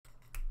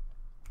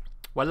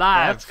We're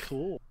live. That's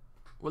cool.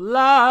 We're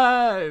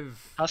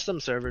live. Custom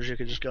servers, you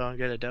could just go and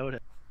get a Dota.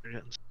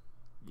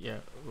 Yeah,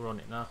 we're on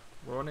it now.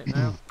 We're on it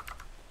now.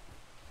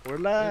 We're If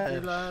you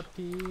live. like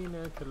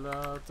pina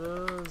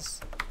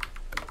coladas.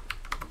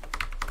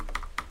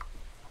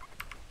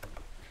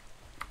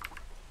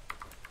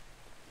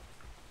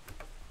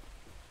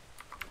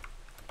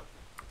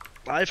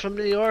 Live from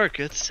New York.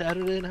 It's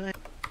Saturday night.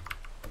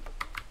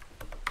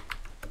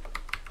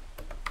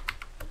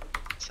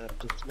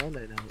 Except it's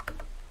Monday night.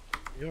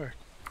 New York.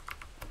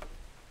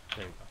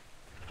 There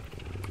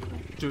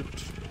we go.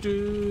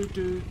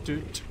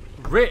 Doot.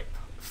 Rip.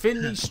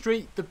 Finley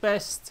Street the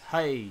best.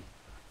 Hey.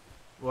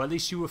 Well, at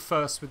least you were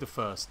first with the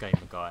first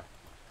gamer guy.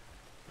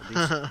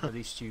 At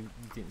least you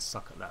didn't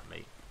suck at that,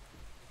 mate.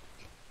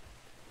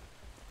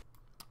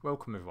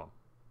 Welcome, everyone.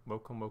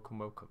 Welcome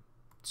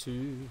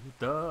to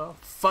the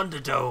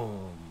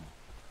Thunderdome.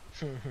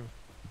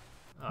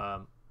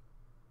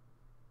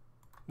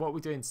 What are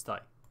we doing today?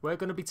 We're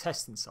going to be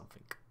testing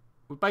something.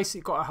 We've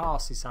basically got our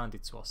asses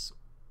handed to us.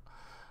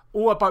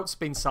 All our boats have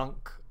been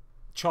sunk.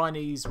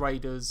 Chinese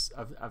raiders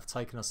have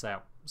taken us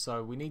out.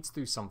 So we need to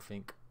do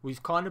something.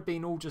 We've kind of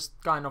been all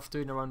just going off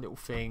doing our own little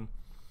thing,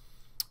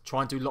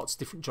 trying to do lots of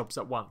different jobs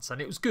at once,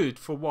 and it was good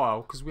for a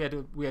while because we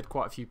had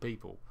quite a few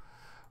people.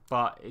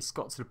 But it's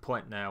got to the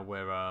point now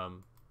where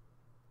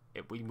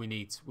we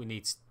need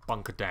to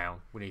bunker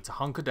down. We need to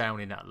hunker down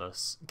in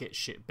Atlas, get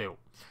shit built.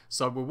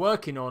 So we're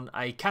working on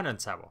a cannon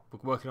tower.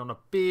 We're working on a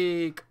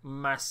big,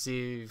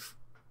 massive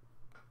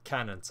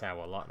cannon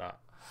tower like that,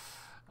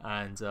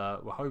 and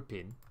we're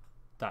hoping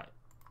that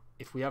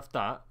if we have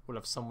that, we'll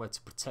have somewhere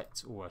to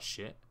protect all our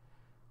shit,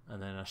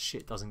 and then our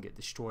shit doesn't get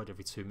destroyed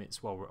every 2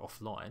 minutes while we're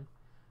offline,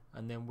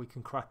 and then we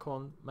can crack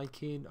on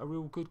making a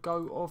real good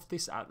go of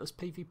this Atlas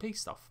PvP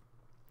stuff.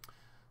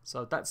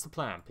 So that's the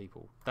plan,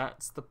 people.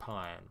 That's the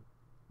plan.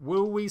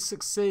 Will we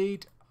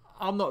succeed?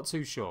 I'm not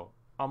too sure.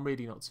 I'm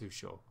really not too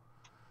sure.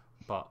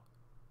 But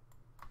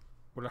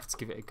we'll have to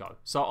give it a go.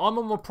 So I'm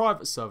on my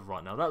private server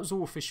right now. That was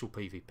all official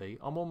PvP.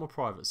 I'm on my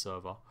private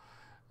server,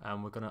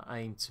 and we're going to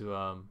aim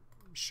to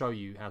show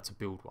you how to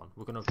build one.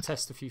 We're going to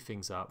test a few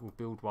things out. We'll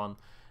build one,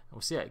 and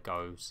we'll see how it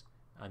goes.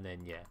 And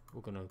then, yeah,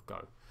 we're going to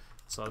go.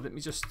 So let me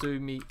just do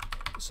me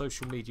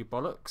social media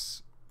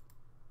bollocks.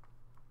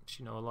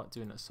 You know, I like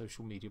doing that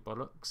social media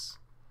bollocks.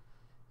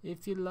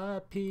 If you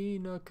like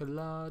pina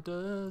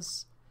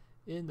coladas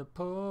in the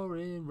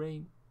pouring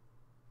rain.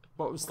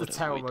 What was the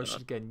tower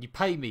motion again? You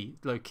pay me,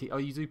 Loki. Oh,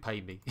 you do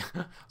pay me. I was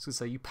going to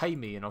say, you pay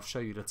me and I'll show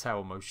you the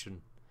tower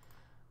motion.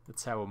 The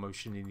tower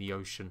motion in the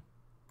ocean.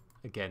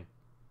 Again.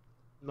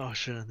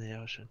 Motion in the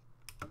ocean.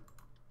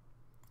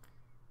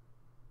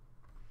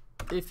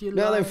 If you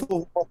like...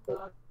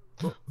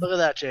 Look at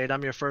that, Jade.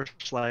 I'm your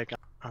first like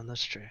on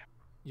this tree.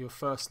 Your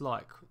first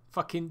like.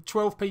 Fucking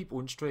 12 people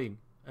in stream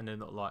and they're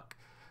not like.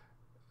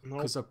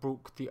 Because Nope. I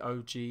brought the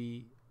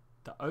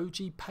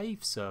OG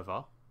Pave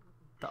server,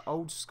 the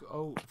old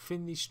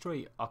Finley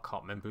Street. I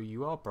can't remember who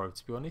you are, bro,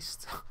 to be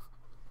honest.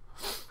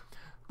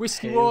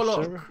 Whiskey Pave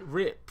Warlock, server?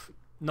 rip.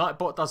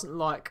 Nightbot doesn't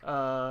like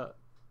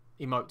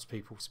emotes,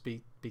 people, so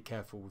be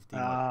careful with the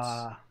emotes.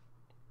 Ah,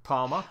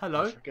 Palmer, I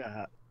hello.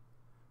 forgot.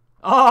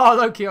 Oh,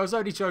 Loki, I was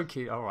only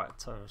joking.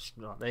 Alright,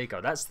 there you go.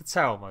 That's the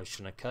tower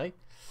motion, okay?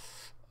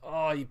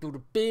 Oh, you build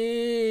a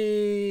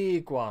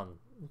big one.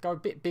 Go a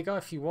bit bigger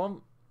if you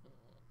want.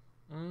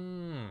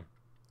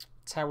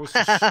 Towers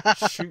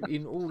just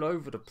shooting all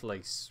over the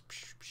place.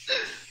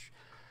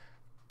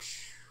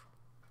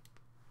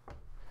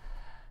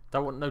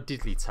 Don't want no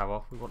diddly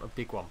tower. We want a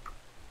big one.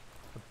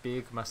 A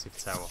big, massive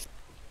tower.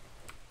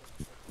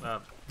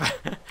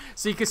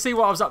 So you can see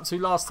what I was up to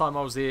last time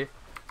I was here.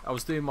 I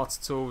was doing my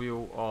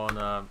tutorial on...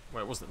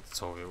 well, it wasn't a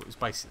tutorial. It was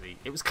basically...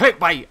 It was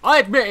clickbait. I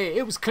admit it.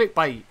 It was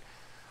clickbait.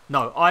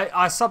 No,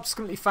 I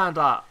subsequently found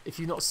out, if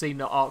you've not seen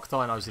the Arc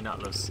Dinos in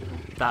Atlas,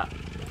 that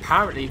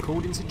apparently,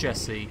 according to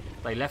Jesse,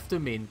 they left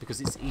them in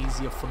because it's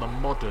easier for the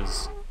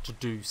modders to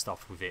do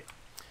stuff with it.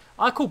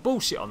 I call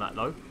bullshit on that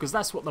though, because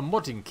that's what the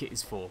modding kit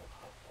is for.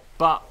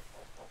 But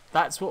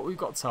that's what we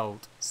got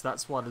told, so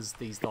that's why there's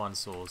these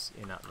dinosaurs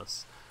in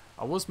Atlas.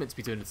 I was meant to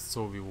be doing a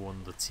tutorial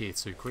on the tier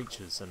 2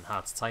 creatures and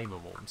how to tame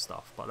them all and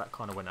stuff, but that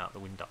kind of went out the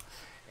window.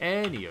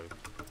 Anywho,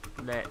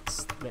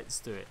 let's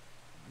do it.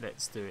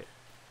 Let's do it.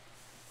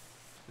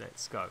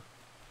 Let's go.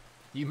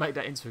 You make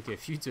that into a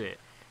GIF. You do it.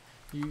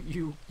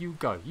 You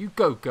go. You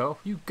go, girl.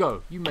 You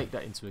go. You make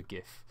that into a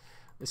GIF.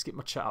 Let's get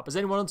my chat up. Is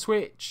anyone on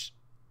Twitch?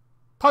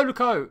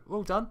 Polaco.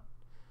 Well done.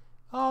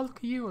 Oh, look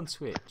at you on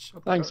Twitch.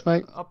 Thanks,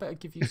 mate. I better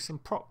give you some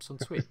props on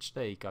Twitch.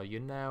 There you go. You're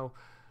now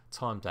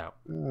timed out.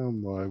 Oh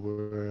my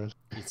word.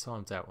 You're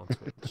timed out on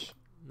Twitch.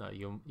 No,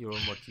 you're a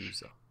mod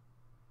user.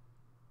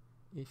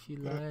 If you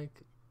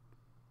like.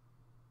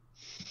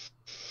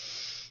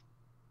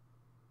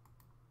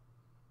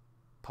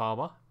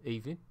 Palmer,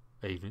 evening.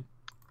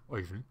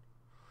 What's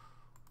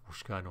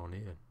going on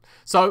here?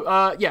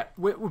 So yeah,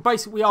 we're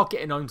basically we are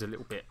getting owned a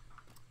little bit.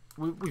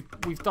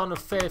 We've done a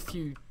fair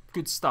few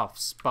good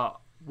stuffs, but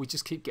we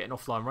just keep getting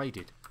offline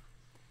raided.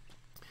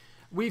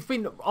 We've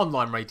been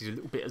online raided a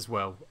little bit as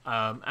well,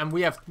 and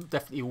we have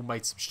definitely all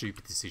made some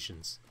stupid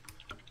decisions,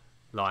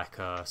 like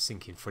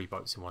sinking 3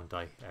 boats in one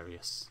day,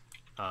 Arius,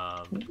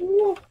 and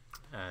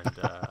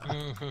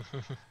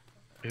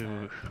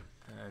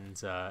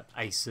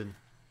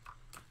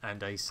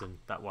Asen,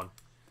 that one.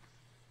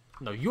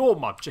 No, you're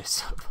Mud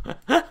Jessup.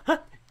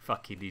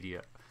 Fucking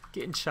idiot.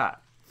 Get in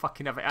chat.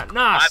 Fucking have it out.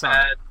 Nah,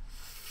 son.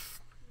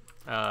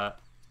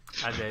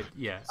 And then,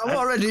 yeah. I'm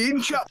already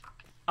in chat.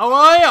 Oh,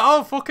 are you?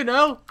 Oh, fucking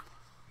hell.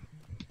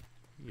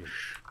 You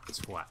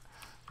twat.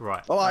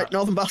 Right. Alright,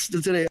 Northern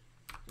Bastards in here.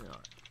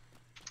 Right.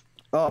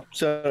 Oh,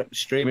 so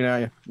streaming, are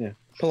you? Yeah.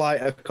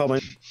 Polite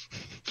comment.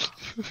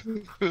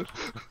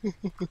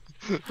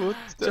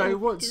 Joe,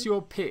 what's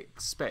your pick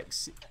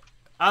specs?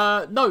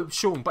 No,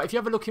 Sean, but if you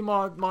have a look in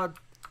my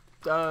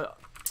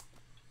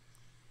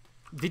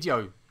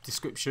video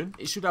description,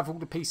 it should have all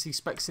the PC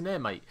specs in there,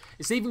 mate.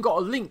 It's even got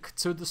a link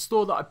to the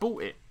store that I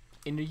bought it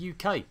in the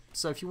UK.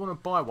 So if you want to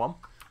buy one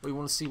or you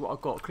want to see what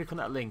I've got, click on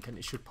that link and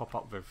it should pop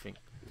up with everything.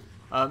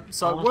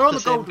 So we're on the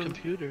golden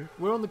computer.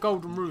 We're on the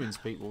Golden Ruins,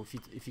 people.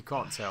 If you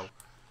can't tell,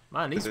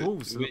 man, these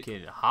wolves are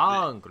looking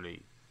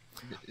hungry.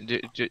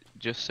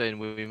 Just saying,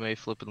 we may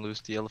flip and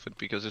lose the elephant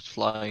because it's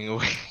flying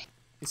away.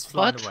 It's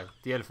flying away.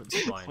 The elephant's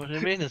flying. What do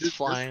you mean it's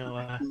flying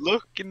away?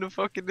 Look in the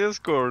fucking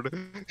Discord.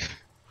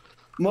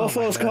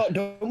 Morphos caught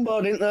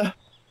Dumbo, didn't they?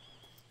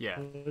 Yeah.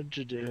 What'd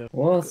you do?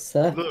 What's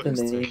happening?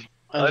 Is it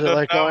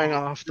like going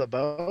off the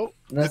boat?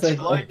 That's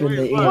It's like up in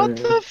the flying. air. What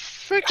the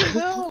freaking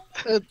hell?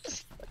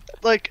 It's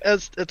like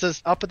it's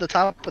as up at the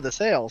top of the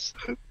sails.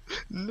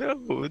 No.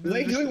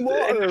 They doing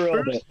water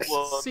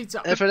aerobics. See,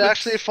 If it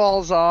actually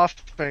falls off,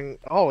 and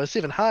it's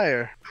even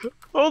higher.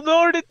 Oh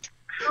no, it's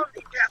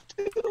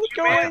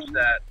going.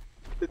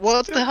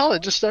 What the hell?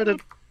 It just started.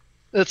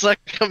 It's like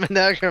a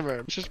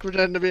Menagemer. Just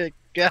pretend to be a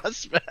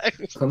gas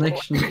bag.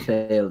 Connection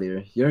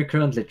failure. You're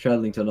currently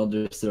traveling to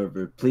another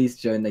server. Please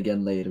join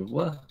again later.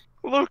 What?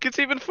 Look, it's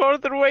even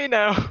farther away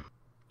now.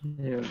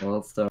 Yeah,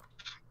 well, start.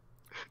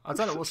 I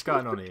don't know what's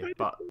going on here,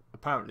 but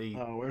apparently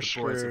Oh, we're the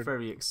boys are screwed.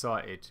 very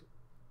excited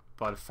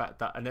by the fact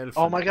that an elephant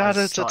Oh my God,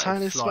 has it's a started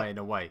tiny flying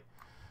away.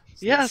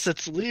 So Yes,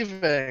 it's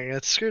leaving.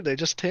 It's screwed. They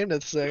just tamed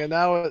this thing, and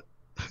now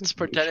it's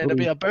pretending to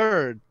be a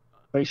bird.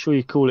 Make sure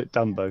you call it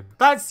Dumbo.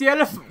 That's the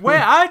elephant. Where?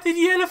 How did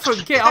the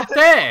elephant get up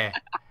there?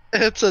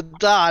 It's a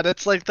dot.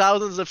 It's like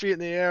thousands of feet in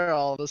the air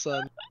all of a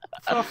sudden.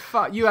 Oh,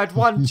 fuck. You had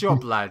one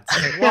job, lads.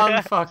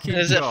 One fucking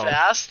Is it job.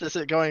 fast? Is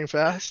it going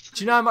fast?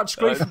 Do you know how much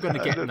grief I'm going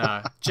to get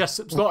now?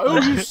 Jessup's like,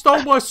 oh, you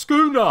stole my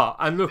schooner.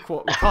 And look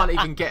what, we can't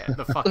even get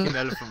the fucking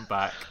elephant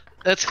back.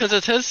 It's because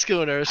it's his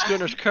schooner. His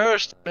schooner's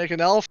cursed. Make an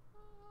elf.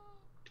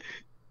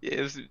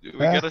 Yes, we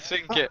gotta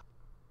sink it.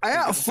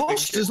 I ain't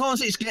fussed as long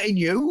as it's getting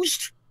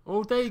used.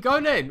 Well, there you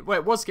go then. Well,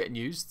 it was getting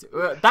used.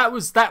 That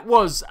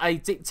was a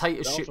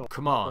dictatorship Also,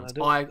 command.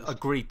 when I I do-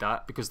 agreed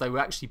that because they were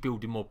actually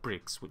building more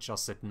brigs, which I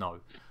said no.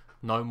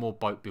 No more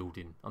boat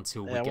building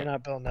until we Yeah, we're get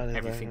not building anything.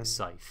 everything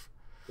safe.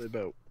 The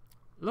boat.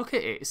 Look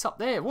at it. It's up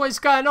there. What is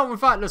going on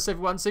with Atlas,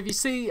 everyone? So if you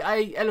see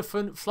a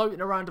elephant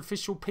floating around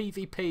official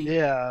PvP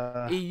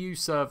Yeah. EU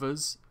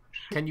servers,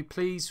 can you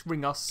please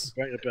ring us?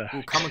 Bring it back.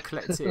 We'll come and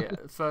collect it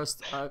at the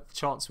first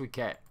chance we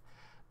get.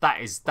 That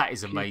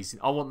is amazing.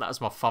 I want that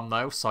as my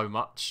thumbnail so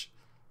much.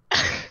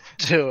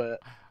 Do it.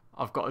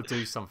 I've got to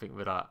do something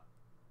with that.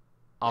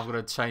 I'm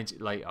gonna change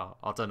it later.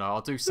 I don't know.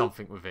 I'll do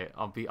something with it.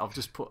 I'll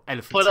just put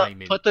elephant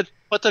taming. Put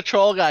the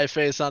troll guy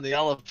face on the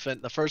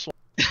elephant. The first one.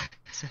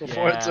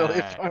 Before it's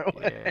really far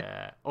away.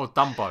 Yeah. Or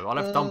Dumbo. I'll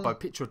have Dumbo.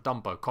 Picture of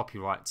Dumbo.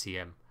 Copyright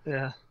TM.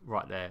 Yeah.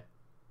 Right there.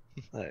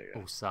 There you go.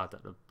 All sad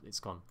that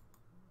it's gone.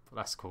 But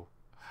that's cool.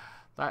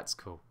 That's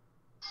cool.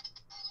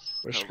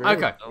 We're screwed.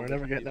 Okay. We're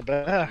never getting it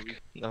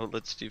back. Now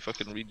let's see if I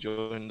can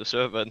rejoin the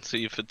server and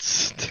see if it's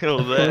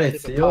still there.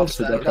 Wait, you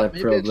also got that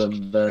Maybe it's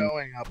problem then.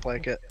 Going up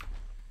like it.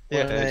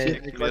 Yeah, When they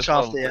exactly, glitch that's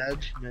off all. the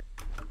edge. and it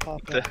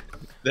pop The, up.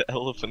 the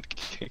elephant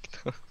kicked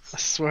us. I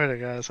swear to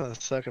God, it's gonna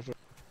suck if it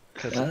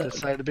Yeah.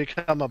 decided to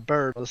become a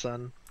bird all of a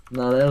sudden.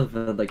 No, the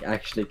elephant like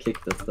actually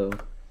kicked us though.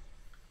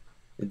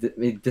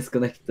 It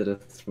disconnected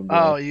us from the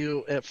Oh,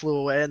 it flew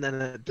away and then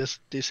it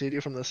DC'd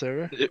you from the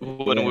server?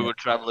 When we were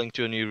traveling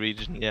to a new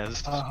region,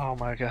 yes. Oh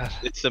my God.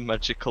 It's a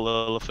magical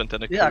elephant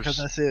and a Yeah, curse. because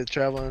I see it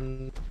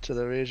traveling to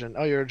the region.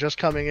 Oh, you're just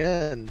coming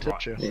in, didn't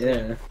Right. you?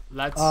 Yeah.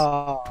 Lads.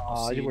 Oh,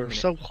 see you you in a were minute.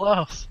 so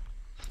close.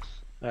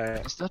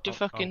 Alright, Is that the I'm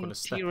fucking gonna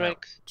step out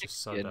T-Rex?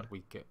 just so chicken? that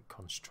we get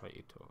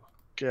concentrated.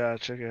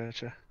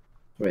 gotcha.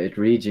 Right,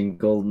 region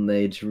Golden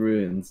Age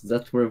ruins. Is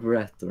that where we're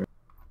at or?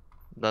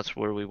 That's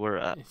where we were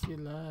at. If you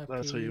like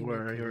That's where you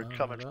were, you were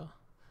coming.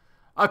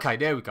 Okay,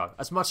 there we go.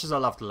 As much as I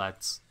love the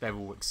lads, they're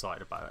all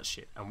excited about that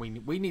shit, and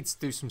we need to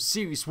do some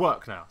serious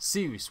work now.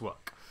 Serious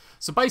work.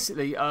 So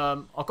basically,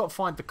 I've got to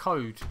find the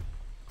code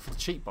for the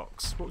cheat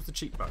box. What was the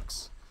cheat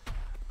box?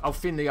 Oh,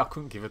 Finley, I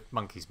couldn't give a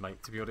monkey's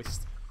mate, to be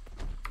honest.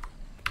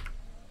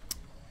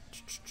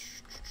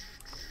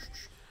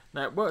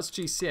 Now it works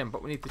GCM,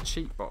 but we need the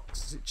cheat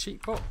box. Is it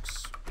cheat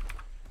box?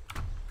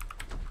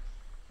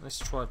 Let's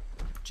try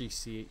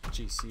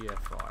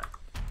GCFI.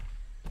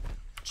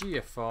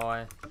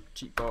 GFI,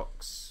 cheat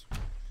box.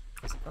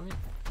 Has it done it?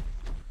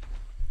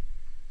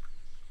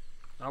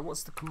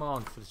 What's the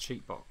command for the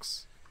cheat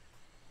box?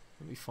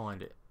 Let me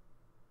find it.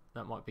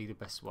 That might be the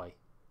best way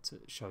to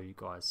show you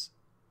guys.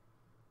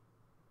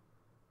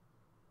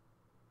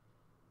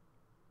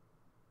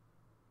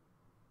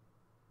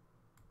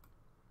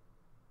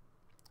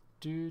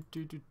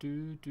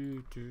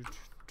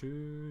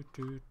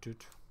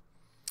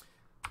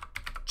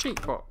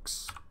 Cheat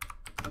box.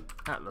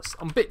 Atlas.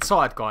 I'm a bit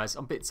tired, guys.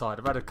 I'm a bit tired.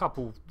 I've had a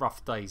couple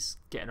rough days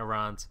getting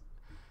around,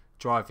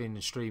 driving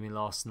and streaming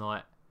last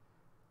night.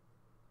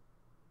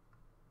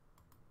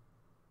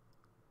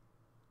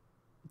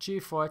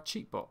 GFI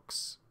cheat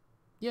box.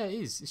 Yeah, it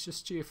is. It's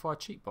just GFI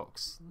cheat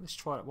box. Let's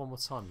try it one more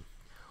time.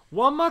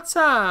 One more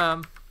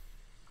time.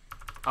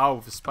 Oh,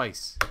 the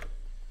space.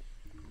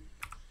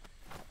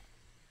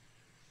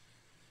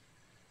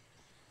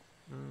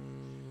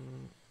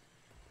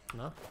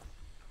 No.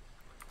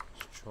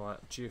 Let's try it.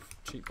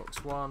 Cheat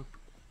box 1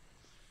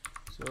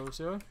 0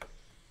 0.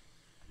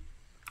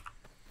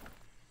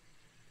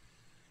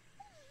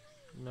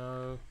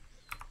 No.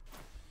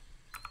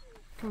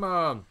 Come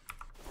on.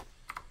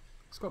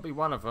 It's got to be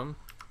one of them.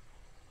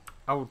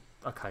 Oh,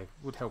 okay.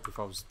 Would help if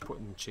I was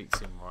putting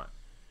cheats in right.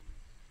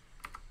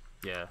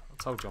 Yeah,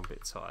 I told you I'm a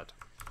bit tired.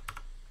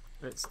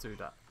 Let's do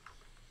that.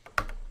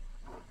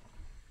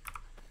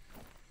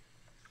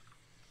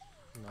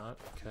 No,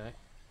 okay.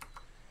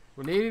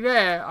 We're nearly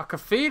there. I can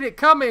feel it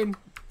coming.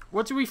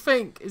 What do we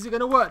think? Is it going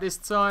to work this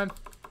time?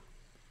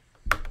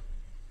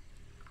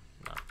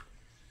 No.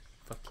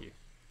 Fuck you.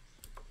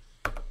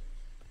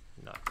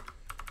 No.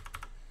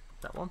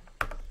 That one?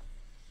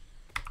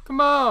 Come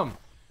on!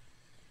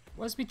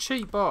 Where's my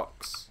cheat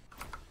box?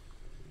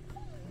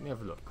 Let me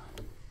have a look.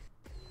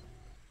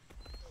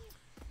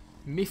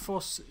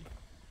 Mythos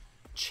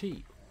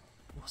cheat.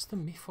 What's the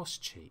Mythos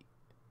cheat?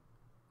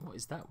 What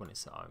is that when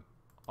it's at home?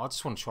 I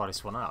just want to try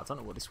this one out. I don't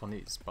know what this one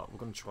is, but we're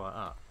going to try it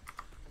out.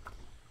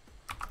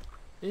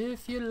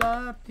 If you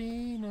like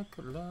pina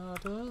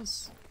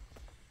coladas.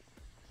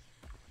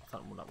 I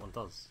don't know what that one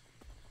does.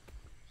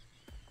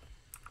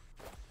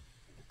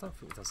 I don't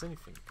think it does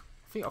anything.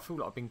 I feel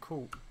like I've been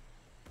caught.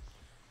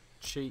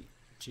 Cheat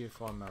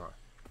GFI Marrow.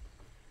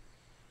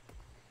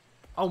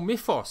 Oh,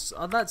 Mythos.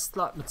 Oh, that's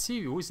like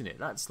material, isn't it?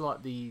 That's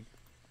like the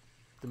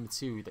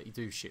material that you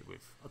do shit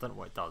with. I don't know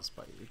what it does,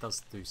 but it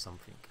does do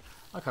something.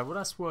 Okay, well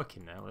that's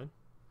working now then.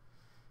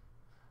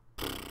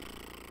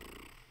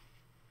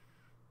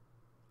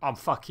 I'm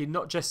fucking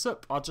not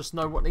Jessup. I just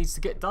know what needs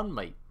to get done,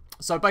 mate.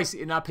 So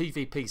basically in our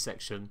PvP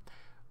section,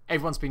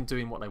 everyone's been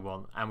doing what they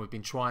want and we've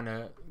been trying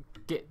to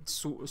get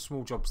sort of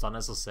small jobs done,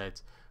 as I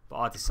said. But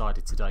I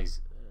decided today's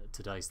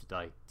the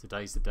day.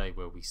 Today's the day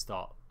where we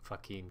start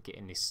fucking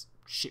getting this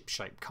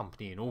ship-shaped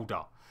company in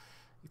order.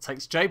 It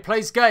takes Jay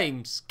Plays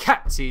Games,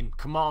 Captain,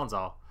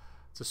 Commander,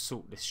 to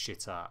sort this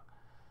shit out.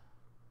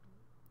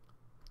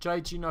 Jay,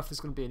 do you know if there's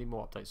going to be any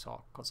more updates?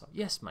 Oh, God's sake.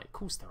 Yes, mate. Of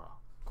course there are.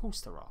 Of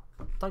course there are.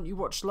 Don't you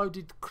watch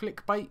Loaded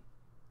Clickbait?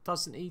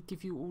 Doesn't he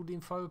give you all the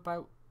info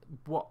about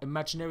what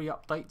imaginary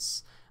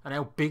updates and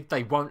how big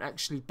they won't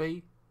actually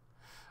be?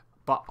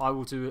 But I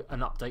will do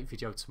an update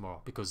video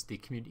tomorrow because the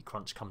community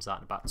crunch comes out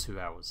in about 2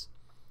 hours.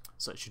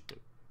 So it should do.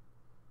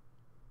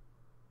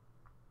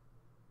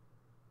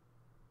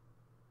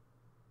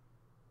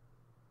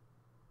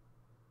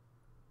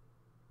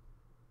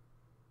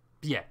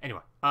 Yeah, anyway.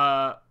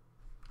 I'm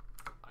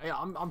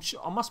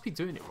sure I must be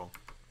doing it wrong.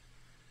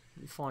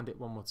 Let me find it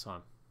one more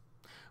time.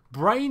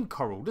 Brain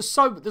Coral.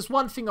 There's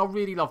one thing I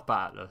really love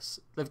about Atlas.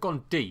 They've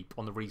gone deep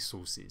on the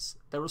resources.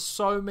 There are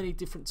so many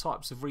different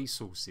types of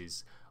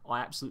resources.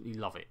 I absolutely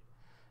love it.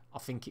 I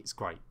think it's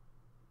great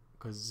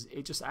because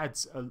it just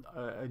adds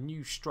a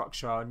new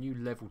structure, a new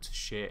level to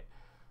shit,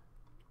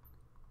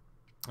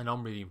 and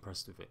I'm really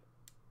impressed with it.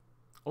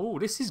 Oh,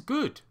 this is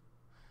good.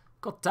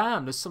 God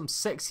damn, there's some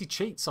sexy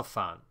cheats I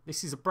found.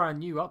 This is a brand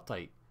new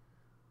update.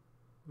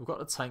 We've got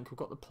the tank, we've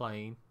got the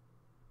plane.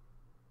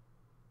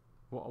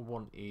 What I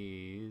want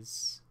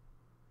is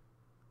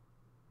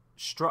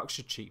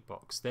structure cheat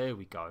box. There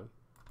we go.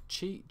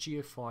 Cheat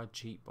GFI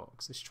cheat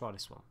box. Let's try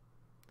this one.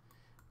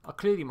 I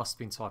clearly must have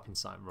been typing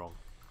something wrong.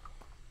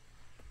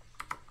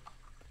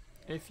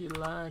 If you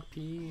like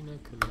pina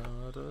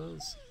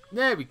coladas.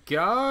 There we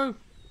go.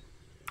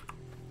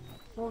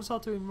 What was I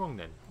doing wrong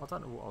then? I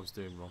don't know what I was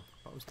doing wrong.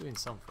 I was doing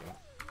something.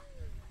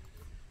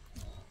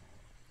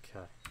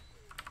 Okay.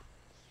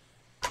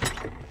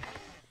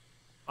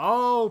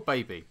 Oh,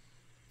 baby.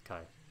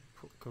 Okay.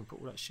 Can we put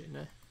all that shit in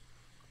there?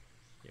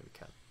 Yeah, we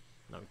can.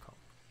 No, we can't.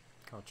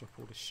 Can I drop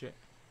all this shit?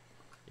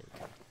 Yeah, we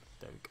can.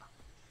 There we go.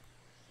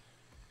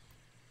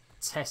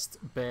 Test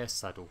bear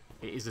saddle.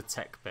 It is a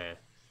tech bear.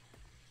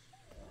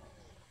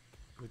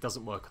 It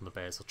doesn't work on the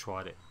bears. I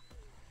tried it.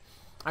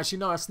 Actually,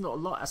 no, that's not a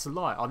lie. That's a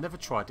lie. I never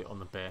tried it on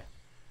the bear.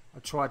 I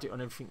tried it on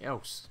everything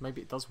else.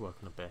 Maybe it does work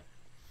on the bear.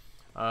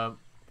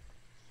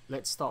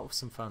 Let's start with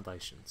some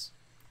foundations.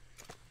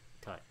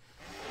 Okay.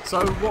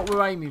 So what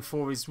we're aiming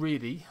for is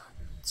really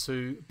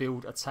to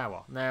build a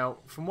tower. Now,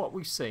 from what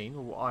we've seen,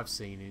 or what I've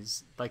seen,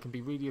 is they can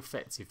be really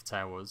effective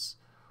towers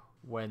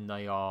when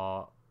they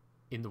are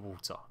in the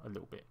water a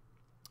little bit.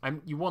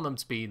 And you want them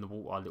to be in the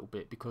water a little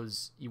bit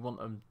because you want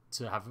them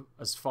to have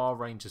as far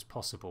range as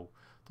possible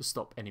to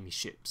stop enemy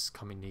ships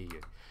coming near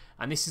you.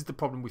 And this is the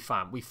problem we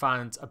found. We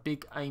found a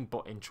big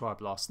aimbot in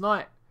Tribe last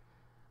night.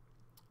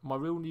 My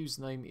real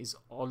username is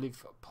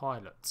Olive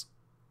Pilot.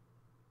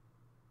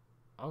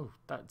 Oh,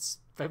 that's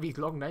a very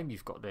long name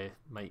you've got there,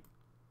 mate.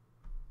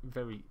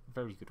 Very,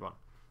 very good one.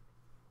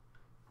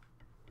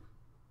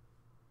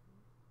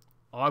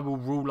 I will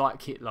rule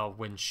like Hitler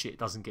when shit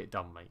doesn't get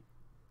done, mate.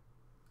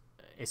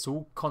 It's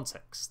all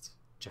context,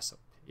 Jessup.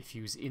 If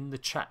you was in the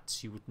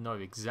chats, you would know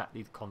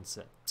exactly the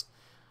concept.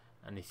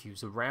 And if you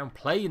was around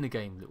playing the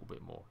game a little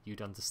bit more,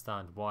 you'd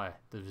understand why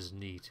there is a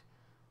need,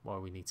 why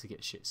we need to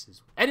get shit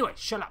sizzled. Anyway,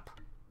 shut up.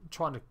 I'm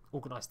trying to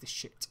organise this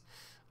shit.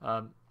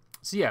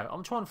 So yeah,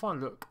 I'm trying to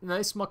find. Look, now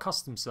this is my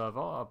custom server.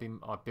 I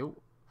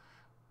built.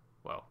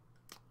 Well,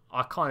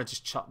 I kind of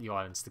just chuck the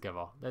islands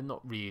together. They're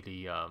not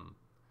really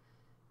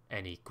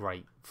any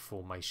great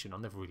formation. I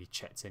never really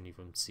checked any of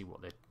them to see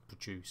what they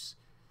produce.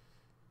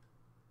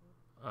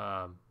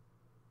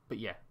 But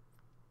yeah,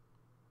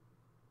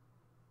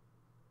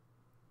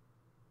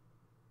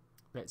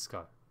 let's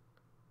go.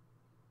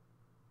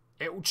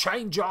 It will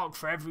change arc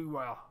for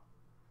everywhere.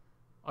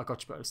 I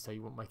got you better to tell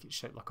you, won't make it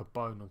shaped like a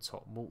bone on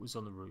top. Mortars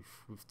on the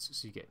roof,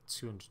 so you get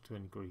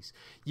 220 degrees.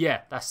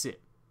 Yeah, that's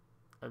it.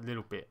 A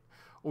little bit.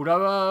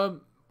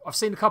 Although I've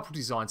seen a couple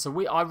designs,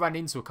 so I ran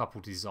into a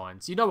couple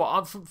designs. You know what?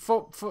 I'm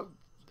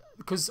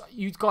because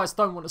you guys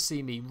don't want to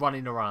see me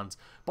running around,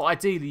 but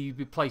ideally you'd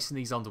be placing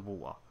these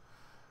underwater.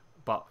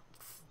 But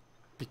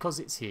because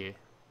it's here,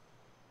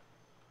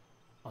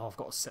 oh, I've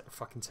got to set the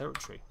fucking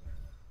territory.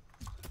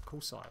 Of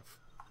course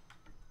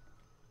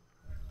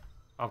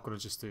I've got to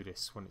just do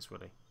this when it's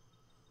ready.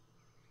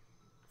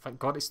 Thank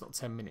God it's not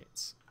 10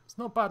 minutes. It's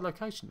not a bad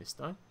location, this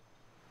though.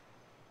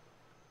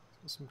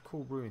 Some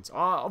cool ruins.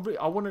 I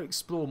want to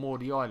explore more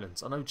of the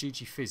islands. I know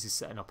GG Fizz is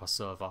setting up a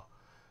server,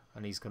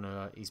 and he's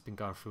been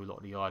going through a lot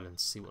of the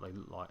islands, see what they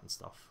look like and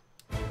stuff.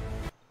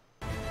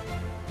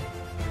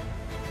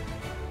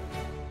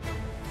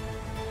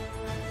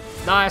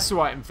 Nah, that's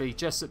alright, MV.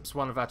 Jessup's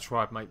one of our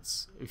tribe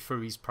mates who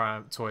threw his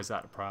toys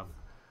out the pram.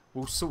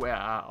 We'll sort it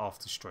out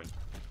after stream.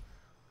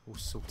 We'll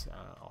sort it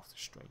out after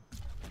stream.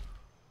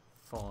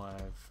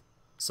 5.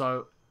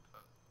 So.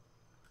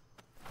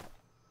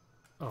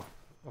 Oh,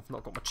 I've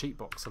not got my cheat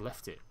box. I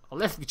left it. I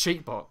left the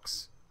cheat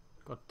box.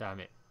 God damn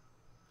it.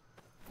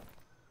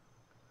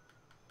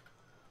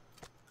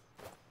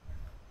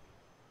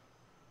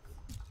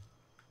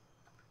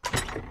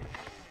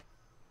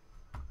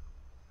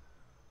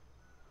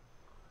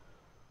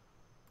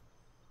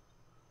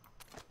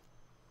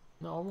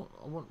 No,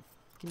 I want.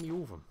 Give me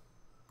all of them.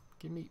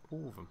 Give me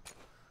all of them.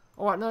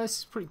 Alright, no, this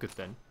is pretty good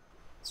then.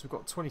 So we've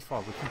got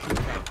 25. We can keep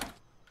count.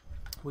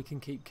 We can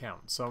keep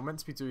count. So I'm meant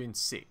to be doing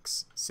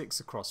 6. 6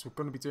 across. We're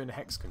going to be doing a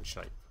hexagon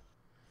shape.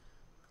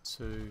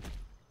 2.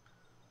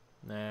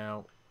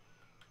 Now,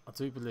 I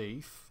do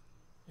believe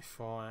if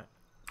I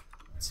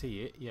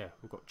T it, yeah,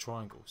 we've got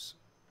triangles.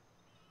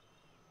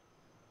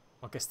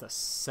 I guess that's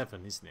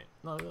 7, isn't it?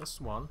 No,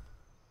 that's 1.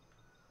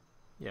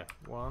 Yeah,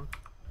 1.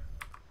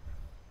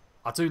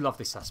 I do love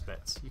this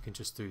aspect. You can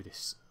just do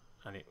this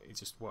and it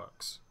just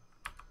works.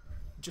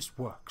 It just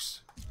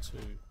works. 2.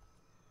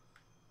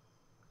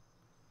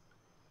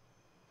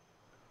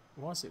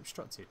 Why is it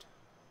obstructed?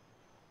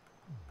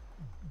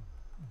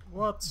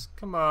 What?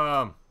 Come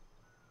on.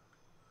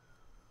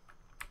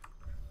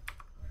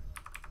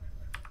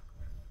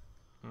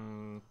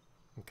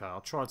 Okay,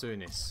 I'll try doing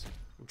this.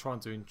 We'll try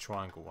and doing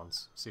triangle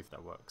ones. See if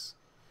that works.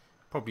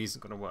 Probably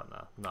isn't going to work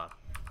now. No.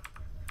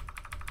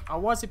 Oh,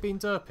 why is it being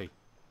derpy?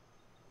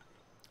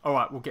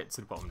 Alright, we'll get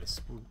to the bottom of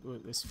this.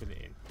 Let's fill it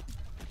in.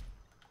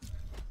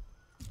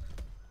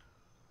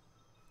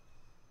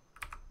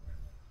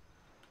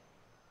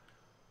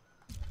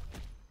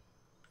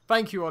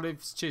 Thank you,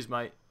 Olives. Cheers,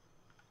 mate.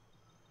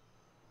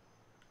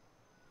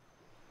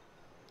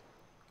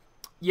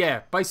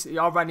 Yeah, basically,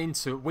 I ran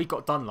into it. We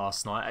got done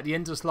last night. At the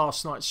end of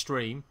last night's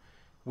stream,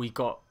 we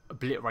got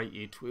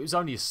obliterated. It was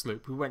only a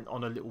sloop. We went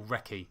on a little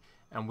recce,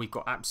 and we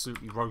got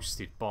absolutely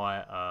roasted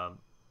by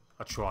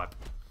a tribe.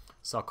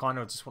 So I kind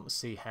of just want to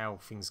see how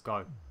things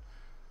go.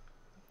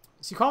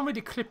 So you can't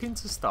really clip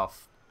into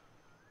stuff.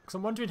 Because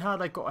I'm wondering how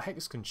they got a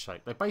hexagon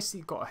shape. They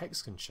basically got a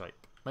hexagon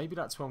shape. Maybe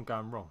that's where I'm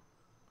going wrong.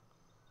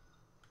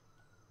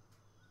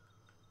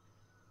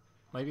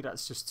 Maybe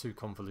that's just too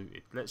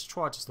convoluted. Let's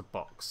try just a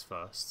box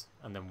first.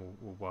 And then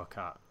we'll work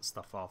out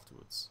stuff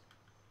afterwards.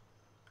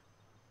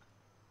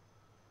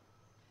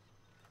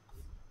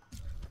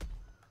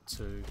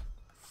 2.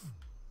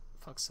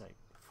 Fuck's sake.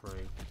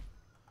 3.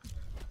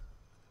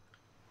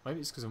 Maybe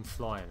it's because I'm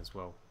flying as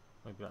well.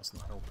 Maybe that's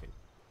not helping.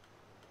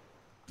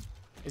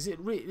 Is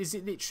it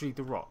literally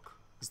the rock?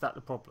 Is that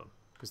the problem?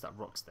 Because that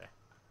rock's there.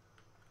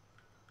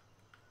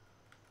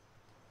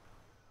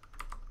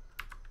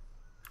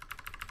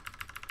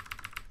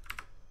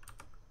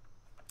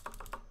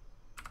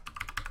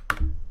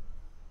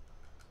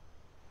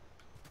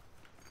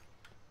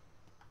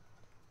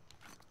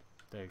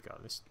 There you go.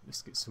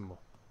 Let's get some more.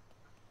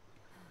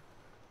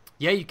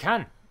 Yeah, you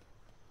can.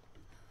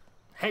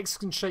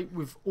 Hexagon shape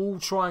with all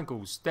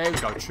triangles. There we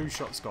go. True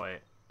Shot's got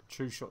it.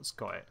 True Shot's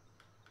got it.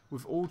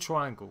 With all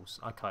triangles.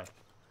 Okay.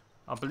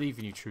 I believe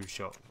in you, True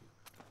Shot.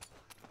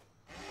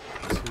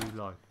 Too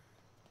low.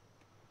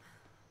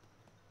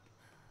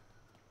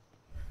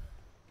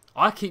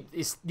 I keep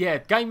it's yeah.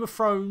 Game of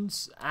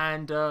Thrones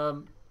and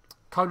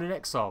Conan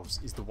Exiles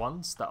is the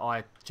ones that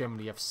I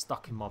generally have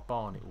stuck in my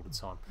Barnet all the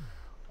time.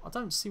 I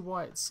don't see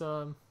why it's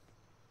I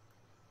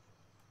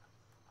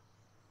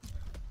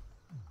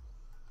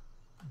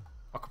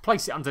could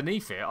place it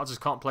underneath it, I just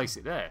can't place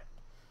it there.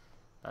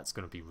 That's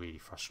going to be really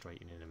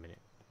frustrating in a minute.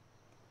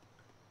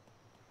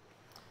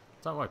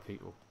 Don't worry,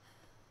 people.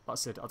 Like I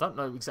said, I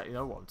don't exactly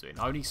know what I'm doing.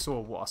 I only saw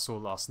what I saw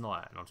last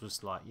night, and I was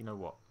just like, you know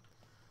what?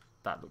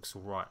 That looks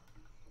alright.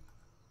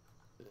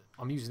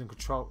 I'm using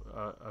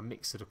a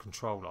mix of the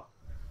controller.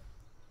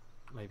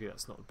 Maybe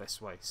that's not the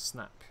best way.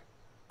 Snap.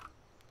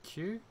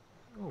 Q?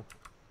 Oh.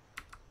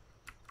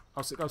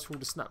 Oh, so it goes for all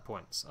the snap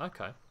points.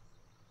 Okay.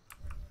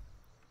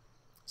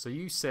 So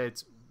you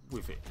said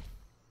with it.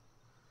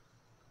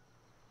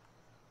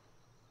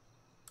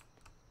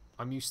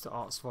 I'm used to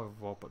Art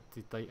Survival, but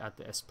did they add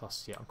the S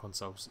Plus yet on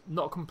consoles?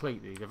 Not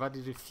completely. They've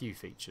added a few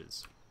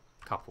features.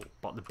 Couple.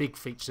 But the big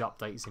feature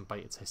update is in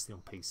beta testing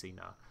on PC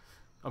now.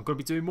 I'm going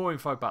to be doing more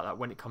info about that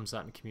when it comes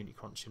out in Community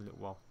Crunch in a little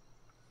while.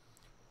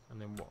 And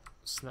then what?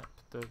 Snap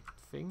the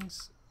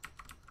things?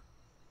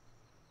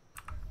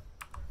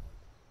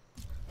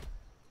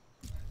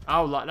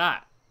 Oh, like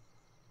that.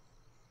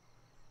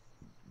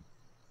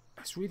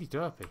 That's really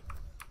derpy.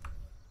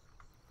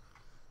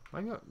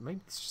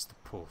 Maybe it's just a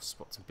poor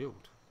spot to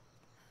build.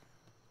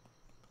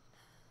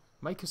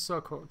 Make a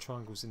circle of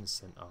triangles in the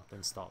centre,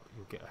 then start.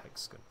 You'll get a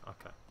hexagon.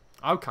 Okay.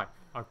 Okay.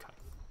 Okay.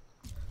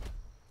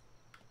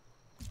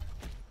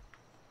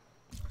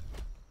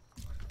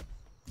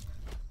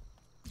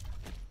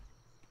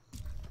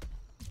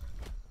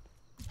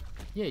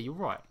 Yeah, you're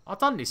right. I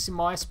done this in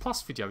my S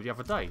Plus video the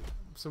other day.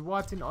 So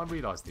why didn't I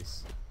realise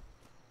this?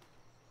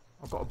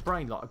 I've got a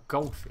brain like a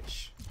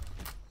goldfish.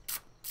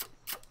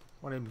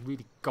 One of them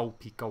really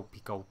gulpy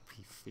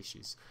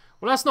fishes.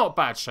 Well, that's not a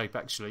bad shape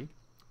actually,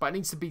 but it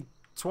needs to be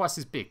twice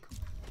as big.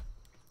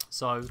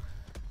 So,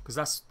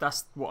 because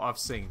that's what I've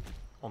seen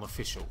on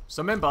official.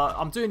 So remember,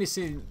 I'm doing this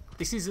in.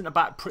 This isn't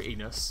about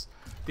prettiness.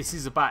 This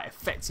is about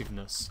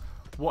effectiveness.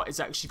 What is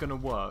actually going to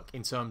work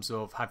in terms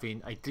of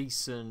having a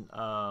decent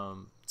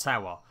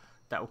tower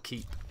that will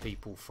keep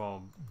people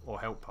from or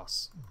help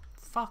us.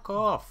 Fuck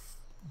off.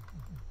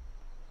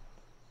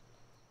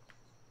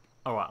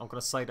 Alright, I'm going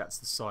to say that's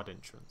the side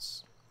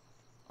entrance.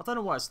 I don't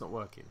know why it's not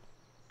working.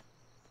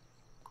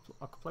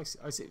 I could place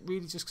it. Is it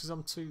really just because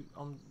I'm too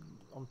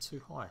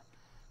high?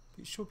 But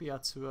you should be able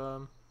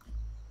to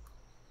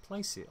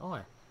place it.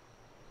 Aye.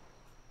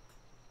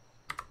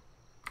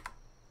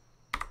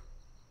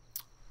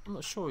 I'm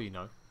not sure, you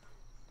know.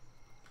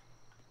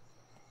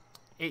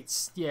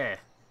 It's yeah,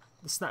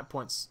 the snap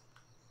points.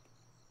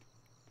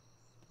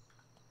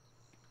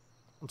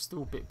 I'm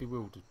still a bit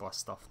bewildered by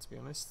stuff, to be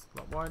honest.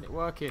 Like, why isn't it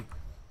working?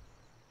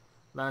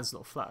 Land's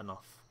not flat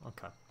enough.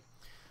 Okay.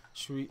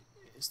 Should we?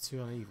 It's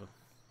too uneven.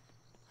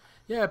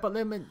 Yeah, but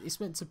then it's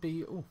meant to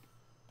be. Oh,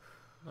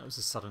 that was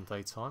a sudden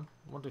daytime.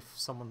 I wonder if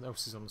someone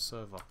else is on the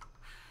server.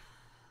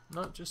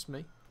 No, just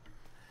me.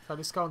 Okay,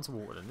 let's go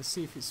underwater then. Let's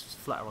see if it's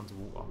flatter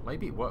underwater.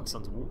 Maybe it works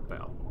underwater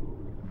better.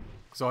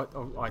 Because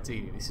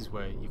ideally, this is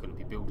where you're going to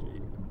be building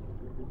it.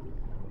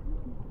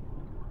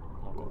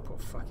 Oh, I've got to put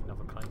a fucking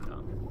another claim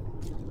down.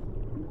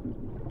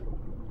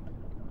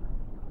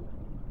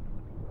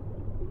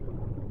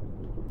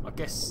 I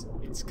guess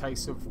it's a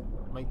case of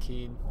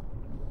making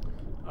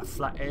a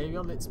flat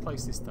area. Let's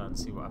place this down and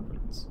see what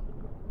happens.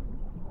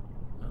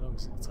 How long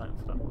is it taking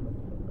for that one?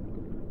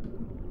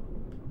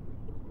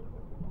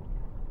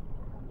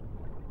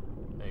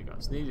 There you go,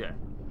 it's nearly there.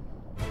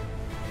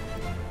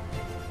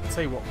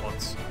 Tell you what,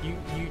 mods, you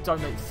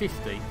donate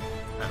 50 and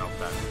I'll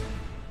dab.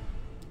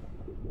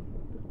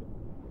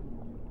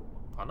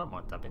 I don't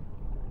mind dabbing.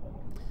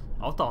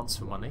 I'll dance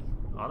for money.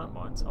 I don't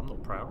mind. I'm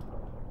not proud.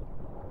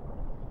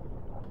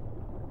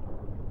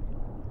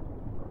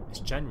 It's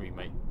January,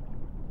 mate.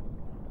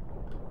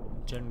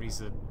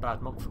 January's a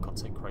bad month for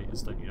content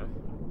creators, don't you know?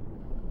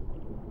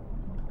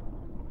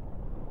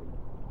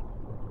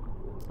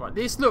 Right,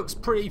 this looks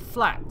pretty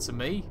flat to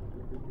me.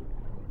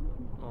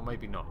 Or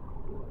maybe not.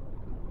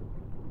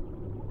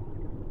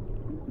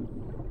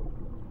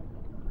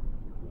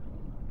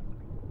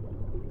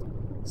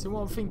 So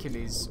what I'm thinking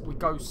is we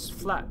go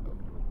flat.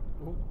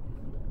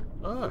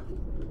 Oh.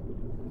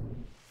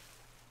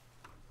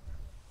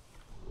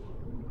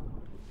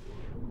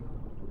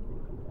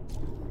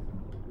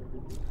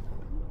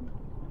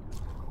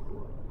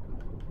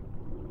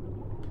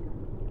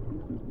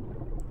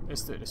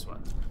 Let's do it this way.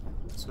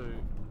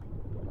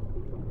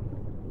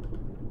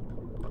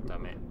 God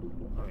damn it.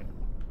 Okay.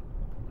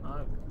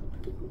 No.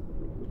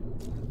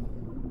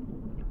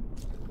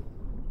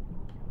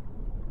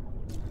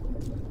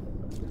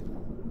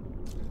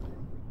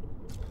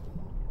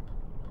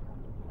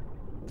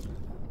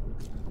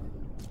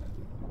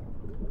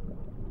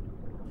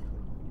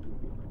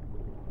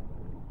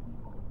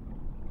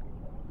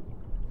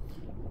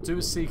 Do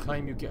a C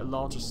claim, you get a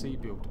larger C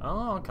build.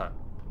 Oh, okay.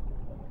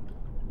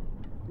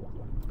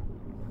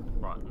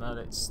 Right, now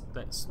let's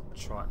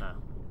try it now.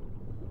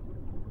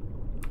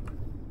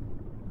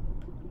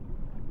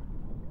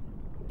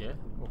 Yeah?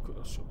 Or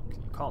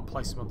you can't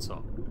place them on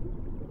top.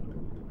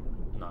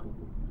 No.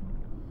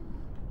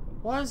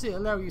 Why does it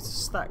allow you to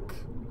stack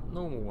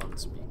normal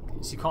ones?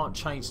 Because you can't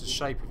change the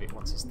shape of it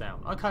once it's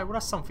down. Okay, well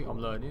that's something I'm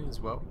learning as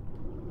well.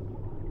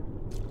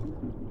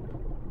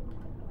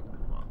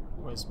 Right,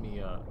 where's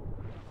my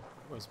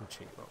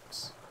cheat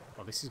box?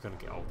 Oh, this is going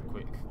to get old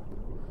quick.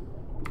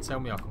 Tell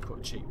me I can put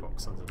a cheat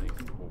box underneath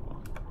the water.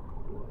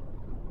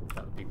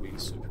 That would be really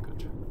super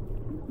good.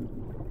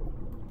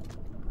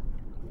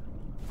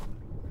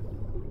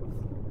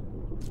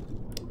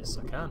 Yes,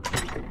 I can.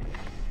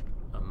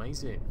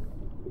 Amazing.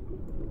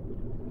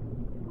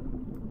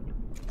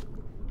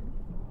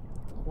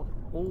 I want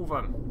all of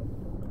them.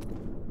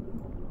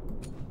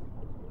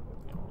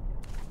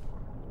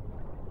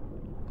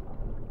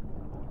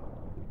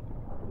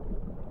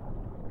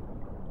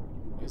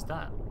 Where's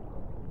that?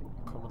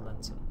 Common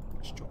lantern.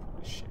 Let's drop all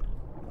this shit.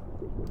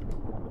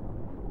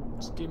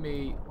 Just give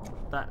me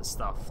that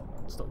stuff.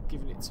 Stop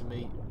giving it to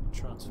me.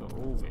 Transfer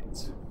all of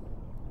it.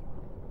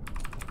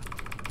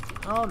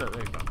 Oh no,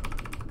 there you go.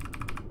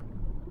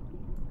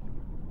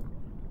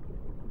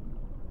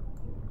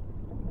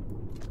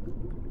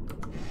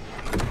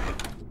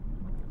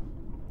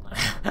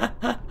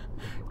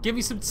 Give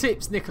me some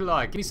tips,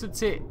 Nikolai. Give me some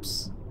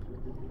tips.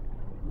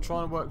 I'm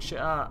trying to work shit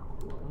out.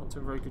 I'm not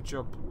doing a very good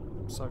job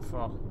so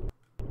far.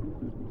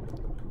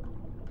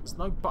 There's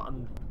no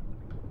button.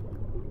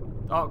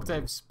 Arc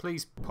devs,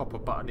 please pop a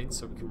button in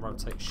so we can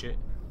rotate shit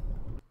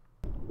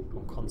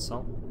on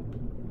console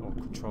or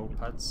control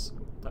pads.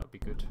 That would be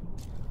good.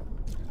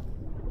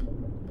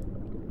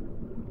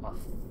 Oh,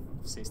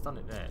 see, it's done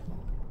it there.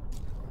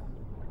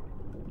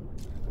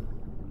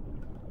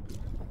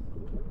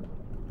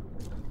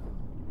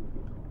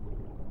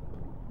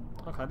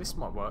 Okay, this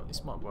might work.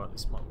 This might work.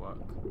 This might work.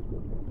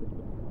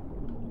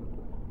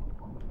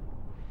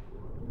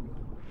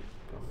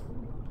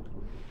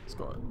 It's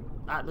got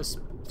Atlas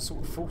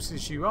sort of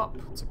forces you up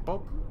to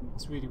bob.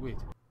 It's really weird.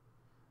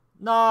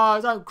 No,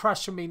 don't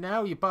crash on me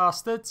now, you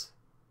bastard.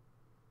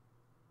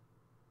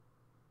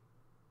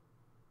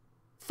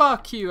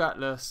 Fuck you,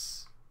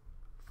 Atlas.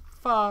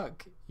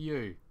 Fuck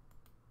you.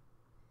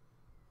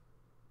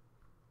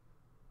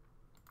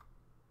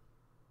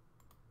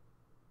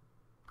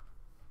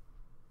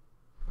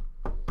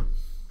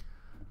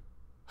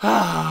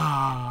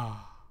 I'm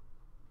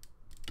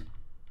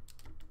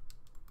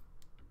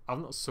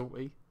not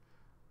salty.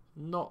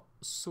 Not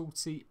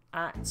salty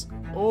at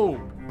all.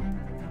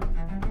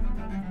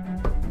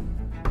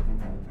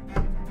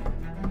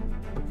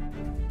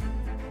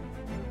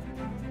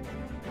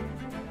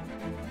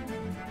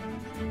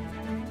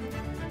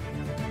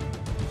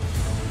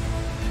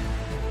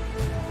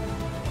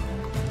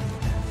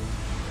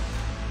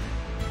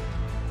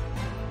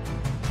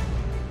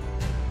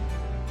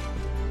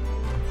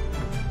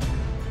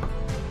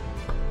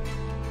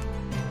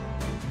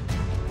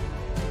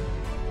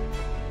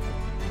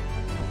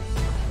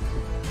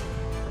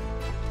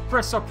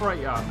 Press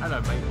operator,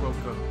 hello mate,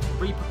 welcome.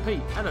 Reaper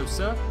Pete, hello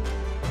sir.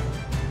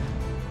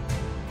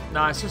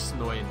 Nah, it's just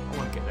annoying. I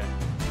want to get there.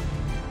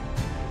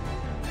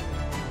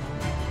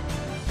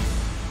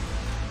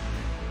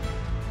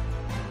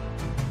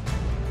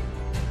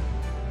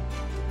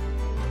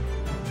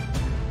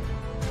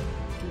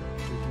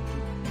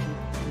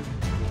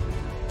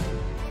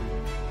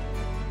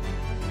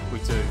 We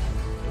do. It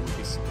would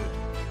be so good.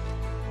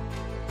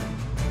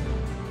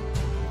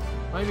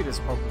 Maybe there's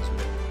problems with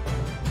it.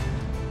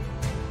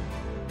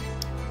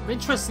 I'm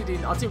interested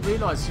in. I didn't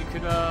realise you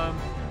can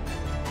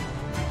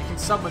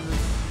summon the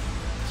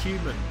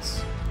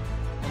humans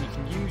and you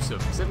can use them.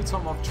 Because every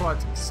time I've tried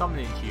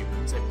summoning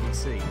humans,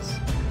 NPCs,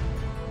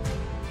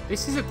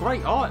 this is a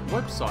great art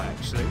website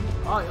actually.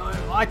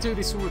 I do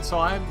this all the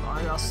time.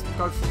 I just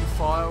go through the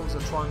files. I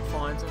try and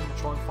find them. I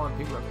try and find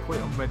people that put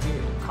it on Reddit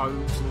and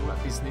codes and all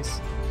that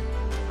business.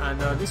 And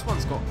this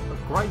one's got a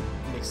great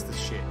list of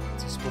shit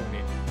to spawn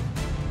in.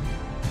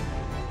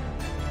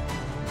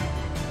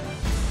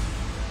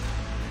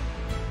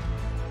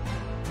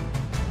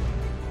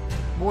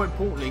 More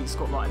importantly, it's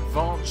got like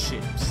advanced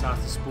ships, how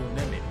to spawn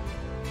them in.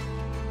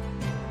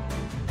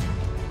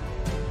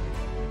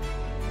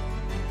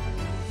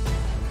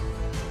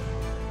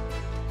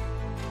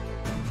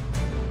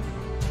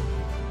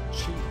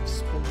 Cheap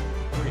spawn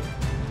grid.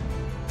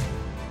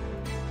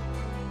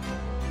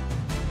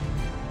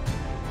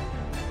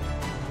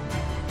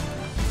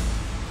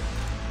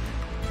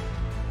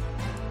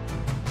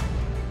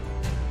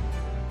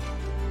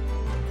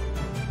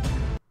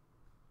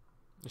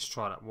 Let's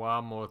try that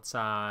one more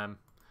time.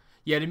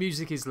 Yeah, the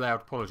music is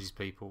loud. Apologies,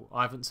 people.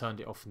 I haven't turned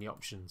it off in the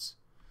options.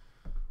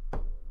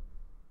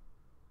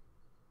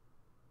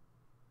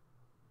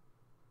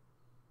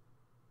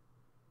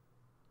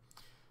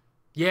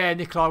 Yeah,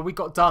 Nikolai, we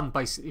got done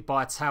basically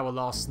by a tower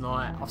last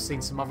night. I've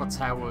seen some other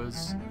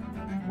towers.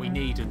 We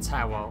need a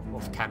tower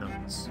of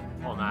cannons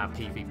on our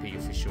PvP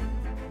official.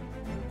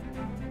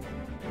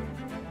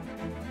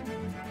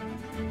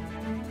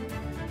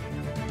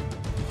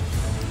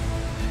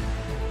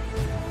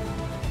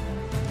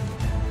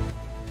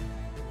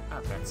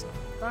 better.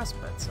 That's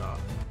better.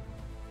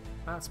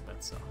 That's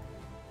better.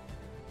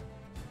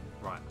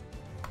 Right.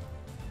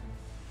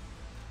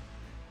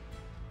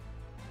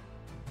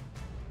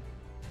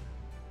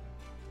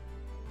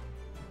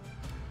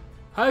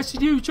 How's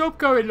your new job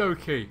going,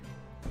 Loki?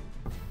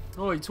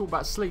 Oh, you talk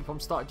about sleep. I'm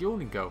starting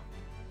yawning, girl.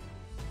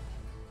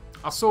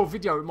 I saw a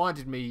video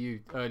reminded me of you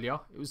earlier.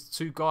 It was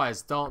two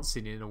guys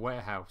dancing in a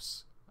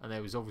warehouse, and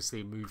there was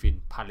obviously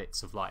moving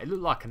pallets of like, it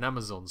looked like an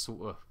Amazon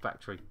sort of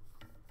factory,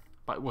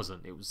 but it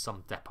wasn't. It was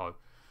some depot,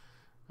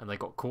 and they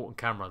got caught on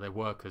camera. They're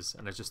workers,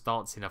 and they're just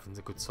dancing, having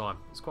a good time.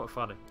 It's quite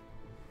funny.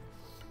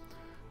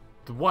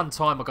 The one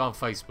time I go on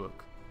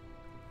Facebook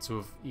to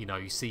have, you know,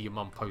 you see your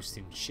mum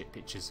posting shit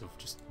pictures of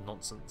just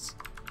nonsense,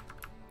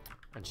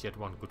 and she had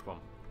one good one.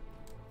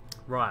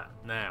 Right,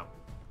 now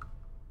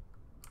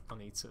I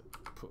need to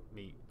put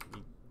me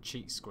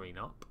cheat screen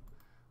up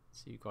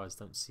so you guys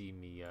don't see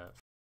me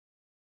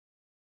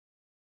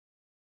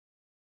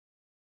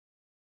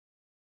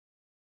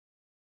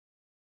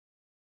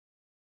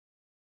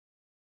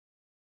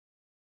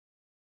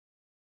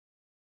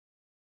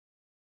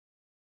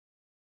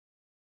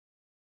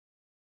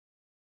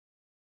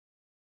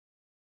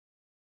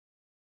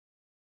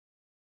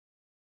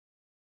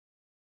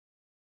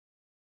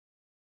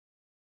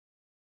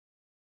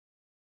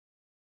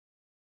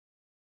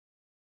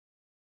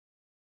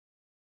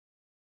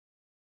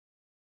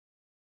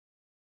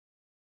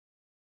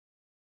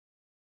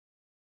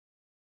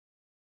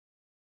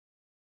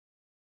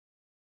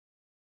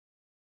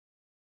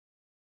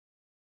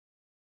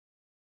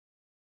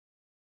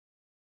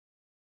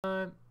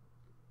and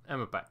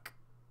we're back.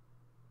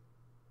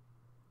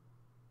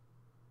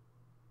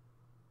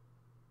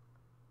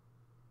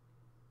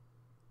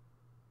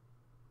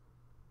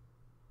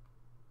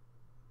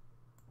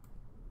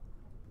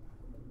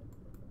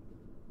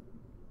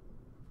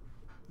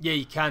 Yeah,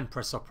 you can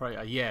press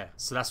operator, yeah.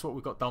 So that's what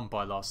we got done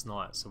by last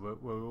night. So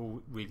we're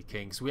all really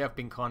keen. Because we have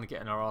been kind of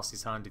getting our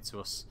asses handed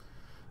to us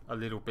a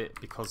little bit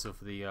because of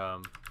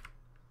the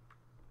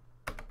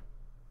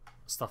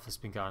stuff that's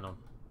been going on.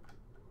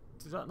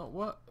 Did that not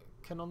work?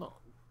 Can I not?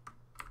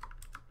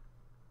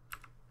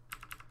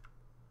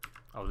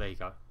 Oh, there you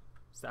go.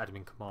 It's the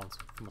admin command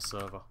for my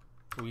server.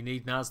 All you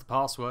need now is the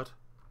password.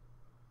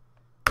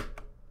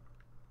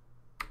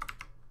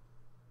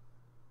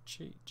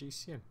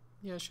 GCM.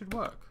 Yeah, it should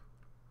work.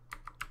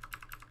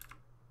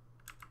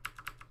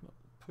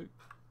 Poop.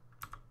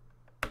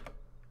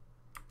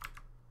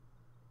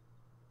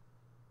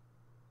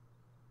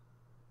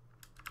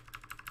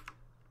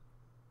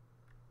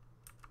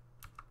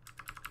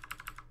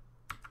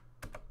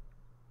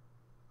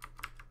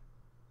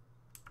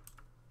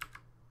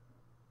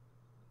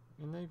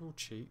 Enable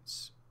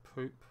cheats.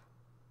 Poop.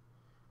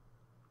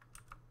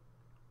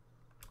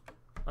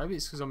 Maybe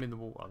it's because I'm in the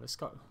water. Let's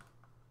go.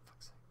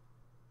 Fuck's sake.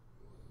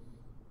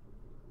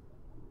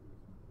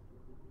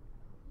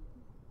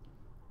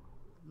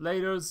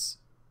 Laters.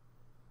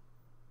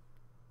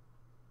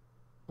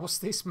 What's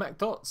this,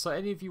 MacDot? So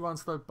any of you want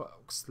to load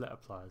box letter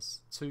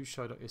players? 2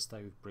 showed up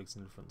yesterday with Briggs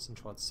and Elephants and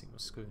tried to sink my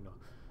schooner.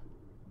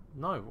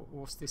 No,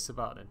 what's this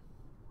about then?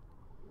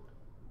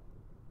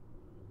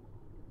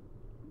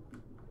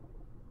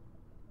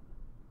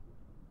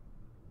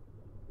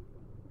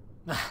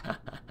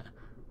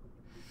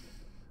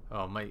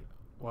 Oh mate,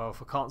 well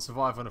if I can't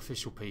survive on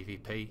official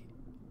PvP,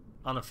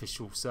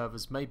 unofficial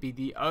servers may be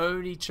the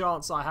only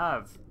chance I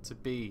have to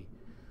be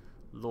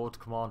Lord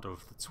Commander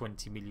of the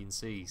 20 million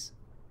seas.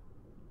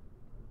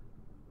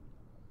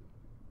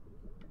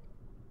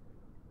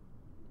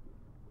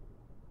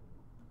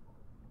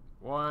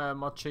 Why are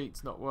my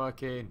cheats not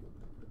working?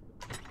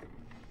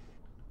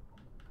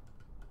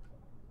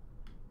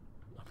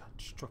 Okay,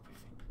 just drop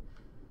everything.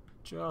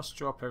 Just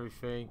drop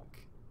everything.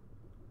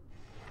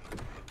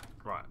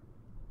 Right.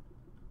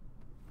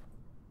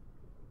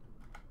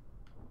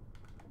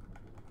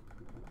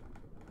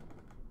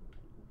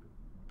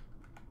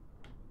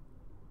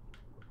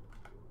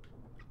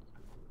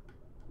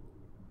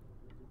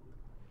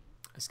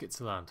 Let's get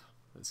to land.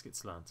 Let's get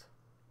to land.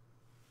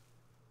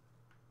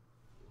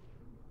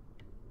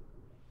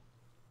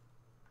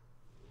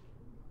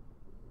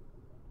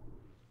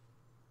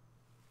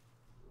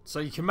 So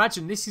you can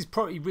imagine this is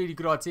probably a really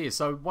good idea.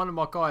 So one of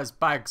my guys,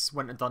 Bags,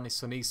 went and done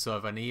this on his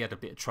server and he had a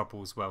bit of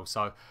trouble as well.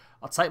 So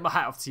I'll take my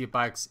hat off to you,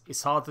 Bags.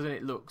 It's harder than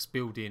it looks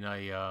building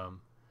a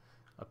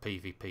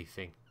PvP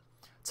thing.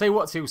 Tell you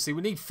what, TLC,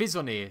 we need Fizz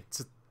on here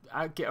to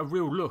get a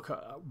real look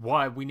at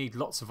why we need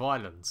lots of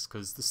islands.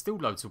 Because there's still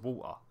loads of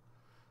water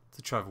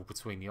to travel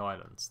between the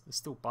islands. There's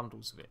still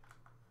bundles of it.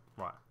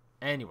 Right.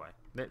 Anyway,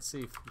 let's see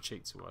if the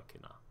cheats are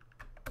working now.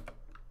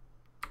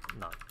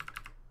 No.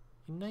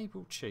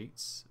 Enable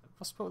cheats.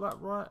 I spelled that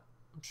right?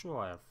 I'm sure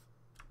I have.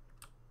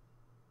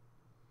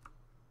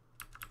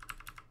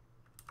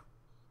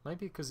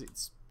 Maybe because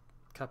it's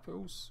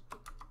capitals.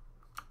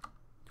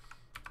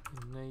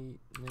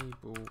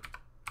 Enable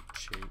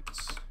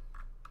cheats.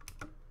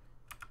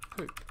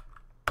 Poop.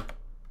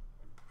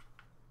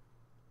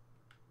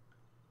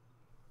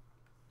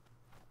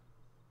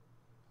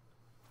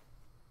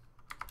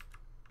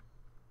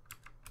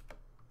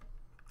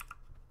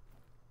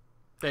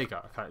 There you go.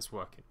 Okay, it's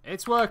working.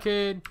 It's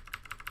working!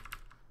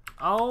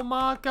 Oh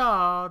my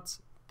god!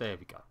 There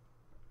we go.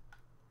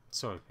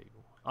 Sorry,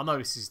 people. I know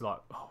this is like,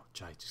 oh,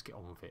 Jay, just get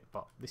on with it.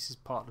 But this is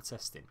part of the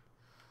testing.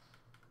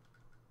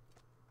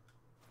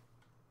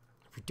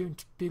 If we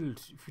don't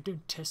build, if we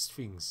don't test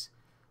things,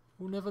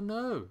 we'll never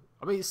know.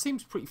 I mean, it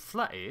seems pretty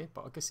flat here,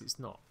 but I guess it's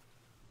not.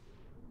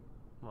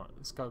 Right,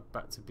 let's go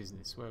back to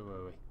business. Where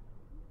were we?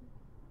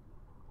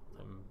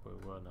 Where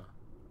we were now.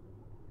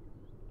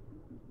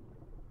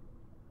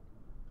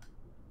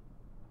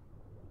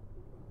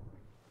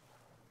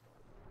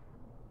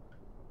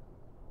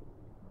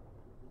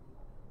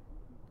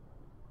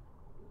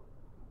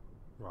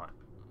 Right,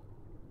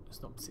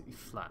 it's not particularly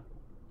flat.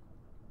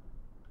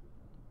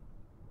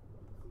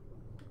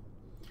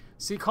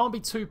 See, it can't be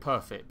too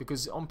perfect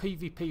because on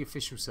PvP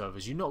official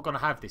servers, you're not going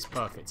to have this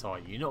perfect, are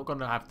you? You're not going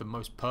to have the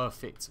most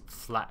perfect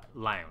flat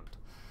land.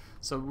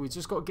 So we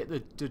just got to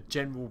get the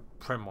general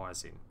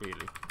premise in,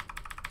 really.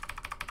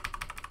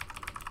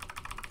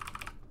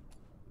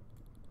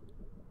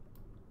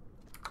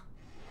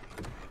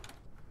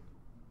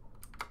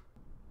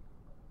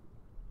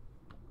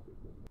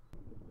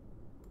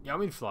 Yeah,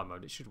 I'm in fly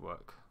mode. It should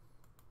work.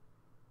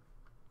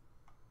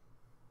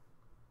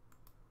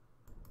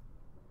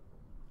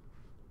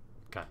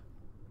 Okay.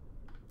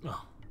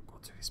 Oh, I've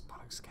got to do this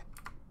bollocks again.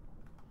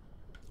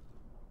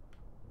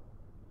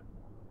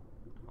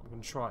 I'm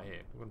going to try it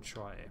here. We're going to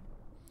try it here.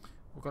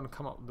 We're going to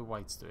come up with a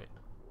way to do it.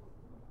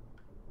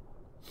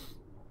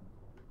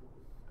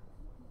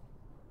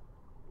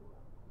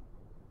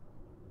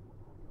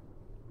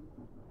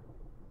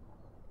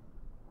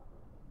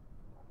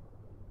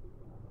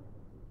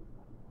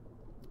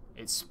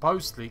 It's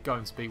supposedly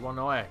going to be one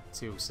eye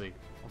TLC.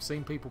 I've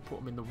seen people put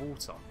them in the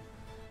water.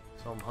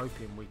 So I'm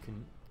hoping we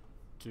can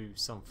do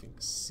something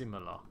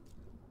similar.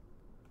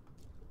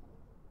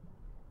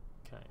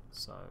 Okay,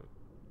 so...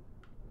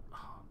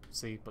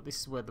 see, but this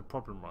is where the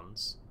problem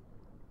runs.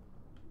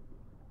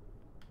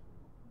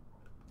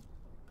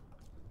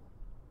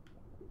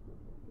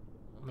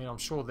 I mean, I'm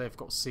sure they've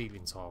got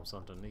ceiling tiles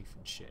underneath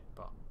and shit,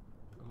 but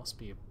there must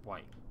be a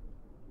way.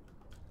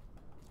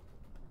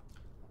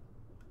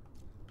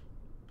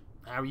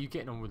 How are you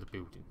getting on with the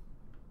building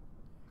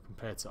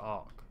compared to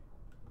Ark?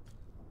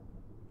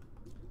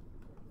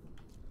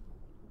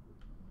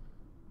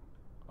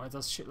 Oh, it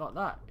does shit like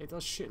that. It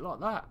does shit like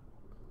that.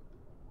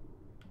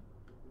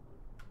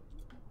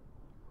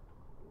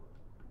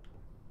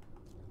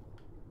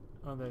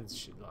 Oh, there's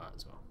shit like that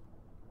as well.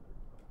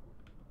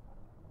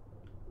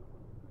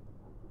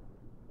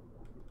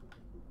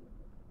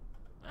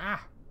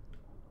 Ah!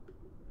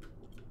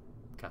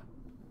 Okay.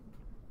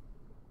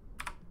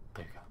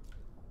 There we go.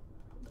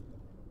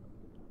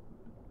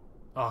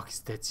 Oh, it's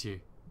dead to you.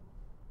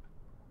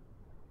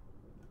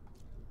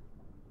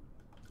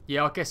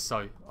 Yeah, I guess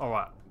so.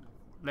 Alright.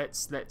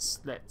 Let's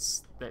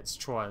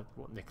try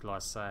what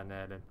Nikolai's saying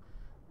there then.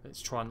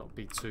 Let's try not to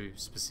be too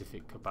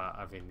specific about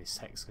having this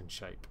hexagon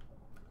shape.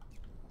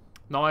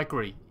 No, I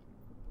agree.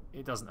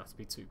 It doesn't have to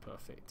be too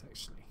perfect,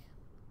 actually.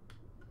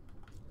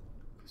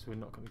 Because we're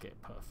not going to get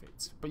it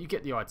perfect. But you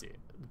get the idea.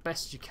 The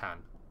best you can.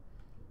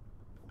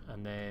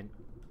 And then...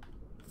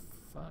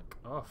 fuck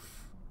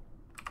off.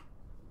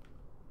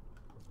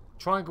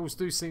 Triangles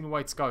do seem the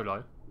way to go,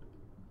 though.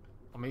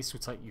 I mean, this will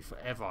take you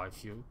forever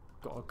if you've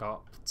got to go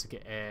up to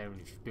get air and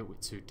if you've built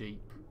it too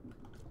deep.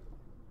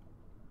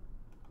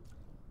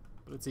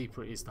 But the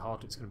deeper it is, the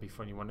harder it's going to be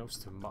for anyone else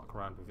to muck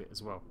around with it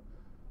as well.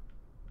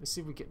 Let's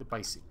see if we get the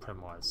basic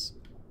premise.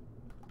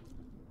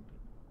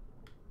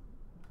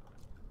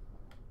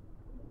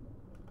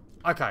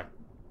 Okay.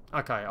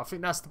 Okay, I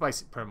think that's the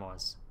basic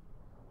premise.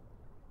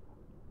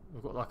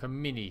 We've got like a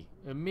mini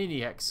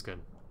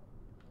hexagon.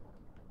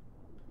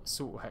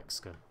 Sort of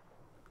hexagon.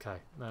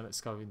 Okay, now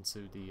let's go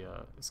into the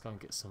let's go and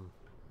get some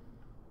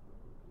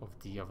of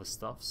the other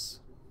stuffs.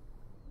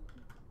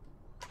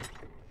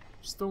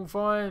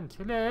 Stormfind,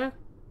 hello.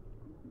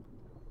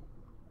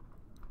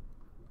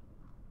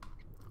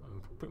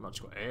 We've pretty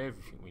much got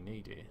everything we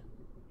need here.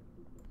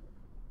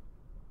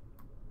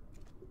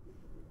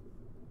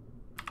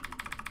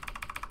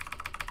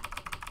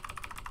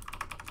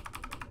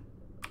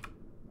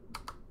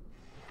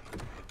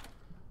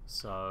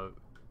 So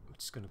I'm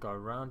just going to go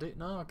around it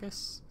now, I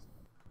guess.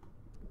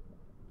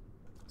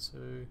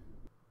 2,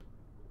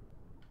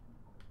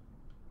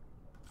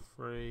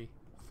 3,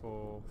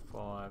 4,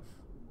 5.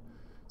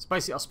 So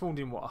basically I spawned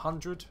in what,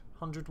 100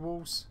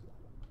 walls?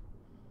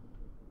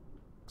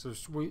 So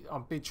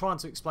I've been trying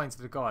to explain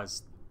to the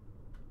guys,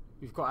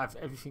 we've got to have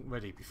everything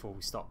ready before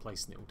we start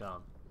placing it all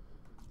down.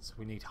 So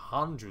we need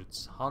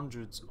hundreds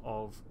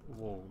of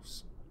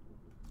walls.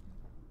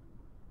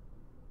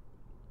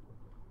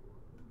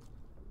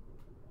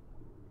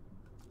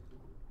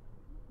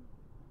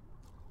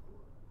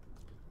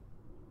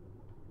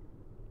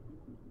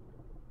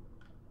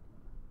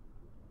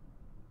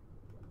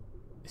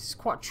 This is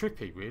quite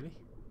trippy, really.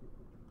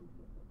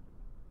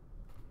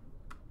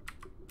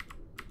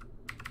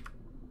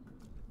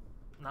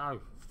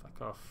 No,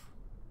 fuck off.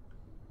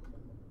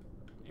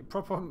 It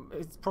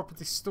proper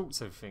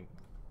distorts everything.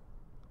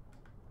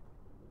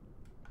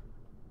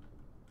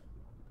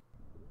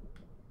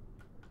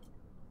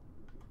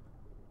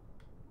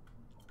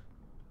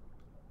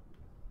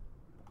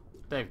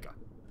 There we go.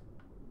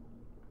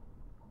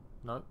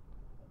 No.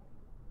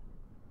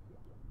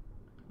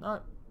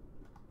 No.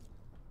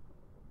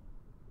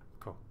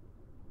 Cool.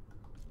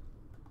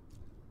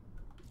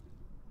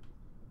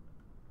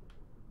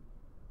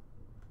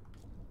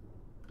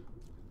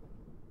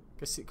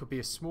 Guess it could be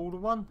a smaller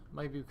one.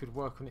 Maybe we could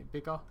work on it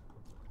bigger.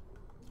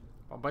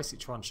 I'm basically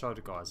trying to show the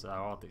guys how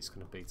hard it's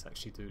going to be to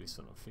actually do this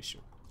on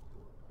official.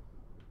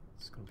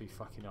 It's going to be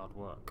fucking hard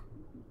work.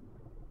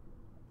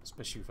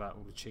 Especially without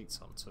all the cheats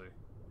on too.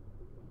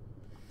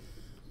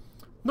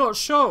 Not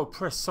sure,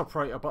 press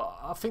operator, but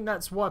I think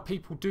that's why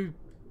people do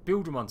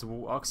build them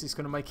underwater, because it's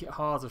going to make it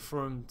harder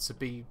for them to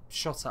be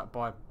shot at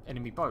by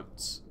enemy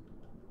boats.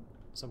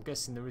 So I'm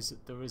guessing there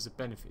is a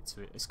benefit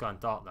to it. It's going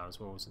dark now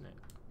as well, isn't it?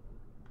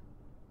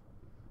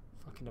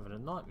 Fucking having a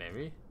nightmare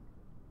here.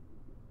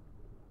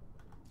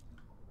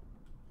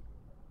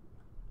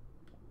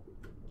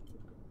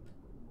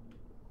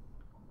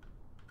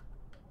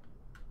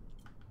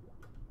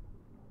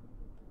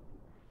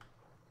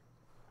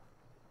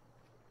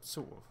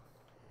 Sort of.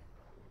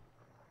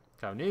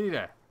 Okay, nearly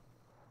there.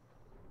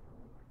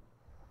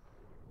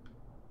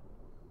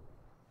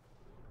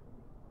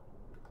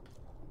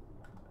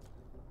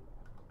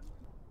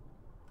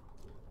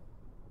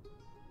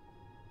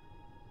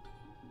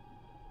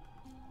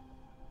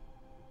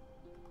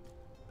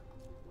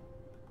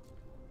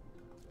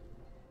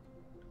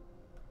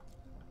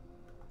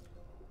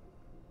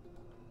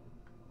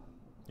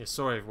 Yeah,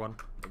 sorry everyone.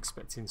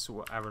 Expecting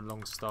sort of Aaron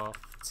Longstaff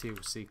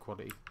TLC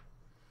quality.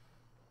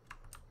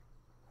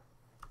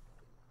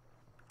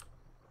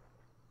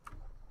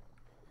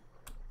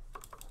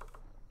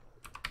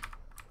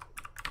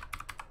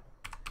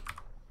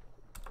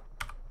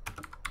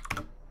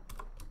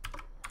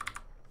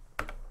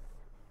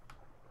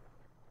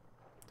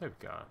 There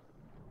we go.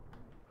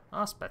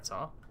 That's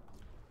better.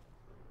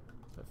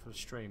 Better for the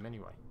stream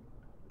anyway.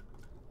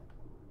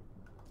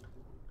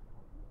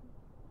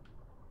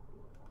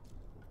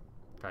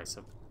 Okay,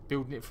 so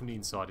building it from the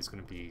inside is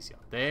going to be easier.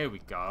 There we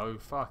go.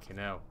 Fucking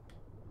hell.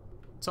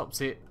 Top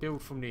tip.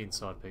 Build from the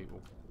inside,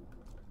 people.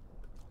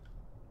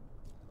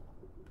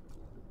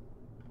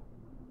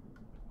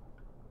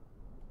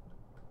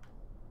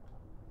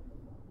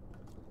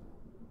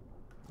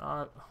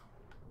 No.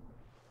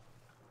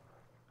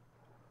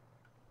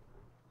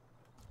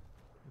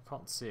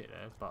 Can't see it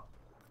there, but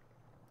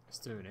it's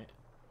doing it.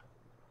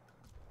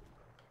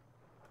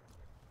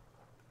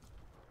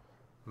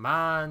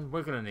 Man,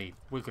 we're gonna need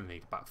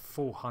about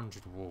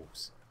 400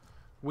 walls.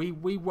 We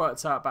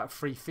worked out about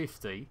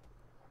 350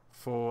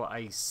 for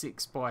a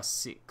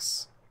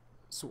 6x6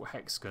 sort of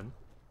hexagon,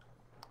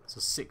 so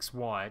 6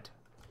 wide.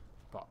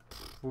 But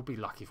we'll be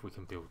lucky if we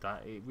can build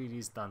that. It really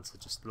is down to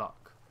just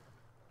luck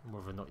and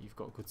whether or not you've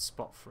got a good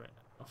spot for it,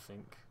 I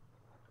think.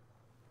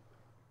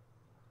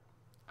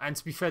 And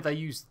to be fair, they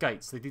used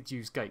gates. They did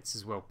use gates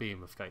as well,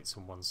 behemoth gates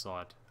on one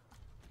side.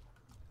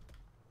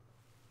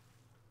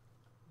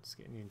 Let's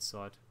get in the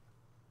inside.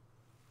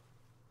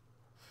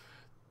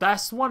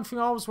 That's the one thing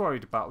I was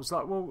worried about. I was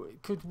like, well,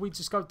 could we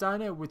just go down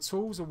there with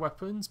tools or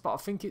weapons? But I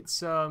think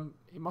it's it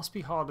must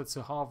be harder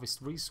to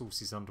harvest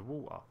resources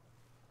underwater.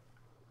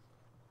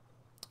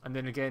 And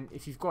then again,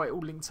 if you've got it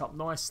all linked up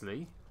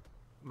nicely,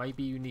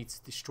 maybe you need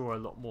to destroy a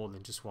lot more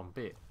than just one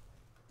bit.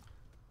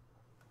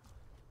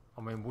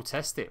 I mean, we'll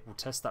test it. We'll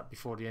test that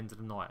before the end of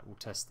the night. We'll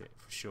test it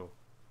for sure.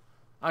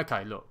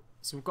 Okay, look.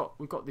 So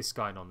we've got this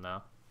going on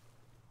now.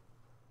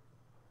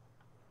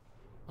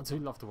 I do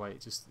love the way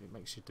it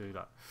makes you do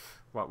that.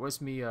 Right,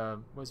 where's me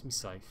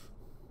safe?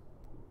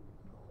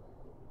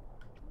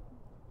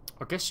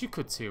 I guess you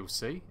could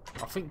TLC.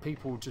 I think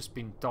people have just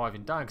been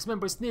diving down because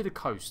remember it's near the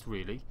coast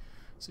really,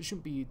 so it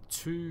shouldn't be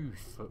too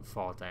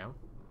far down.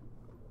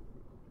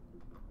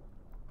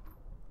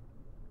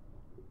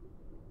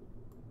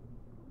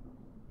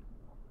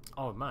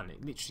 Oh man,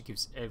 it literally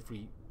gives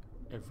every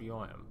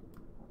item.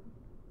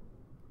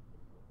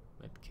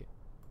 Medkit.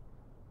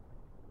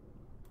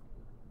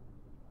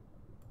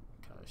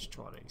 Okay, let's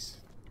try these.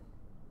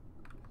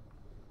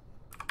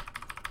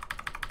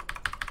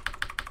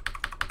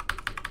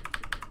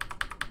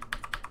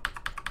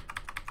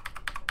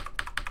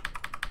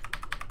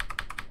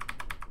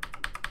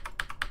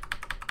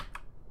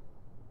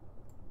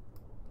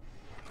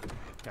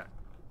 Okay.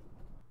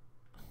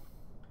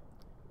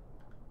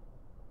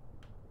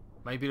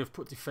 Maybe they've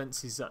put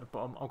defences at the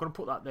bottom. I'm going to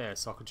put that there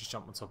so I can just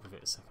jump on top of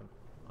it a second.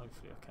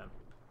 Hopefully I can.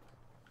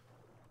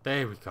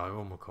 There we go.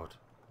 Oh my god.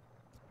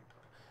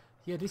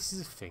 Yeah, this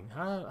is a thing.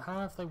 How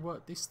have they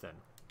worked this then?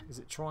 Is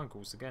it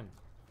triangles again?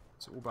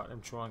 It's all about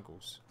them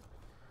triangles.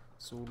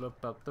 It's all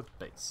about the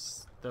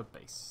base. The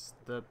base.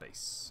 The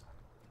base.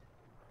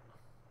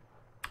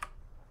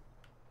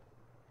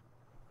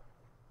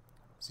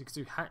 So you could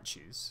do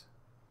hatches.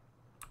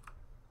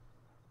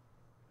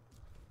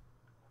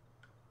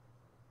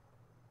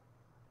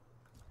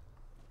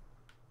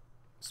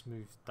 Let's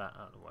move that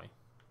out of the way.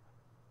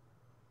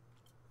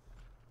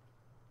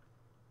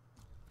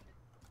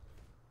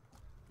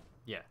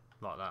 Yeah,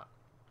 like that.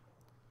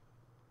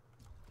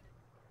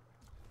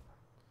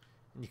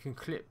 You can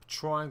clip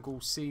triangle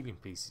ceiling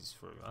pieces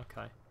through.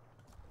 Okay.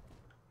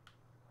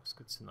 That's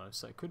good to know.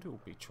 So it could all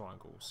be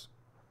triangles.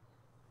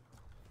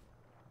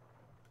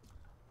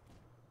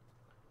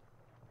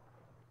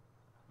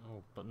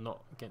 Oh, but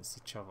not against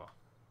each other.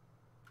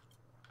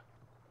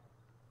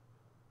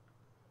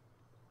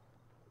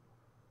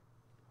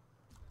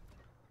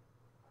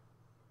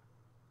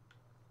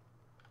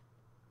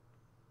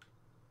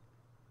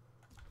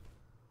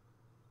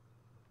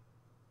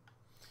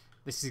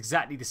 This is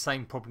exactly the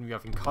same problem you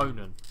have in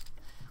Conan.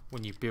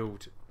 When you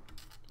build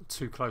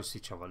too close to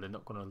each other, they're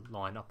not going to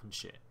line up and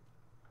shit.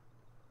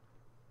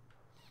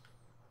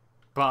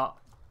 But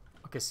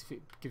I guess if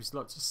it gives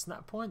lots of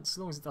snap points, as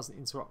long as it doesn't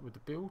interrupt with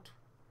the build,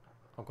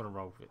 I'm going to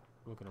roll with it.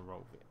 We're going to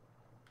roll with it.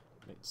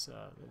 Let's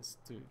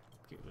get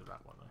rid of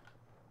that one though.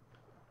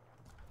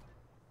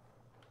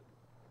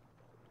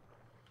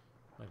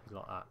 Maybe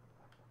like that.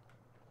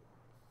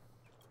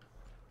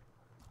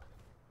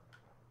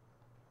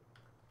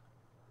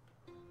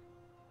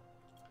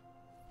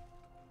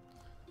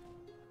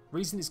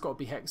 Reason it's got to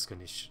be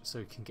hexagonish so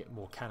we can get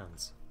more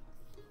cannons.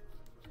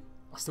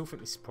 I still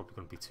think this is probably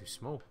going to be too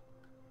small.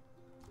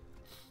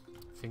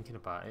 Thinking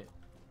about it.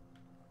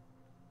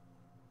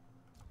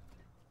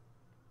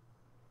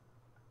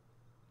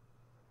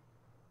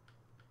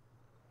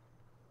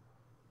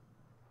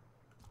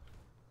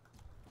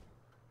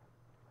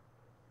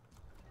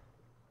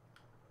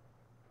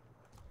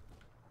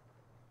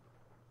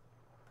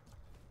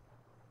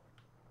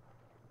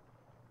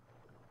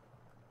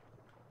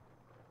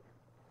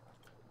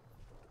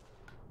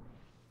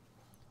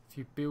 If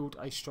you build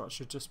a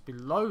structure just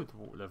below the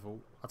water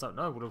level, I don't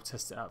know, we'll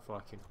test it out,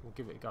 Viking. We'll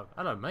give it a go.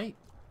 Hello, mate.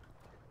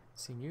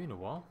 Seen you in a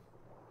while.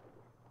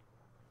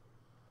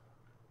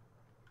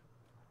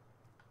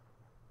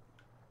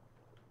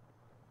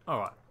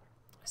 Alright.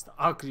 It's the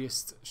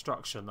ugliest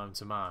structure known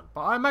to man.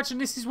 But I imagine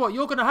this is what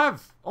you're going to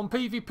have on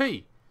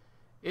PvP.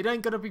 It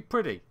ain't going to be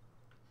pretty.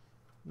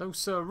 No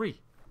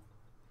sirree.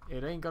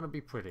 It ain't going to be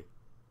pretty.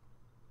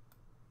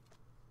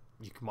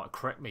 You might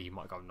correct me, you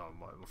might go, no,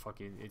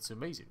 fucking, it's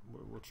amazing.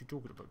 What you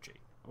talking about, G?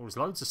 Well, there's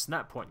loads of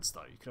snap points,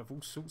 though. You can have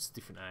all sorts of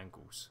different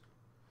angles.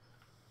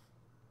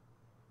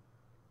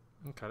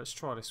 Okay, let's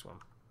try this one.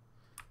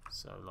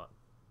 So, like,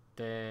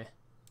 there.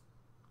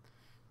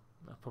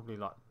 No, probably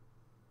like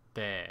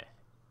there.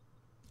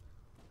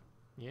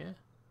 Yeah?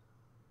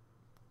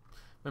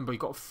 Remember,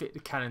 you've got to fit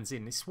the cannons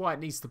in. This is why it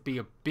needs to be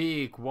a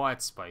big,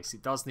 wide space.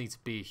 It does need to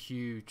be a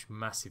huge,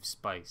 massive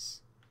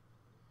space.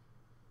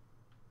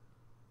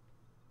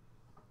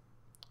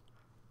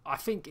 I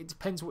think it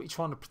depends what you're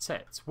trying to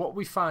protect. What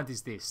we found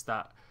is this,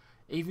 that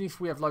even if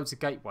we have loads of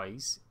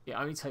gateways, it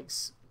only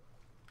takes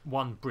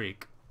one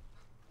brig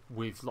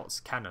with lots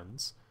of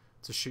cannons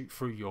to shoot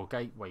through your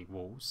gateway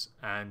walls,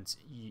 and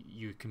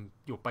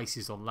your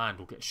bases on land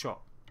will get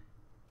shot.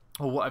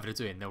 Or whatever they're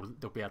doing,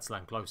 they'll be able to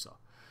land closer.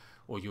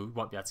 Or you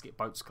won't be able to get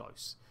boats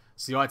close.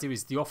 So the idea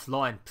is the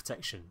offline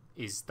protection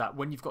is that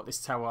when you've got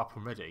this tower up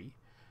and ready,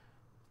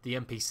 the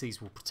NPCs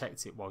will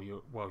protect it while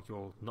you're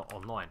not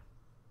online.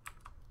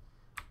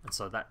 And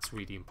so that's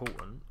really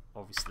important,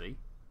 obviously.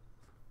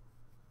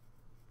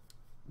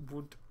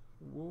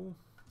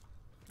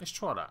 Let's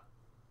try that.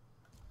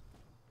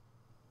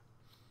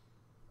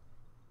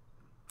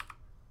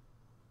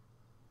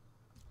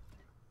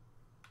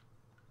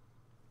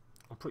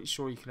 I'm pretty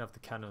sure you can have the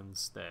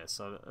cannons there.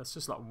 So that's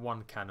just like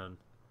 1 cannon,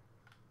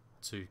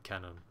 2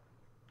 cannon,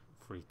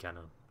 3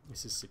 cannon.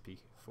 Mississippi,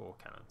 4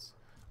 cannons.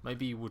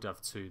 Maybe you would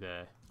have 2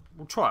 there.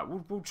 We'll try it.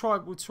 We'll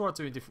try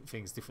doing different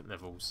things, different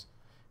levels.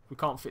 We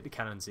can't fit the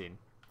cannons in.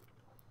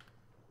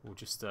 We'll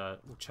just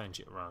we'll change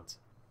it around.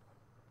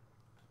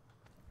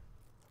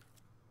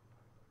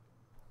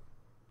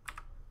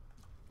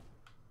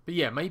 But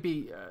yeah,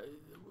 maybe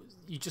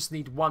you just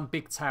need 1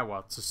 big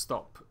tower to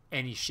stop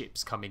any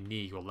ships coming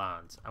near your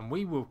land. And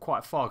we were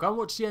quite far. Go and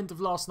watch the end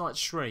of last night's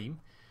stream.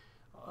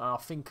 I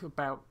think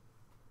about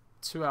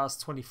 2 hours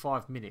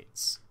 25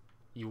 minutes.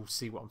 You'll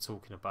see what I'm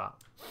talking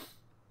about.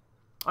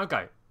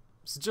 Okay,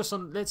 so just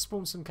on. Let's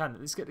spawn some cannons.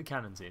 Let's get the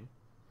cannons in.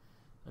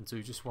 And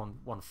do just one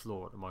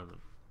floor at the moment.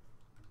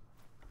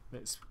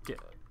 Let's get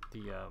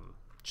the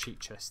cheat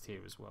chest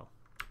here as well.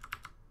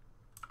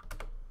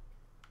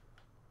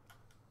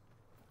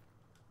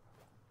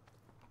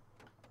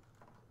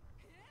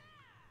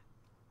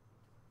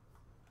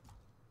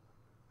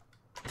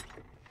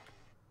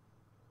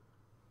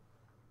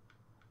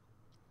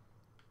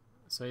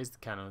 So here's the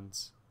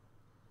cannons.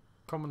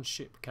 Common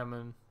ship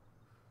cannon,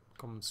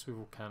 common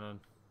swivel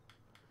cannon.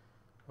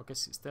 I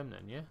guess it's them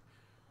then, yeah?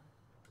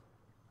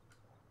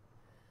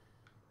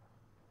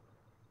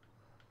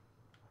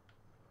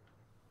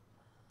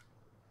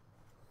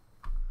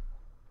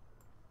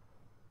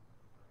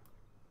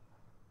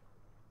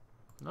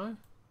 No?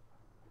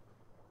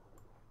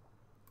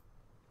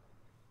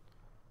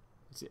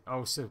 Is it?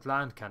 Oh, so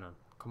land cannon.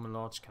 Common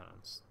large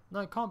cannons. No,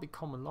 it can't be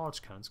common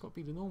large cannons. It's got to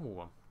be the normal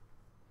one.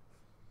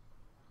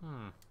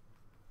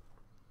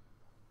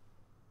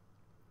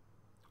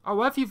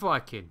 Oh, have you,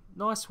 Viking?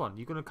 Nice one.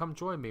 You're going to come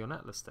join me on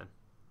Atlas then?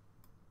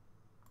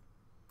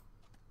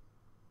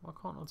 Why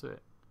can't I do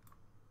it?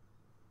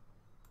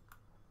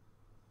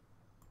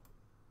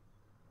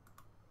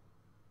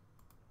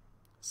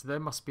 So there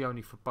must be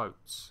only for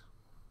boats.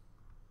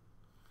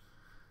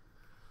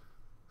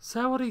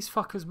 So how are these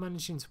fuckers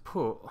managing to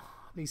put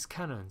these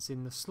cannons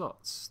in the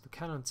slots? The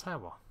cannon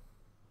tower.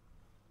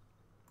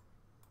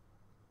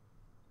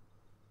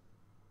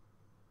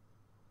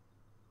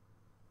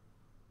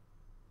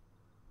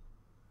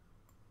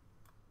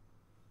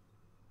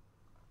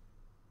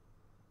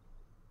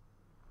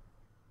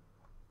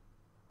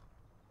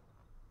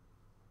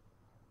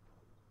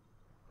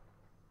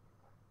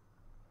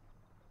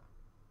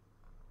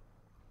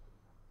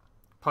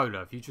 Polo,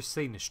 have you just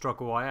seen the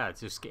struggle I had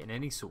just getting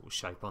any sort of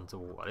shape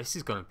underwater? This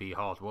is going to be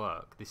hard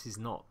work. This is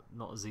not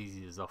as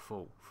easy as I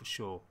thought, for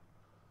sure.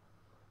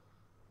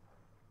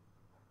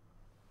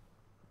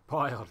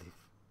 Bye, Olive.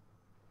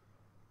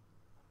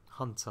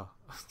 Hunter.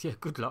 Yeah,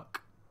 good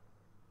luck.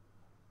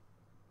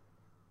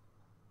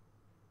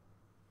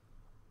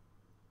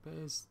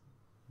 Bears.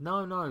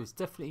 No, it's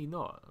definitely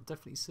not. I've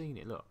definitely seen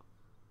it, look.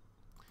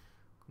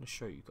 I'm going to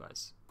show you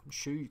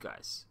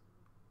guys.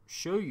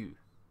 Show you.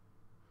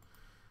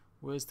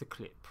 Where's the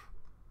clip?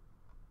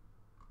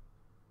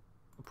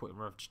 I put it in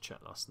Ravage chat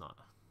last night.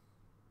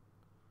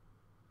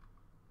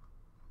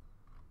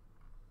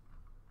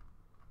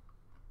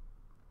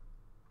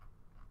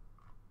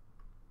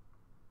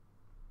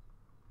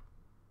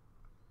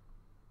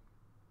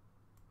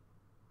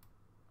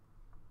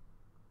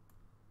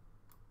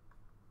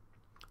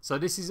 So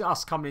this is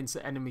us coming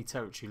into enemy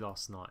territory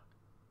last night.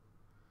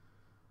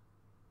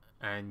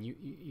 And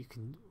you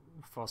can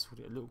fast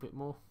forward it a little bit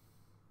more.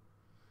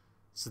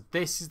 So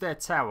this is their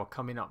tower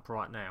coming up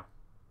right now.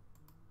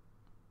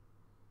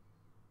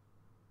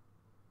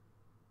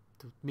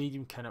 The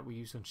medium cannon we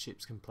use on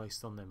ships can be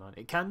placed on them, man.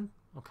 It can?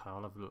 Okay,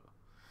 I'll have a look.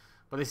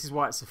 But this is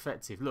why it's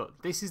effective.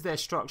 Look, this is their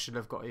structure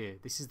they've got here.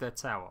 This is their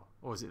tower.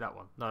 Or is it that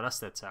one? No, that's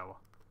their tower.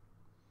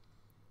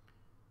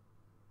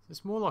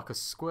 It's more like a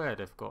square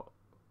they've got.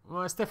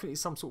 Well, it's definitely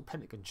some sort of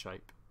pentagon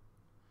shape.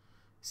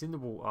 It's in the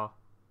water.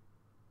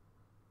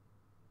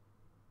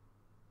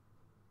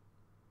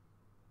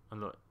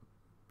 And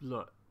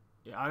look,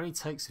 it only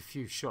takes a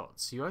few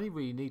shots. You only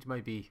really need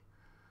maybe...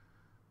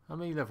 How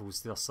many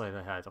levels did I say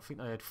they had? I think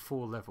they had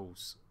 4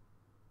 levels.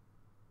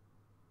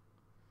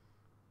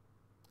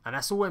 And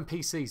that's all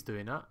NPCs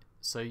doing that.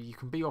 So you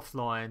can be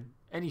offline.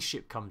 Any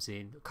ship comes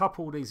in. A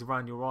couple of these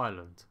around your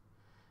island.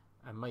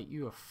 And mate,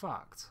 you are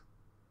fucked.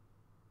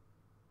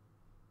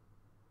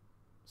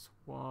 It's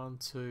 1,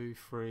 2,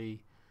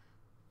 3.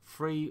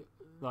 3,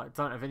 like,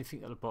 don't have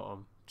anything at the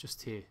bottom.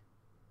 Just here.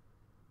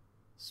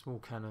 Small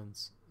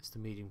cannons. It's the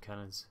medium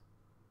cannons.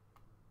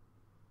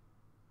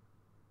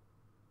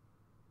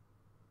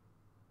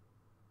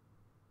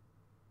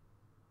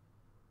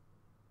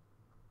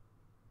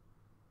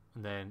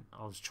 And then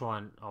I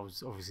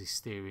was obviously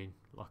steering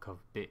like a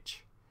bitch.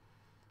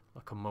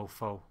 Like a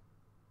mofo.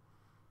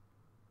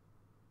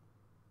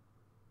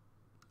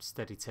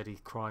 Steady Teddy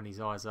crying his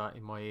eyes out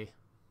in my ear.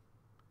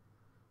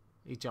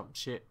 He jumped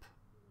ship.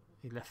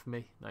 He left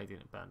me. No, he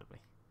didn't abandon me.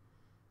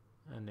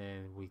 And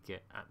then we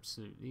get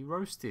absolutely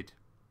roasted.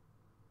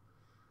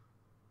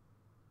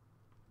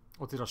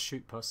 Or did I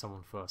shoot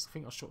someone first? I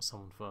think I shot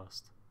someone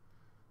first.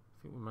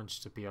 I think we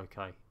managed to be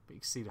okay. But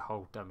you can see the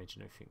whole damage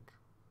and everything.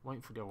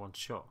 Waiting for the other one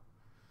shot.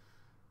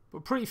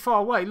 But pretty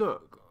far away,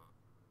 look.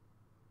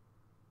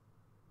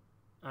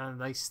 And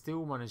they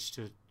still managed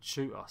to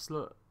shoot us.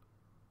 Look.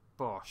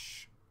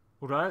 Bosh.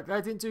 Although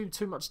they didn't do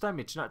too much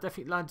damage. And that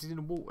definitely landed in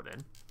the water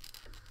then.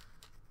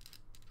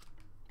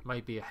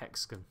 Maybe a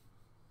hexagon.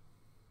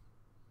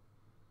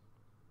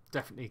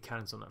 Definitely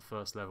cannons on that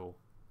first level.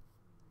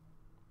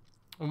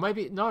 Or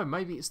maybe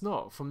maybe it's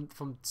not. From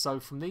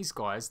these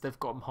guys, they've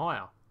got them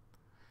higher.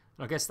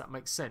 And I guess that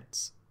makes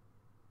sense.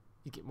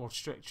 You get more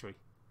trajectory.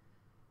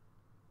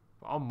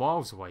 But I'm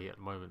miles away at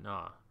the moment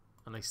now,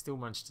 and they still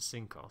managed to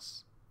sink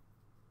us.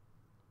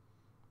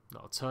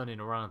 Not turning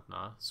around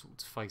now, sort of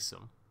to face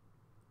them.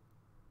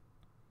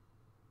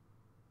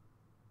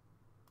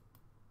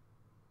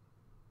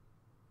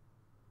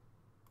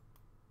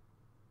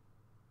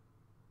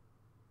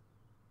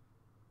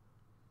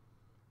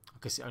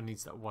 I guess it only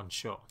needs that one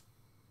shot.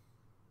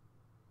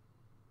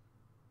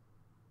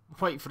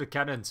 Wait for the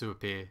cannon to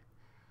appear.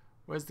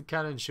 Where's the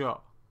cannon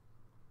shot?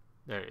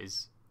 There it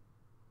is.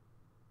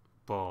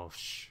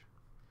 Bosh.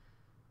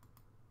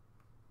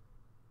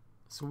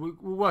 So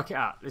we'll work it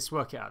out. Let's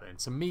work it out then.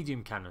 So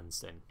medium cannons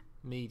then.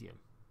 Medium.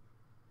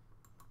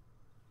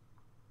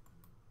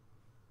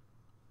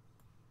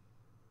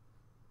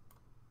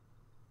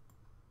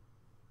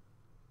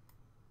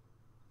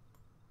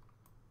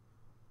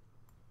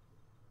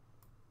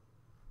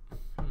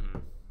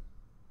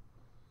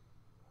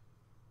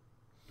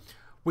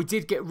 We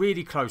did get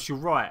really close, you're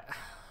right.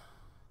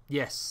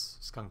 Yes,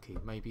 Skunky,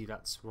 maybe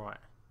that's right.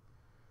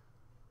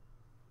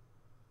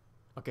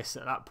 I guess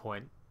at that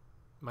point,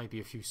 maybe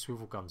a few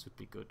swivel guns would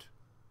be good.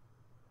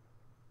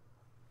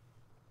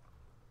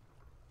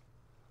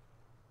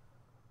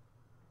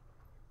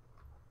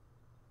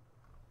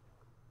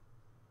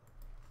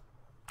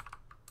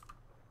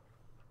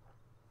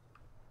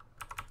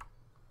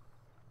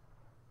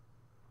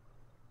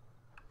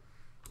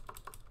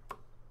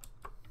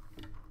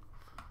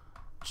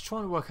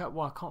 trying to work out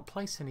why I can't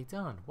place any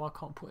down. Why I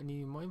can't put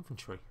any in my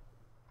inventory.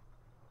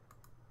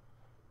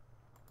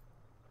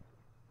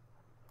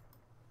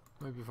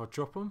 Maybe if I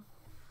drop them.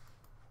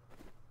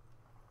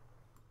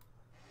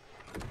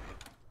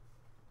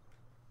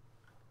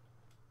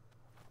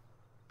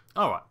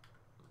 Alright.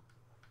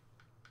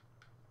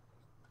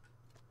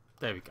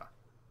 There we go.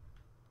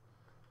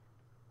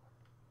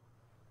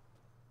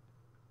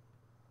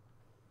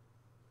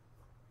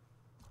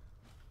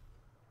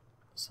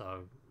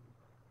 So,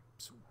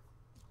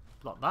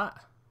 like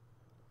that.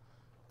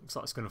 Looks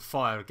like it's going to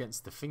fire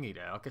against the thingy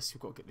there. I guess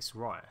you've got to get this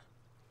right.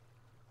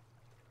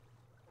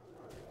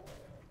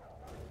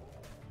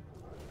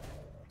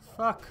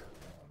 Fuck.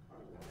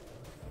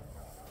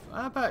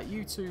 How about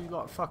you two,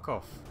 like, fuck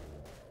off?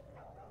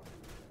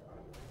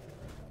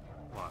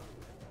 Right.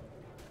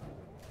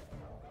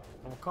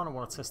 Well, I kind of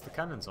want to test the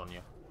cannons on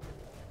you.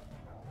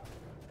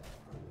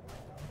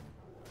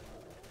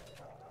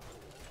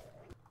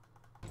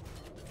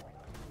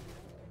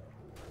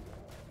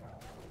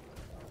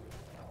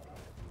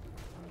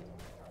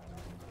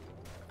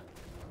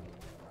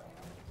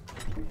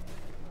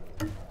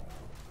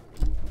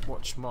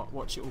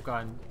 Watch it all go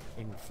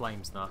in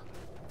flames now.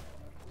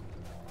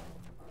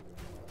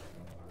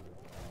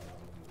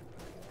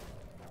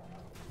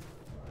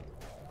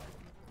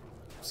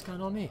 What's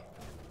going on here?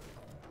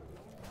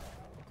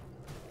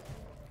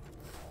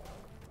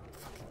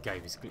 Fucking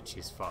game is glitchy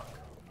as fuck.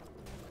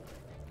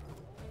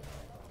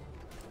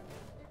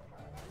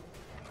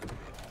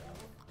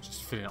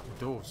 Just filling up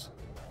the doors.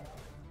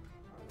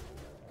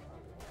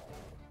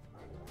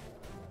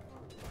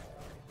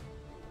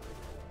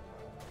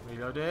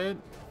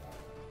 Reloading.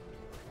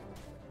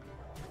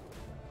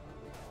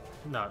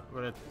 No,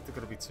 well, they're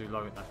going to be too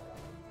low, aren't they?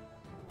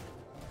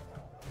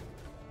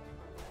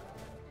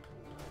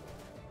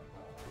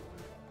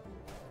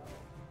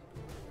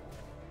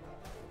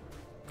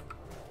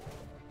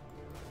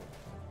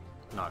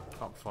 No,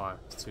 can't fire.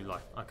 It's too low.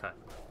 Okay.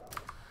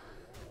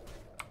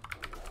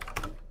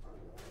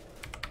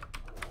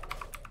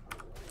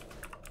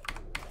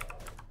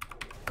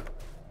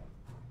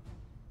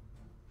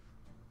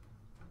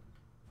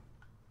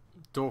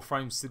 Door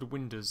frames to the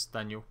windows,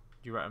 Daniel.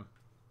 You reckon?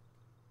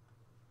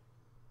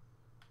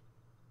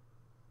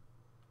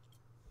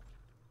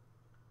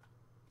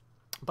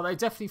 But they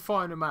definitely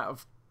fire them out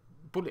of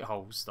bullet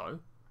holes, though.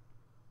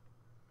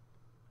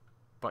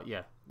 But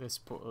yeah, let's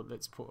put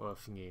a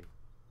thing in.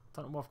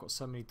 Don't know why I've got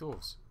so many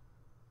doors.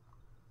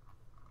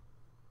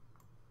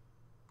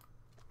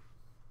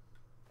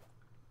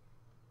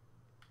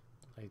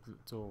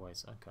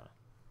 Doorways, okay.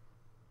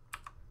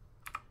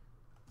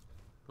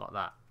 Like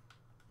that.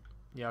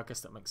 Yeah, I guess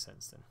that makes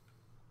sense then.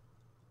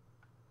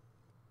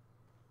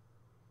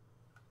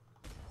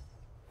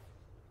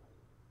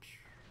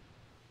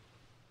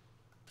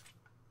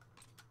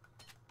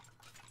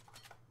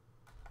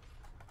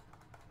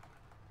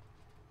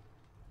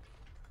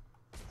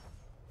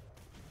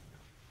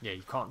 Yeah,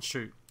 you can't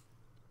shoot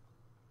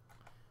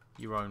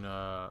your own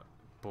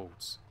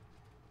boards.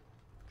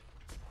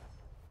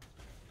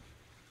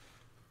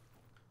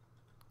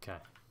 Okay.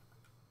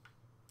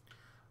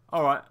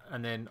 Alright,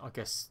 and then I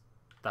guess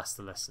that's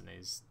the lesson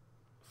is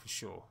for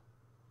sure.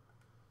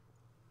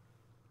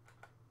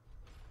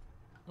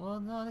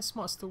 Well, no, this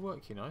might still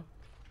work, you know.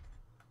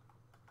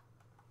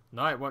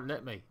 No, it won't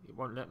let me. It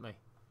won't let me.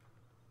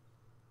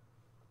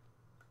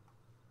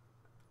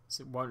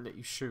 So it won't let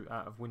you shoot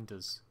out of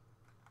windows.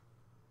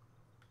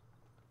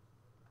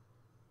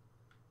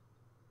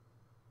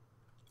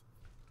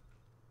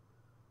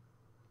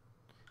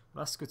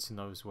 That's good to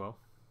know as well.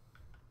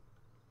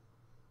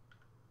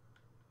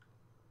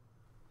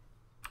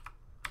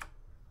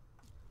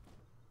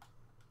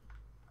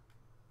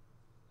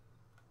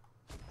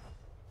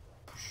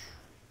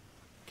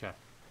 Okay.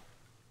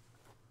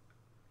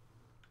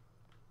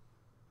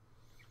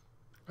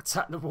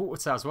 Attack the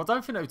water towers. Well, I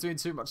don't think they were doing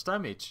too much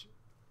damage.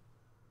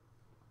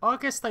 I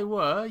guess they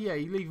were. Yeah,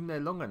 you leave them there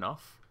long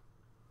enough.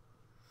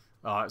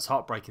 Oh, it was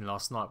heartbreaking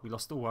last night. We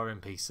lost all our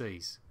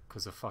NPCs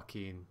because a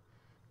fucking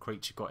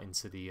creature got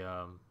into the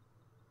our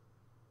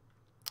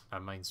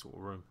main sort of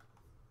room.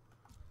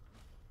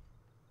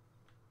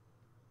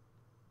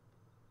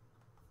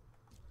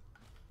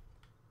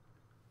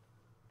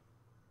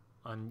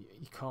 And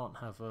you can't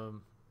have I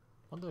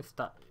wonder if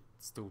that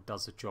still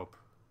does a job.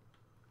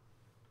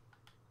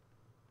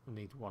 We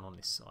need one on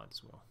this side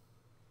as well.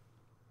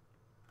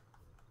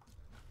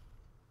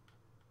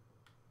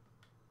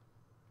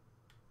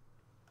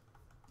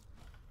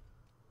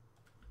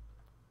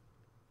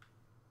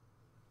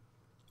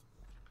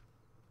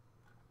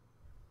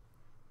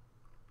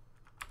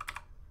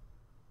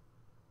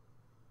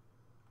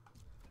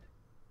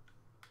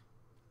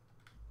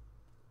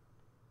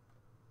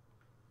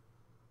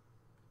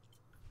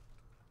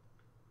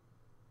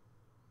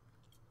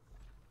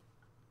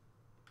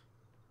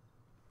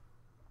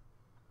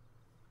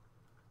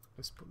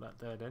 Let's put that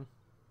there then.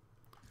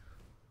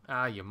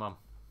 Ah, your mum.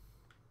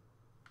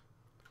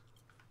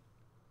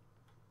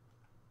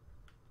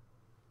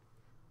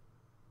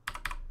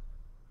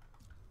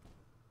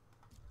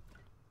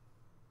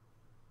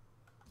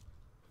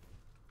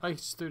 Oh, you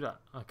just do that.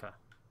 Okay.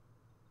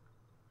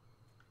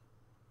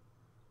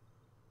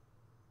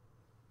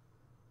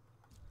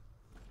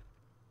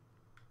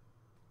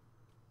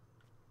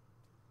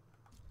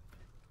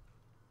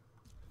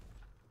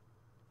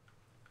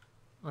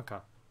 Okay.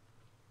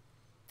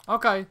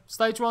 Okay,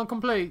 stage 1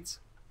 complete.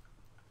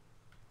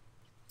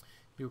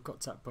 You got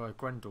tapped by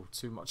Grendel.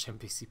 Too much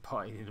NPC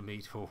partying in the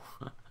mead hall.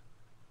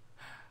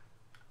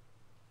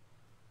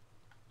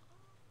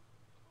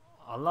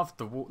 I love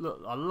the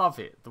look. I love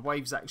it. The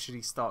waves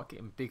actually start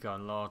getting bigger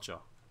and larger.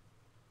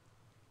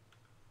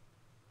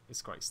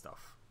 It's great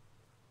stuff.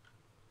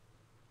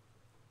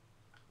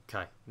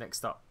 Okay,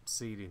 next up,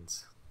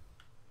 ceilings.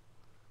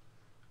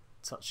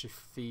 Touch your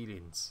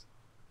feelings.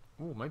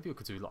 Oh, maybe we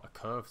could do like a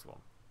curved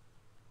one.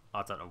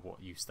 I don't know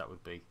what use that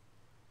would be.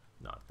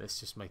 No, let's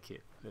just make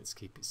it. Let's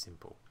keep it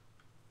simple.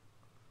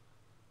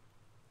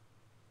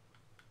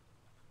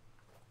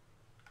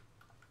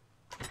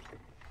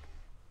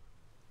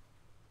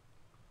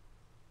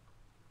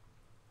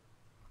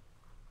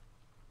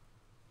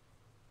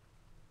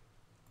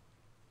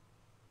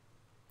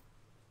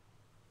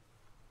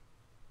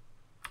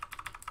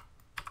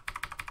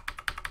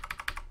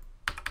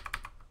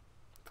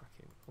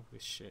 Fucking all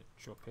this shit.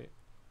 Drop it.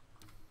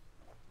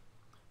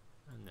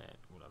 And then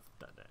we'll have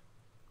that there.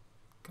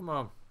 Come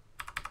on.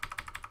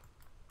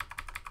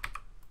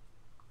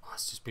 Oh,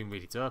 it's just been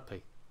really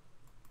derpy.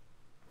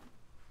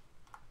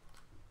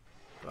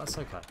 But that's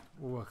okay.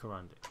 We'll work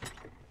around it.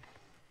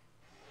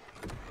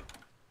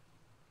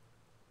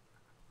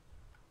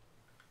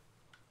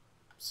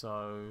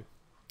 So,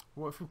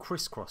 what if we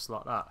crisscross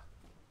like that?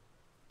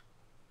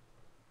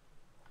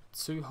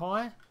 Too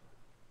high?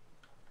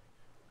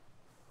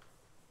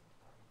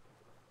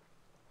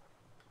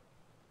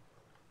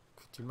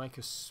 Could you make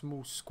a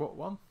small squat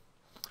one?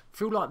 I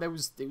feel like it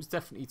was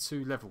definitely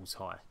 2 levels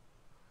high.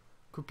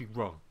 Could be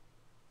wrong,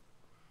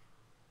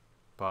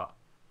 but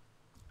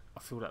I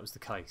feel that was the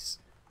case.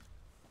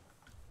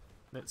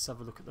 Let's have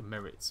a look at the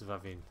merits of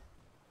having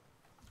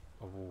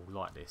a wall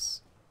like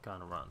this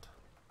going around.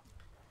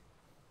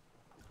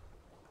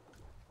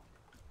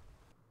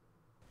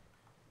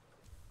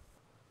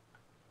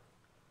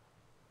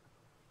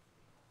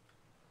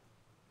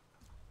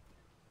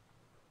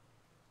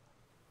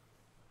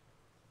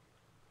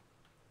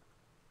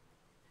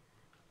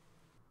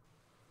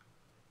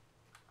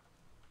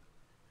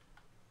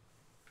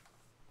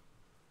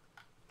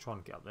 Trying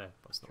to get up there,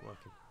 but it's not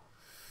working.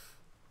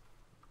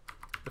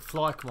 The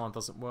fly command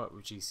doesn't work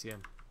with GCM,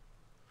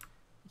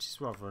 which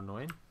is rather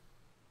annoying.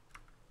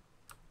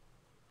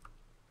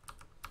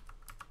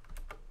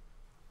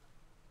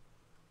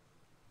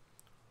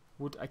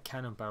 Would a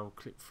cannon barrel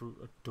clip through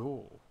a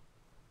door?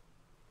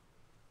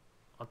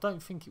 I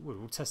don't think it would.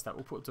 We'll test that.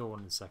 We'll put a door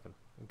on in a second.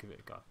 We'll give it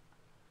a go.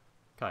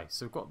 Okay,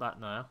 so we've got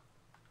that now.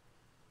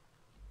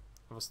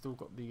 Have I still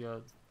got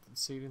the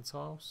ceiling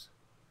tiles?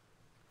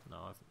 No,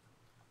 I haven't.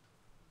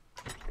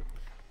 I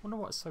wonder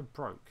why it's so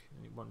broke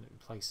and it won't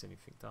replace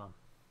anything down.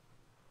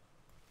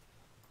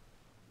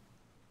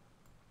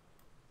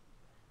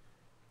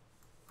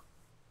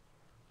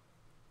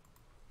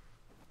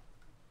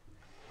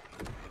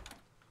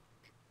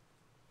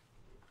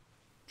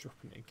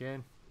 Dropping it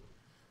again.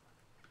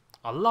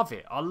 I love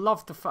it. I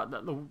love the fact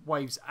that the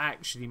waves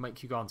actually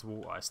make you go into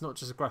water. It's not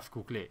just a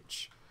graphical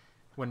glitch.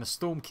 When the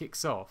storm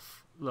kicks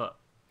off, look,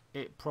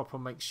 it proper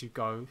makes you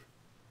go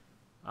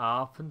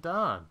up and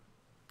down.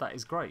 That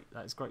is great.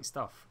 That is great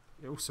stuff.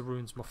 It also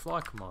ruins my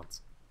fly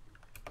commands.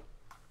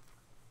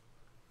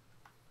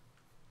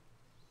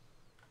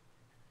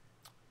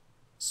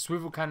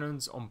 Swivel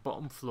cannons on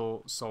bottom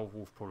floor solve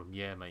wolf problem.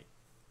 Yeah, mate.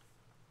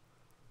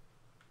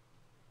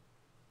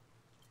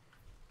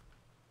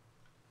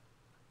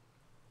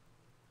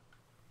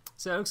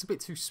 So it looks a bit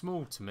too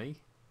small to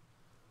me.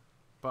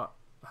 But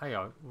hey,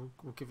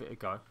 we'll give it a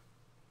go.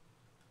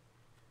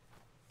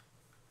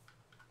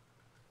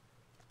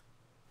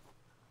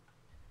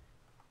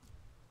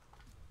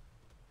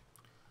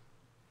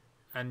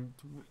 And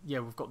yeah,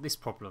 we've got this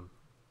problem.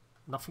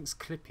 Nothing's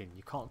clipping.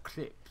 You can't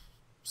clip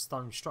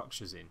stone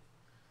structures in.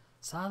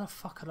 So how the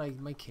fuck are they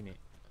making it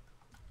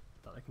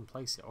that they can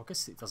place it? I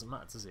guess it doesn't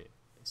matter, does it?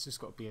 It's just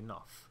got to be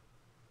enough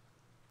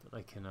that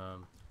they can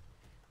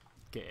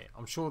get it.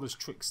 I'm sure there's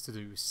tricks to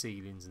do with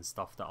ceilings and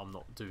stuff that I'm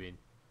not doing.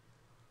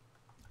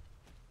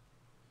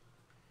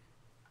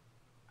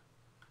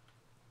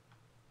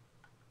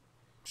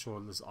 I'm sure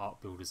there's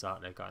art builders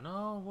out there going,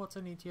 oh, what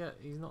an idiot,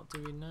 he's not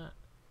doing that.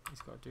 He's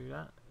got to do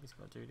that. He's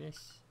got to do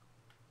this.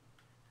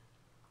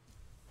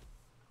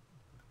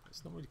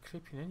 It's not really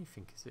clipping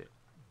anything, is it?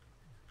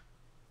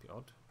 Bit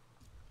odd.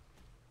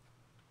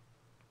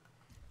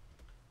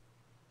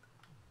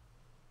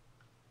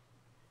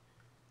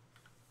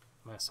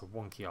 Man, that's a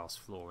wonky ass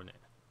floor, isn't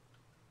it?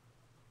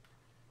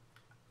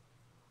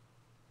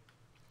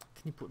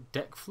 Can you put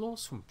deck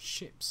floors from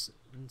ships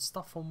and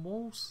stuff on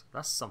walls?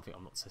 That's something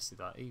I'm not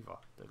tested out either.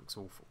 That looks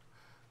awful.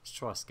 Let's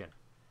try this again.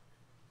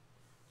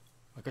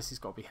 I guess it's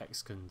got to be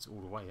hexagons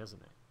all the way,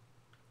 hasn't it?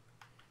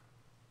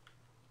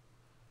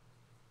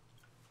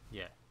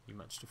 Yeah, you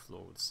match the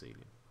floor with the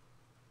ceiling.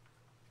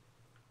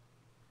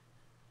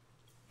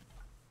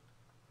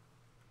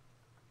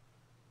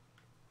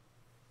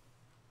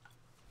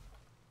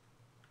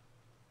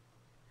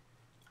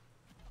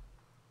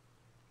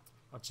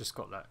 just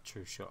got that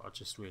true shot. I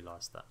just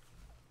realised that.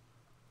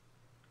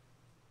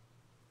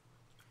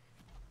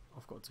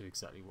 I've got to do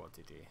exactly what I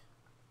did here.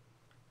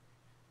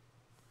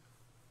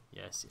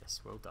 Yes,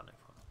 yes. Well done,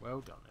 everyone.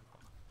 Well done, everyone.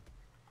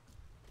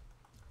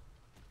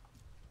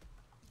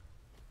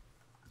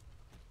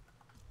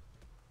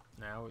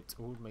 Now it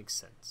all makes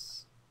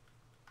sense.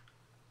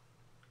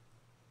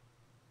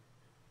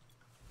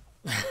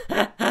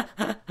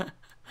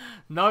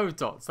 No,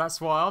 Dots. That's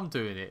why I'm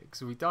doing it,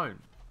 because we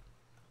don't.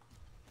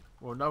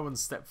 Well, no one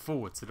stepped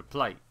forward to the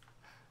plate.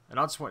 And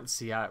I just wanted to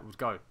see how it would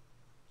go.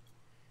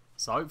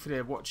 So hopefully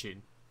they're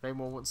watching. If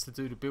anyone wants to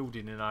do the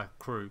building in our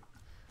crew.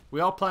 We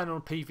are playing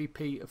on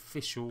PvP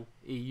official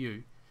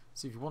EU.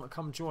 So if you want to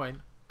come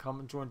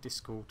and join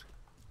Discord.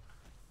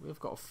 We've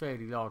got a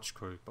fairly large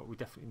crew, but we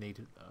definitely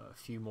need a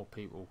few more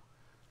people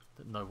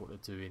that know what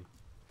they're doing.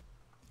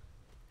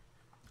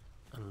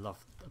 And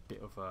love a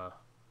bit of a...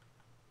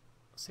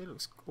 See, it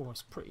looks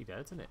almost pretty there,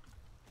 doesn't it?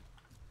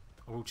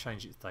 I will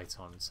change it to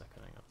daytime in a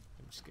second. Hang on.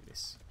 Let me just get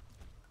this.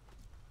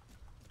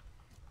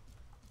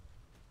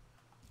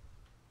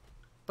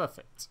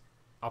 Perfect.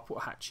 I'll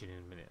put hatching in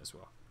a minute as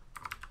well.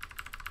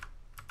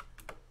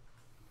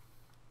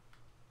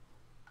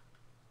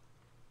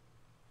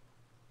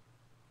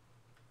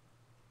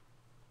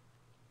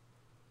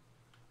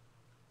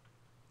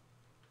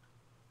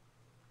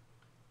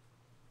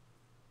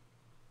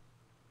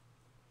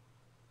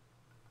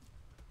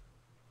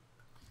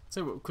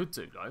 So what we could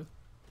do though,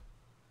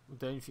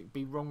 would anything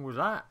be wrong with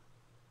that?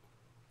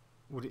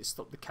 Would it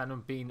stop the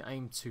cannon being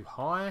aimed too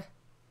high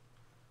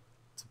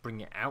to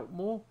bring it out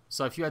more?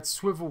 So if you had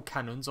swivel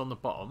cannons on the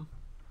bottom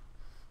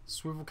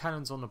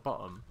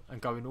and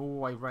going all the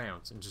way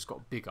round and just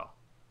got bigger,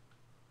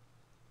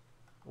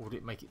 or would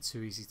it make it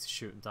too easy to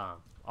shoot them down?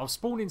 I'll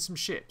spawn in some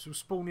ships. We'll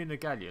spawn in a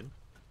galleon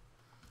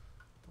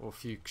or a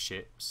few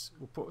ships.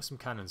 We'll put some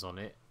cannons on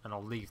it and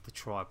I'll leave the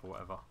tribe or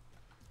whatever.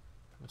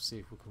 Let's see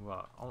if we can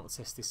work. I want to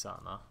test this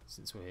out now,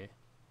 since we're here.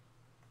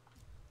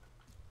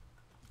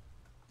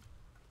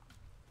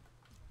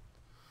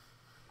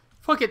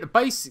 If I get the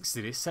basics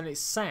to this and it's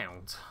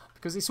sound,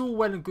 because it's all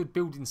well and good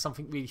building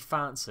something really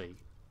fancy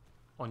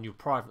on your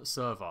private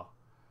server,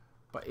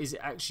 but is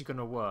it actually going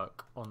to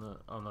work on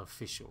an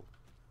official?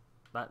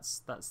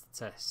 That's the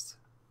test.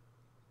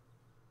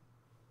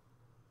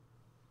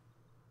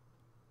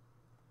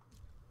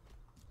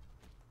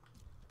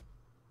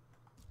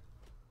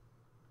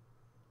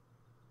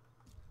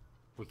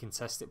 We can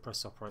test it,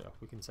 press operator.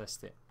 We can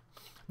test it.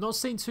 Not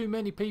seen too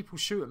many people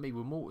shoot at me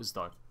with mortars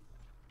though.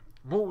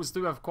 Mortars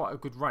do have quite a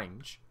good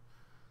range.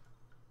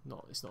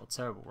 It's not a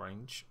terrible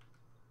range.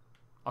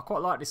 I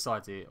quite like this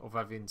idea of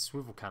having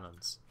swivel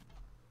cannons.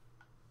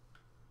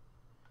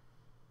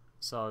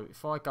 So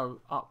if I go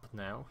up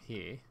now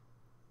here,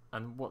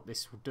 and what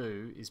this will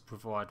do is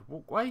provide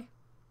walkway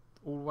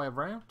all the way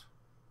around.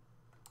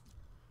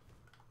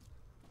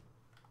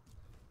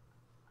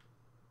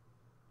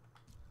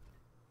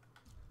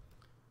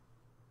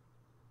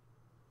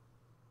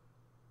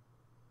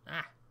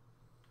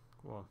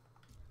 Go on.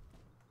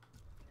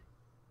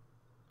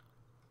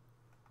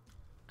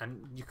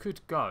 And you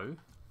could go...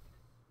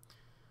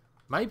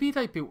 Maybe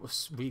they built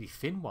a really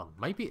thin one.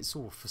 Maybe it's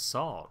all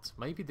facade.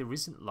 Maybe there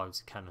isn't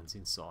loads of cannons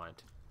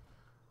inside.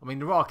 I mean,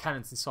 there are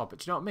cannons inside, but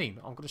do you know what I mean?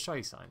 I'm going to show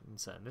you something.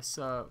 Let's,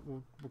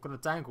 we're going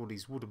to dangle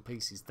these wooden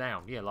pieces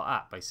down. Yeah, like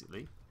that,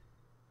 basically.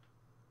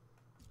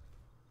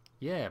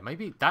 Yeah,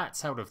 maybe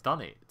that's how they've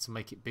done it, to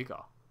make it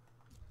bigger.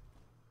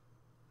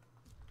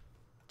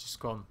 Just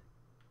gone...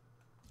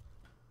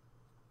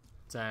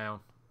 down.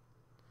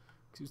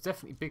 Because it was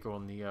definitely bigger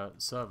on the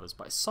servers,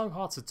 but it's so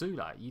hard to do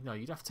that. You know,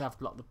 you'd have to have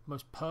like the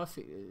most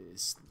perfect,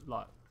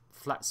 like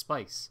flat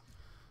space.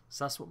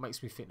 So that's what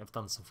makes me think they've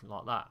done something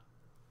like that.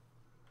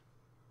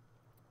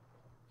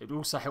 It would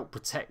also help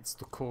protect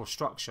the core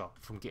structure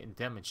from getting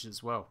damaged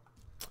as well.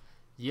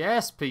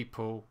 Yes,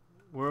 people,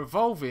 we're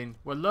evolving,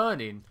 we're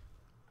learning.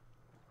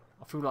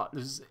 I feel like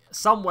there's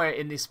somewhere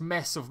in this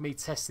mess of me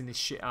testing this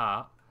shit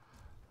out,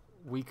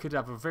 we could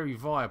have a very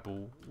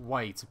viable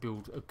way to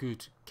build a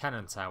good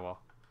cannon tower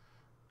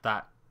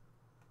that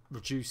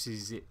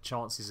reduces its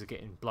chances of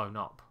getting blown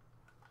up,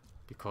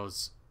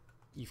 because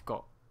you've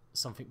got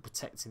something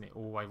protecting it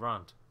all the way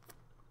around.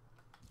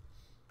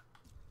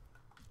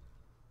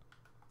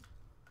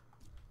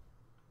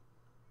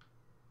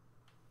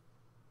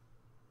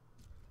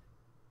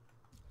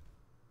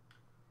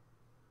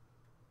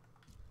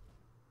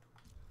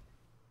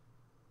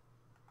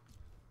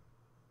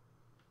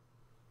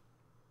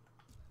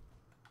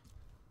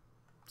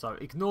 So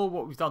ignore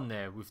what we've done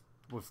there with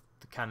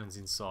the cannons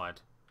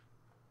inside.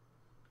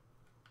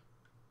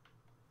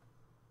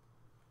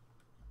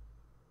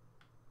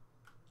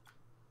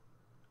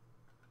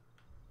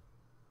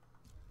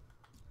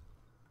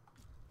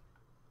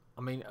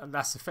 I mean, and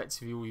that's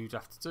effectively all you'd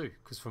have to do,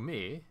 because from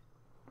here,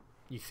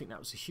 you think that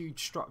was a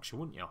huge structure,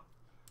 wouldn't you?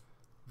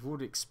 We've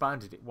already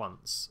expanded it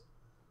once.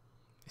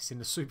 It's in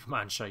the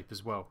Superman shape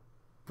as well,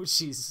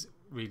 which is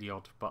really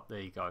odd, but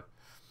there you go.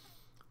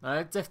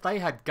 Now, if they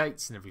had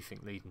gates and everything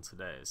leading to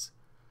theirs,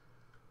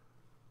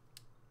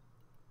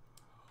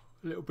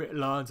 A little bit of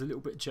land, a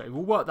little bit of jetty.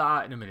 We'll work that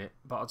out in a minute,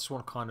 but I just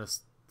want to kind of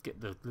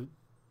get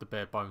the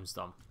bare bones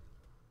done.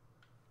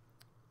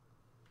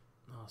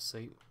 Oh,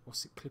 see,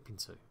 what's it clipping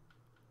to?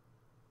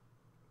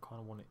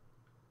 Kind of want it.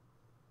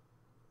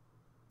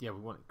 Yeah,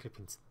 we want it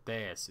clipping to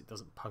there so it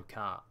doesn't poke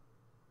out.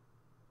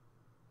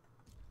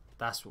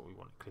 That's what we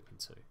want it clipping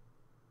to.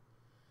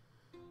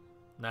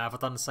 Now, have I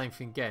done the same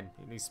thing again?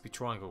 It needs to be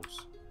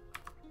triangles.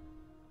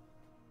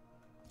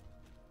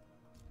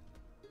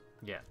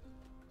 Yeah.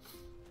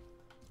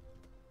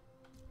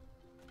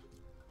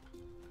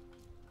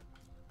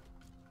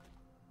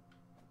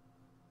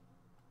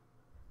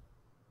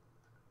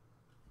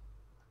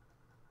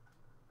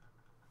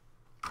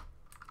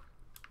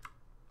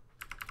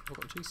 I've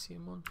got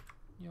GCM on?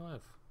 Yeah, I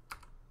have.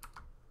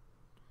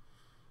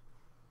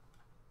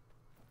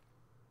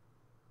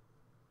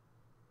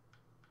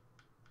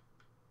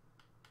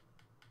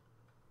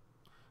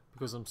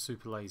 Because I'm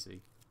super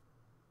lazy,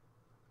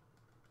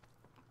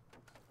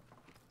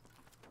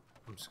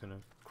 I'm just going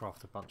to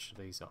craft a bunch of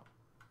these up.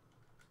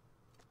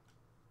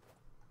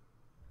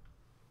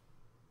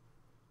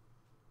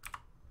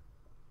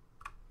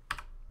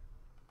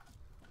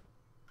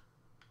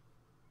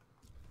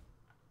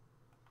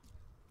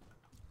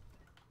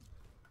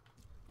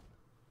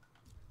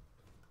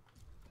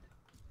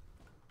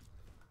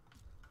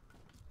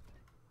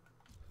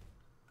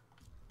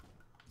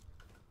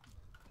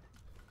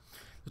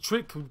 The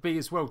trick would be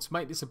as well, to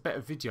make this a better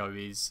video,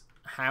 is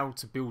how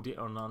to build it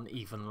on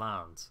uneven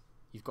land.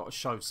 You've got to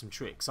show some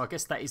tricks. I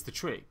guess that is the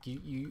trick.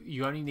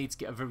 You only need to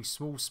get a very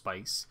small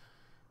space,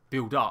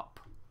 build up,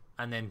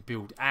 and then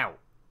build out.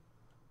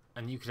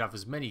 And you could have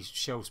as many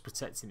shells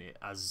protecting it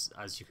as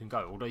you can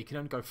go. Although you can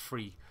only go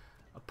 3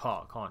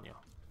 apart, can't you?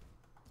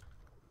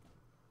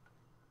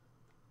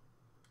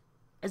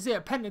 Is it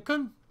a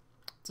pentagon?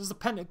 Does the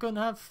pentagon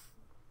have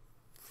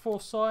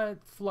 4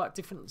 sides, like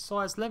different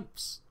size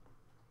lengths?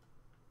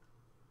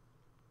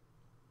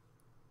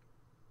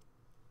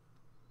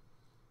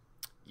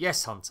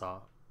 Yes, Hunter,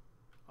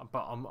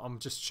 but I'm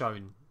just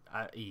showing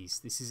at ease.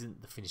 This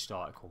isn't the finished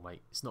article,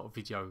 mate. It's not a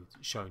video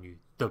showing you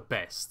the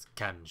best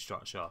cannon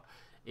structure.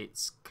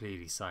 It's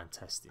clearly saying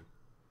testing,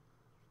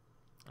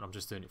 and I'm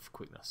just doing it for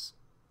quickness.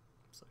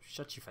 So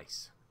shut your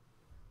face.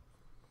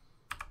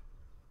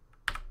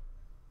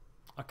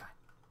 Okay,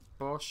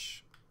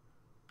 Bosh.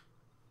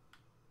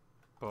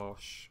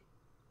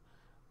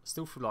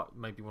 Still feel like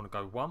maybe want to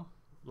go one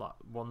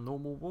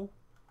normal wall,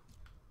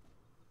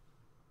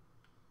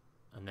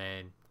 and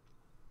then.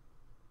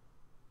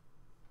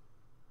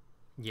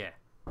 Yeah,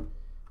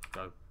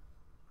 go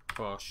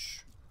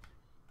Bosh,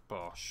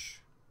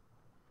 Bosh,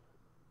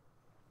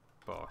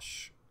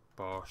 Bosh,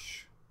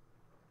 Bosh,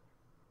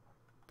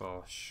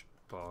 Bosh,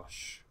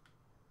 Bosh,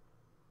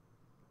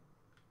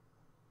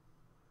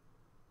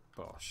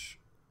 Bosh,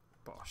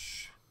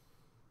 Bosh,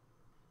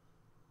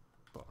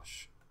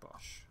 Bosh,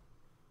 Bosh.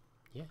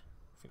 Yeah,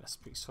 I think that's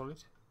pretty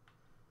solid.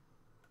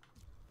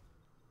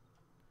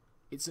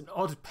 It's an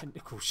odd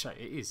pentacle shape.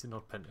 It is an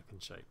odd pentagon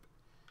shape.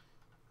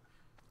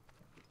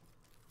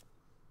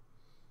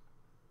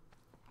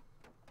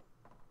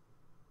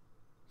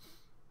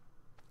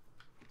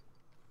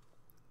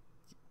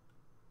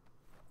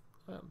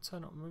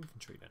 Turn up my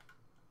infantry then.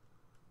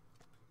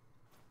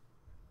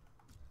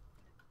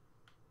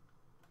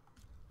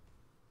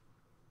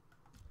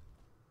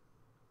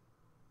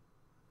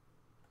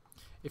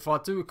 If I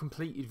do a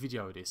completed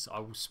video of this, I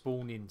will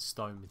spawn in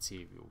stone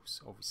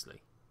materials,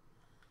 obviously.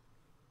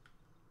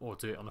 Or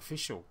do it on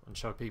official and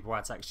show people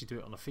how to actually do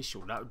it on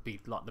official. That would be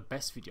like the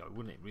best video,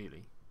 wouldn't it,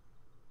 really?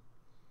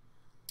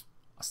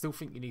 I still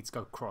think you need to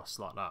go cross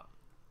like that.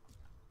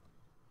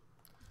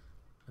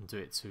 And do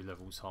it 2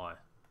 levels high.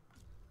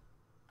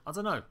 I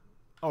don't know.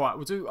 Alright,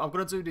 I'm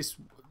gonna do this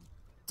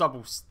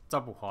double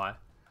high,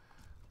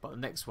 but the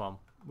next one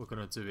we're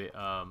gonna do it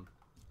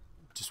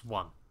just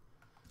 1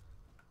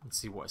 and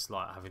see what it's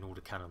like having all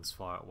the cannons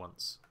fire at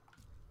once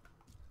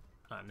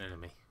at an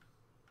enemy.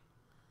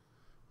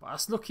 But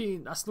that's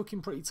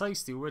looking pretty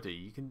tasty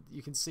already.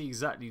 You can see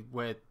exactly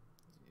where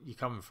you're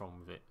coming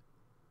from with it,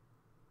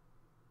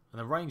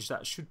 and the range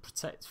that should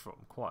protect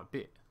from quite a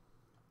bit.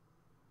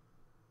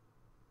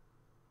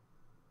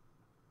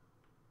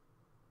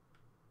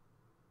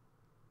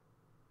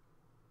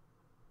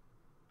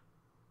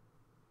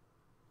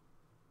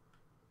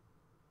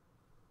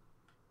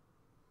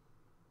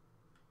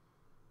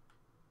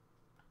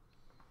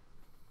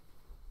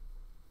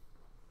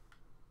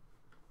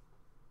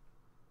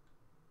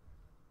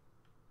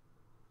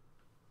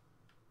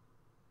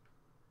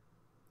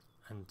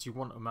 And do you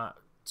want them at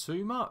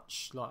too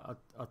much? Like,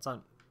 I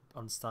don't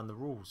understand the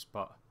rules,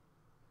 but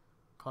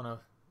kind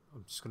of,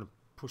 I'm just going to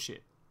push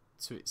it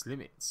to its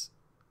limits.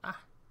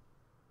 Ah.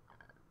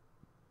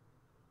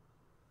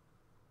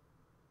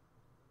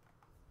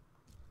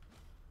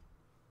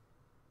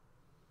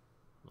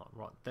 Like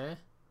right there.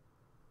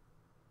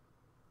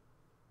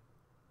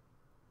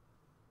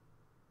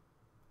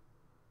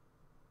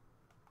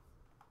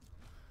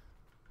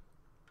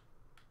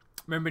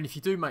 Remembering, if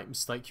you do make a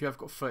mistake, you have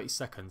got 30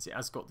 seconds. It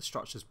has got the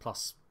structures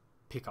plus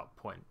pick-up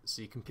point,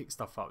 so you can pick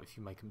stuff up if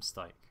you make a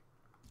mistake.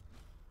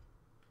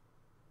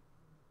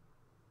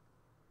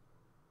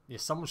 Yeah,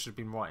 someone should have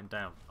been writing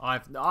down. I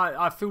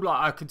feel like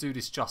I could do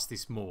this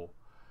justice more.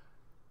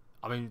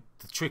 I mean,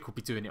 the trick will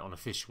be doing it on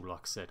official, like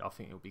I said. I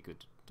think it'll be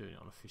good doing it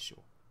on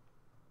official.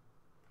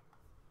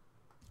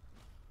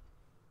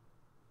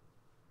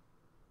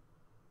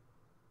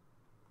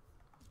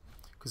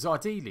 Because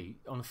ideally,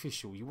 on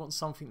official, you want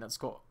something that's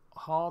got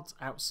hard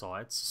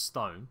outsides,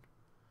 stone,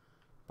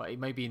 but it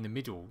may be in the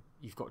middle,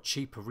 you've got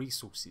cheaper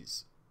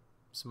resources.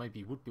 So maybe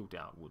you would build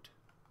out wood.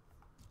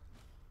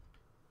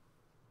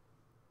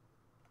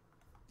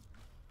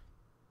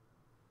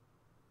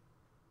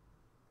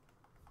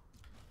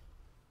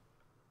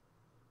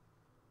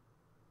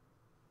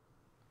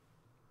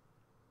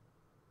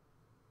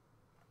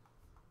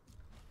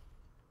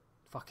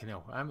 Fucking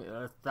hell, I mean,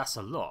 that's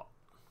a lot.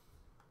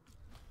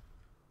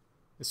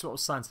 That's what I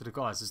was saying to the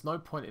guys. There's no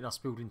point in us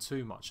building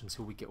too much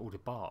until we get all the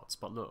bards.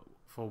 But look,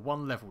 for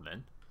one level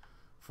then,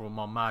 for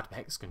my mad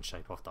hexagon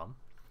shape I've done,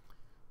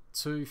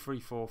 2, 3,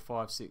 4,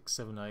 5, 6,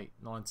 7, 8,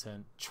 9,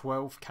 10,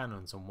 12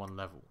 cannons on one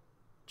level.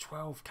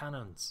 12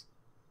 cannons.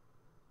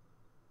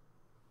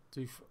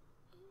 Do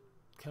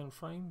cannon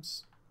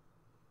frames?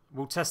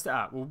 We'll test it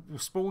out. We'll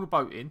spawn a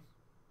boat in.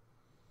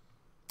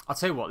 I'll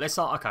tell you what, let's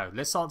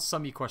answer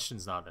some of your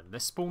questions now then.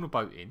 Let's spawn a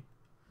boat in.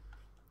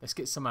 Let's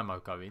get some ammo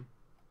going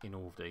in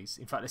all of these.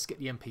 In fact, let's get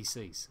the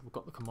NPCs. We've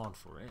got the command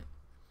for it.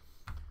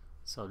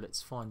 So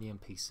let's find the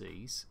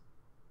NPCs.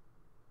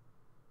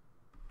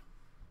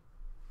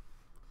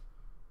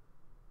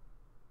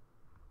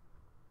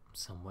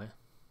 Somewhere.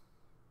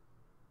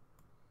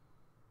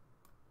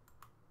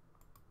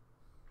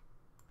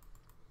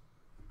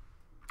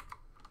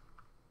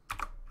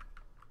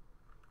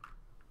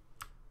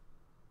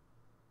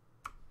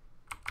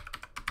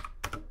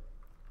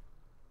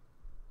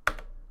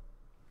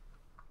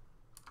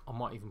 I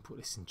might even put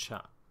this in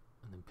chat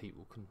and then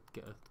people can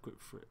get a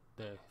grip for it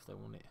there if they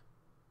want it.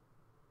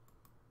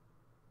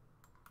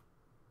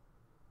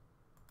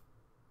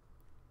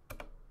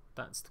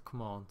 That's the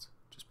command.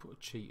 Just put a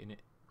cheat in it.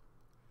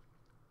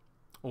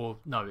 Or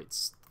no,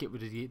 it's get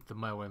rid of the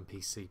male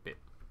NPC bit.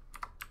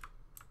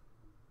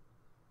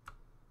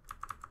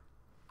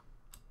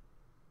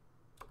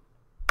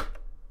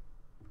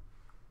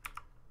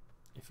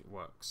 If it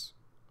works.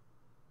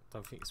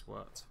 Don't think it's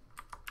worked.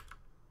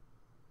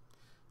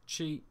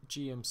 Cheat,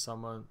 GM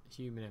summon,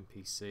 human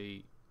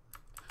NPC.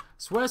 I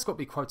swear it's got to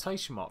be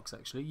quotation marks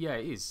actually. Yeah,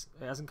 it is.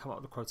 It hasn't come up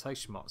with the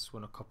quotation marks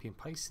when I copy and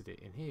pasted it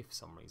in here for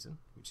some reason,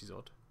 which is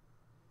odd.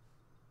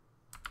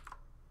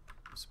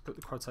 So put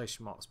the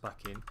quotation marks back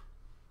in.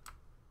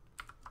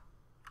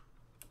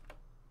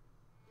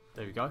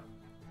 There we go.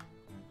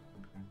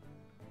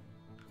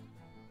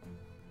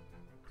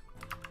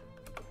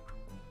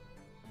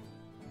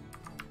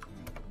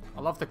 I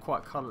love they're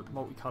quite coloured,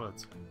 multicoloured.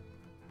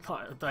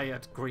 Like they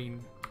had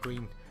green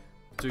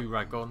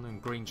do-rag on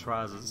and green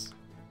trousers.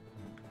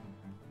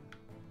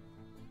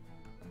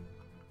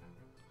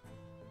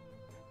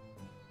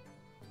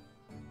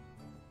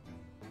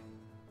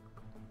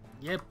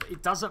 Yep,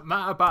 it doesn't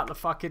matter about the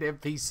fucking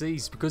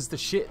NPCs because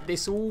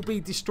this will all be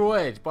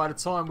destroyed by the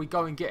time we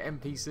go and get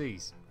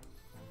NPCs.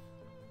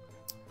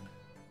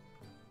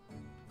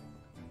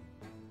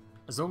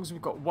 As long as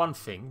we've got one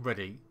thing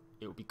ready,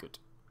 it'll be good.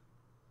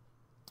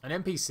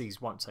 And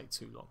NPCs won't take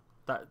too long.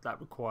 That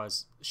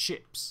requires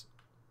ships.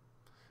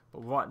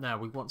 But right now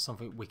we want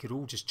something we could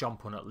all just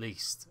jump on at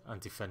least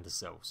and defend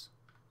ourselves.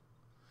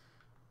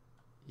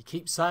 You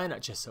keep saying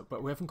that, Jessup,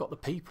 but we haven't got the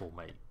people,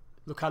 mate.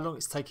 Look how long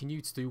it's taken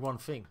you to do one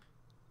thing.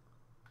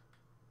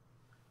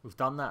 We've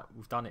done that.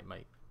 We've done it,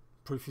 mate.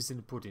 Proof is in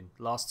the pudding.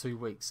 Last 2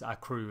 weeks, our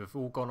crew have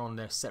all gone on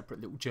their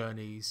separate little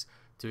journeys,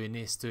 doing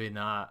this, doing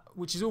that,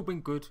 which has all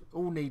been good,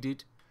 all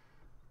needed.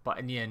 But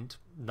in the end,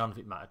 none of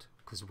it mattered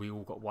because we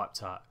all got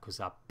wiped out because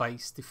our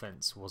base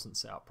defense wasn't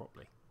set up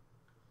properly.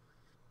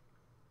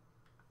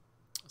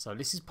 So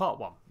this is part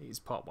one. It is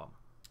part one.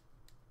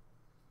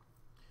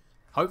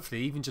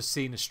 Hopefully, even just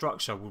seeing the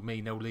structure will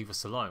mean they'll leave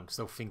us alone because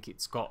they'll think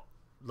it's got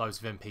loads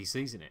of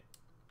NPCs in it.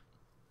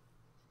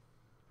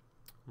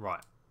 Right.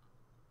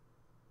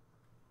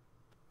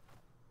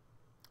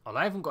 Oh,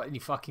 they haven't got any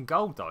fucking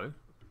gold though.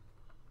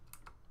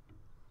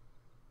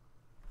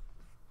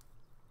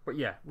 But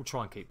yeah, we'll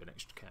try and keep an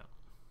extra count.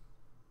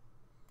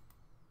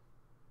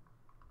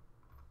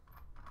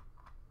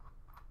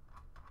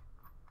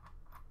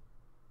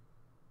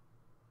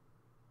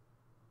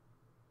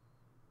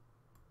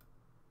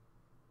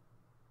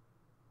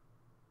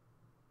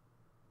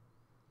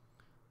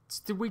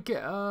 Did we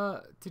get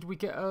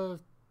an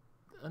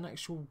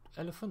actual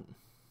elephant?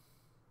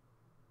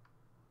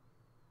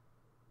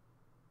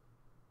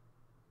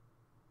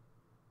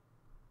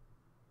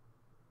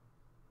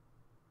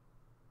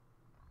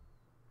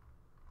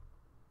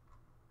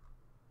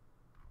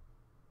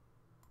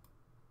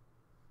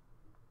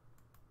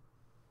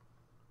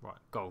 Right,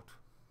 gold.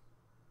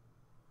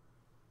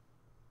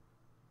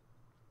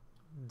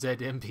 Dead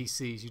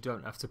NPCs, you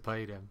don't have to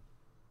pay them.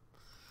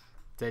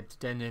 Dead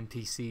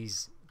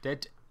NPCs.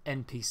 Dead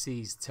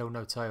NPCs tell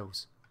no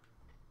tales.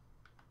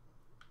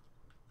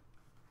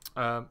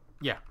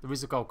 Yeah, there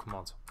is a gold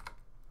command.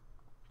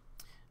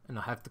 And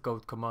I have the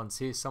gold commands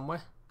here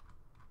somewhere.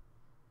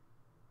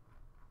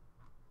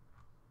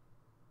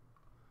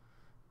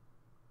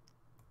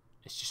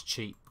 It's just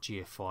cheap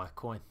GFI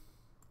coin.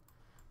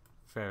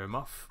 Fair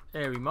enough.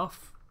 Airy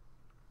muff.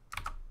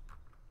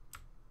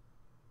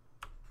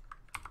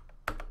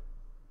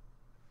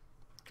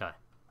 Okay,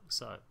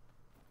 so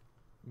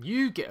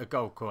you get a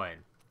gold coin.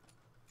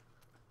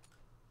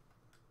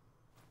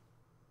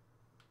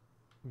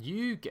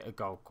 You get a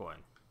gold coin.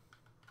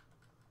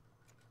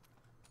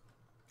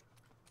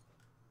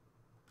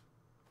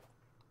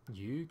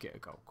 You get a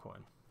gold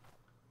coin.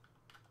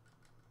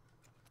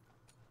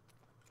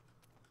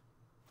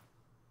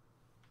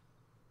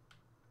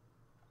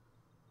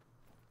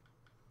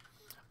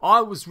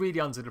 I was really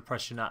under the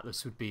impression that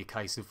this would be a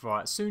case of,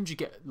 right, as soon as you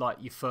get like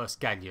your first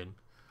galleon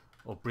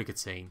or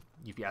brigantine,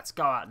 you'd be able to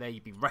go out there,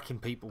 you'd be wrecking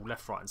people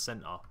left, right and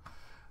centre.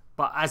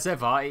 But as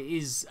ever, it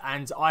is,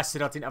 and I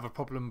said I didn't have a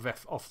problem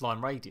with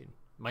offline raiding,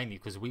 mainly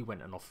because we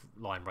went and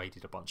offline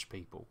raided a bunch of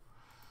people.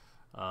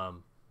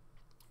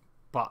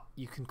 But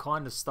you can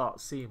kind of start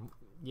seeing,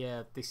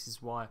 yeah, this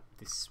is why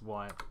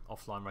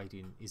offline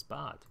raiding is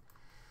bad.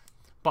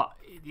 But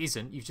it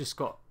isn't. You've just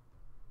got...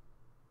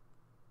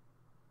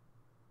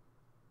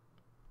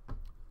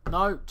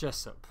 No,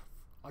 Jessup.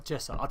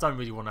 Jessup, I don't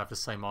really want to have the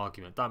same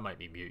argument. Don't make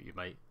me mute you,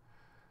 mate.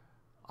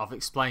 I've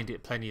explained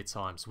it plenty of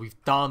times. We've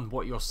done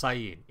what you're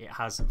saying. It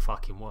hasn't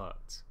fucking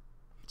worked.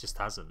 It just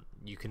hasn't.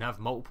 You can have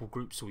multiple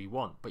groups all you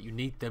want, but you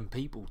need them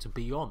people to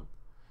be on.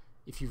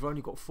 If you've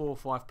only got 4 or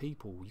 5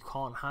 people, you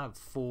can't have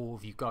 4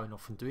 of you going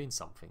off and doing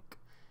something.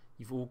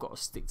 You've all got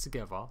to stick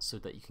together so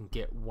that you can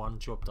get one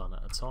job done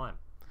at a time.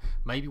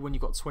 Maybe when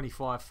you've got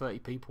 25, 30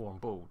 people on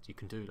board, you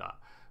can do that.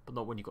 But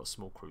not when you've got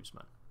small crews,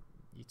 man.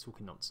 You're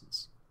talking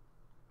nonsense.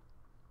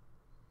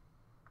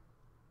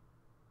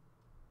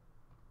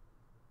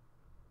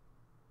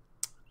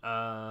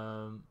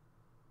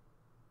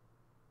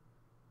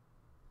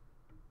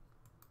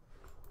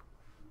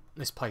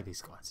 Let's pay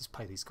these guys. Let's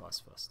pay these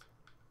guys first.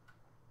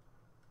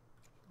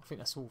 I think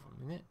that's all of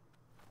them, isn't it?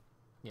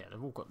 Yeah,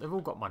 they've all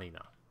got money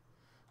now.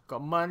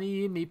 Got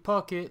money in me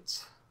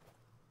pocket.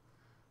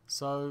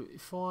 So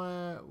if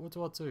what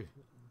do I do?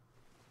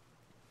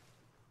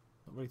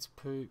 Not ready to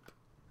poop.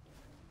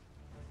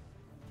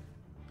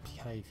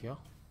 Behaviour.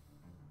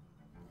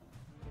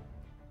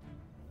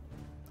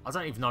 I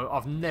don't even know.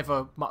 I've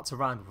never mucked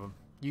around with them.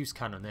 Use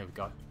cannon. There we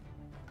go.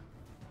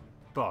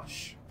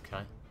 Bosh.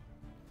 Okay.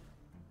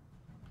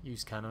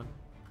 Use cannon.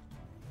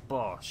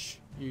 Bosh.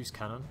 Use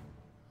cannon.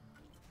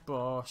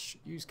 Bosh.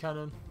 Use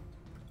cannon.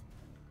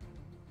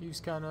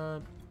 Use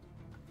cannon.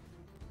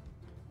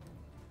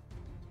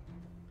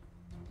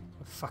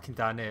 I'm fucking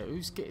down there.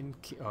 Who's getting...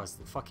 Oh, it's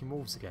the fucking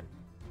wolves again.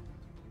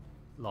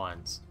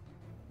 Lions.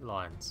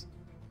 Lions.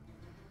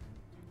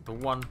 The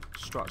one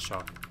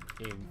structure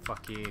in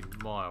fucking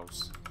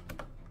miles.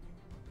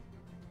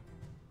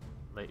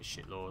 Latest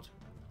shit lord.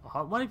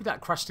 Oh, maybe that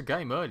crashed the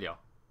game earlier.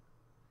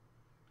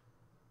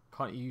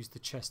 Can't you use the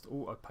chest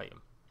auto pay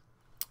them?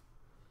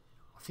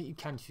 I think you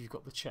can if you've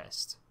got the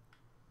chest.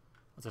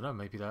 I don't know,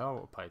 maybe they are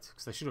auto paid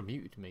because they should have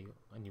muted me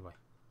anyway.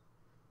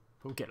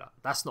 But we'll get that.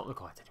 That's not the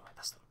guide anyway.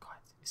 That's not the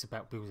guide. It's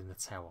about building the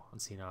tower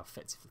and seeing how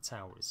effective the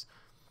tower is.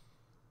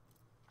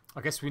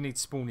 I guess we need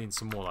to spawn in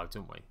some more though,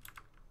 don't we?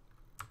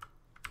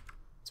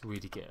 To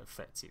really get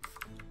effective.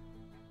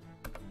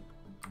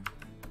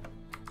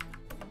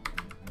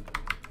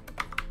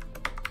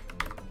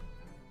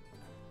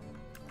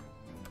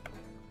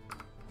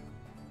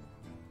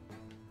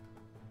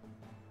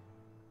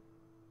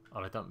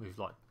 Oh, they don't move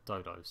like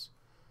dodos.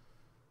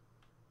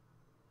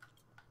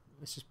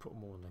 Let's just put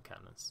more on the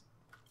cannons.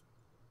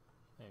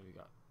 There we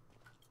go.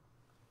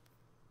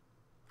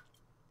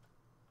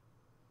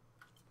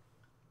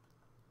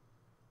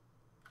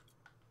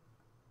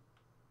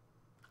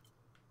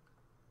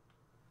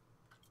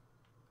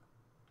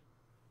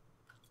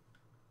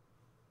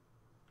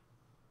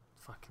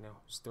 Fucking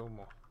hell, still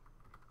more.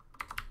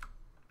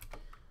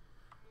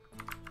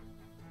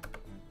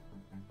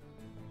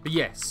 But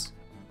yes,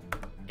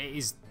 it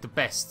is the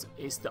best.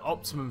 It's the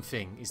optimum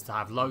thing is to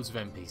have loads of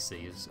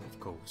NPCs, of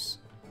course,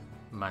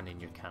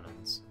 manning your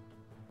cannons.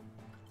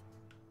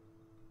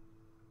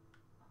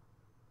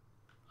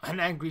 An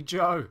Angry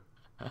Joe.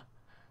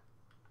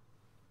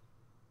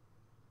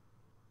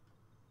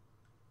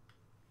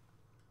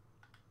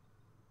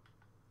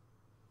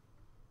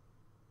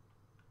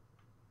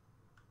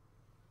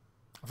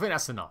 I think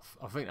that's enough.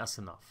 I think that's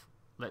enough.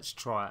 Let's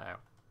try it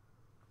out.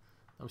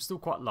 I'm still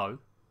quite low,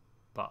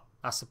 but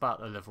that's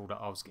about the level that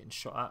I was getting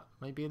shot at.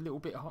 Maybe a little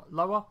bit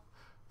lower.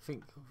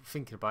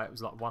 Thinking about it, it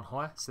was like one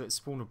higher. So let's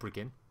spawn a brig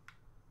in.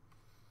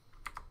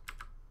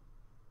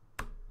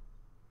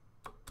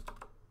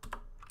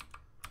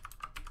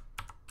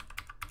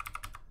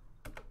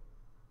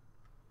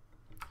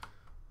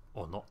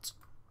 Or not.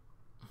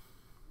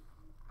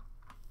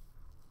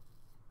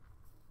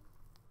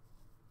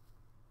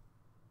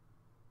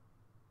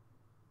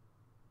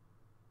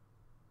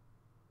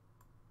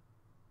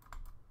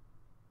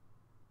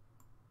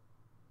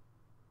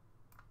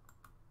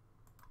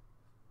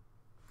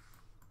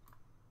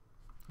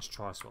 Let's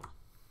try this one.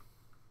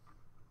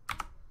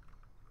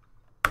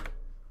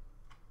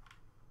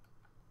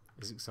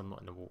 Is it because I'm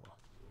not in the water?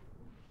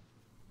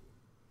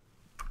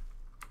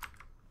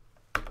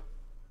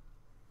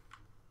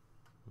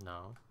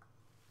 No.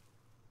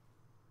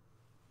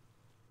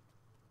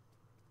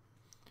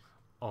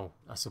 Oh,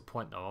 that's the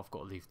point though. I've got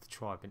to leave the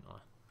tribe, ain't I?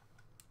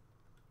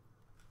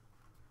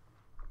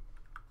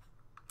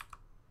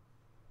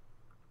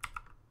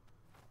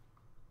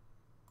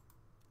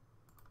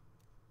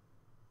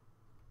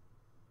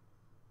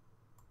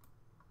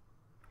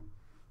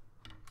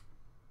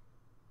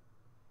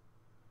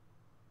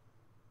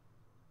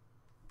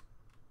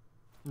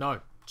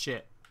 No,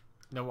 shit.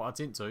 You know what I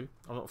didn't do?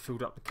 I've not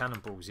filled up the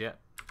cannonballs yet.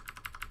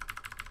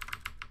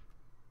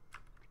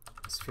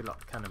 Let's fill up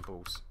the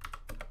cannonballs.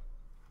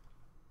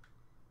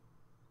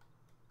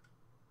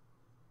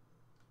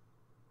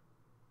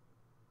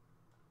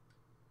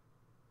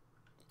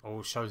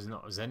 Oh, shows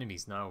not as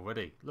enemies now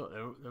already. Look,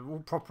 they're all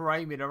proper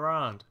aiming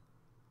around.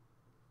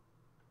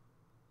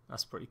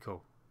 That's pretty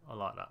cool. I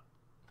like that.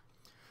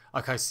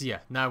 Okay, so yeah,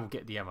 now we'll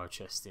get the ammo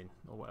chest in,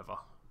 or whatever.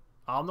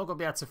 I'm not going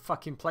to be able to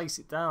fucking place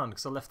it down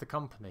because I left the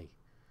company.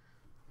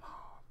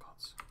 Oh, God.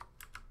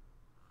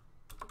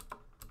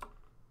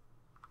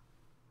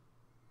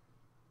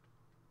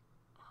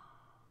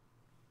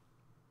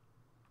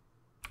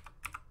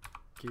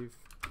 Give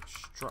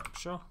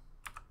structure.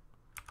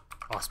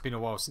 Oh, it's been a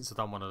while since I've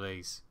done one of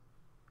these.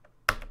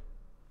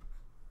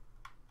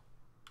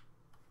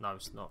 No,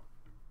 it's not.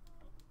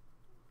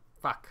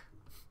 Fuck.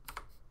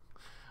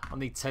 I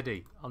need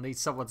Teddy. I need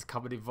someone to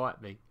come and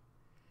invite me.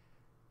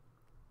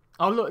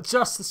 Oh look,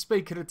 just the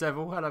speak of the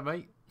devil. Hello,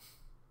 mate.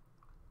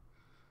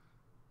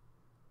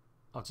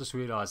 I've just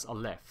realised I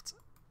left.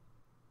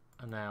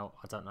 And now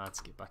I don't know how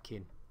to get back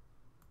in.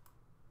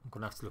 I'm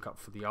going to have to look up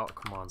for the art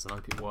commands and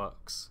hope it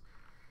works.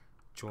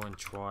 Join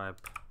tribe.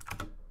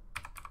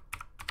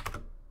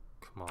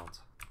 Command.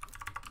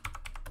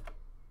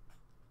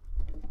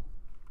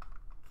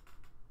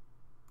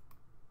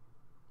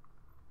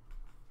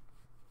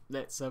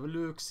 Let's have a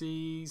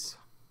look-sees.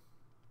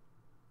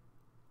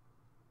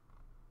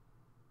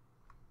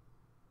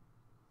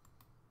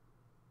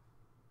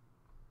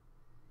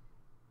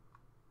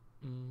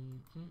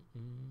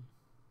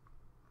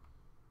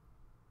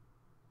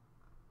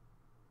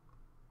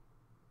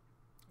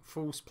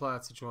 Force player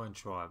to join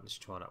tribe. Let's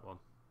try that one.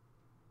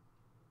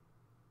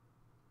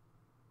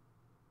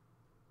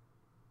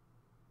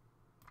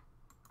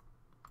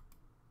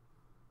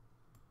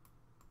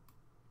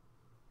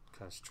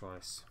 Okay, let's try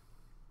this.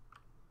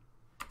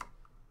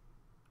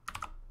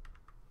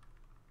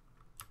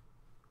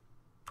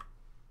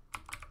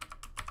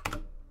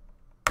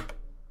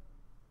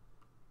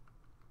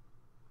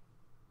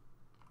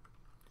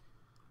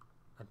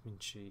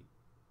 Admin sheet,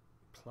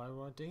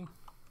 player ID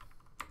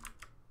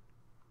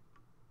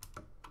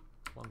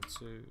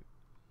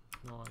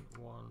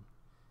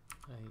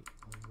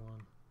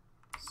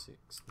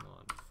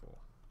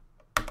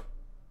 12918116994.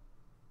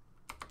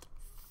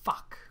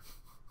 Fuck!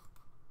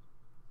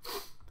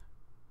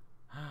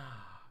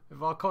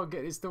 If I can't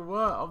get this to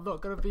work, I'm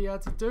not gonna be able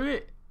to do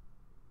it.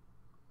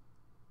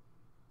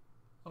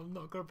 I'm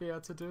not gonna be able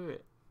to do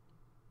it.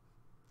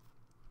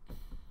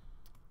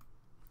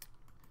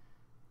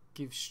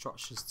 Give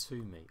structures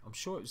to me. I'm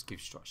sure it was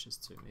give structures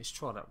to me. Let's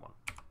try that one.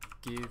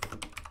 Give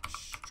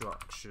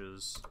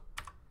structures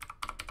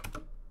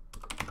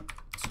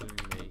to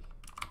me.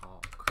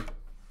 Arc.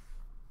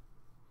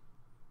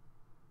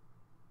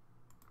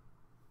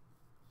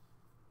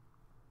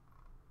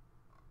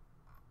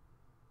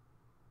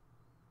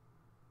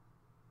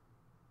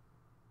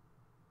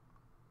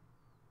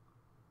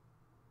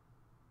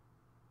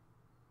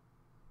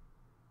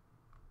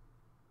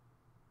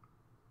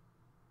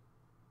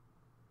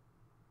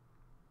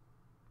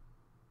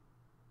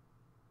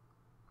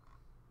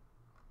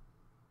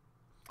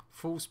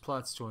 False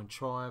player to join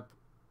tribe.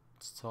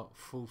 Start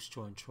false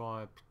join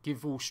tribe.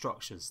 Give all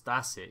structures.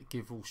 That's it.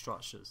 Give all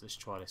structures. Let's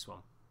try this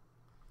one.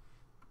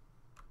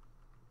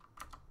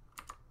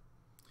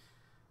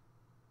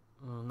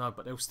 No,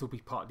 but they'll still be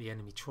part of the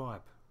enemy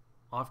tribe.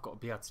 I've got to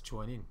be able to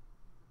join in.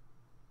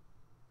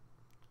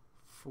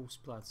 False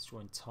player to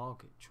join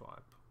target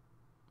tribe.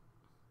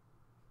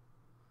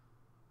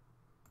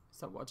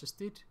 Is that what I just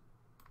did?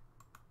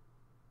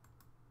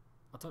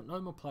 I don't know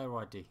my player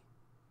ID.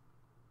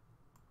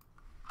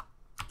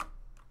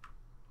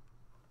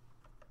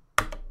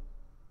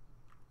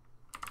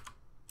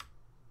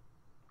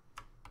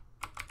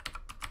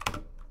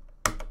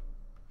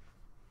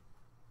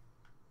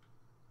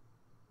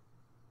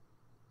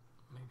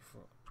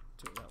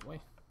 Do it that way.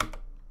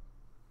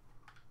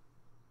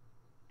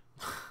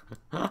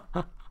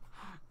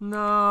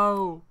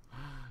 No!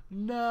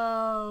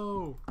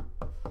 No!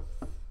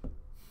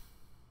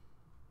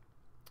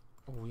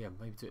 Oh yeah,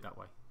 maybe do it that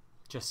way.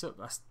 Just up.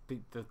 That's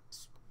the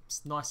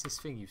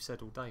nicest thing you've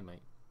said all day,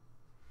 mate.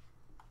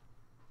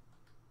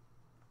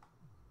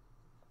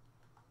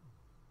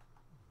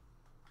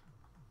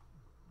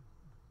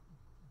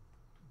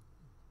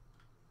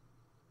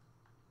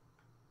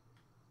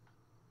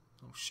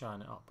 Oh,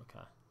 shine it up.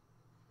 Okay.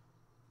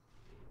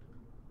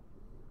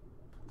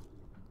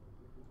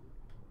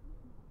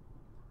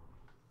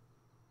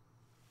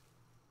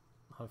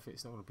 Hopefully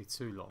it's not going to be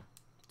too long.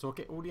 Do I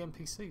get all the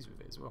NPCs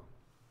with it as well?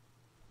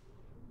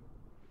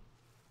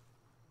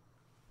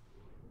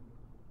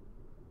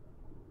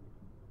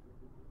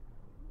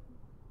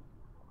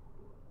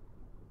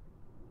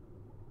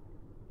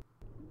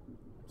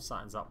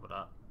 Something's up with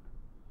that.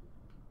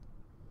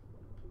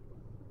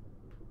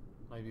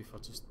 Maybe if I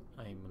just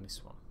aim on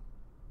this one.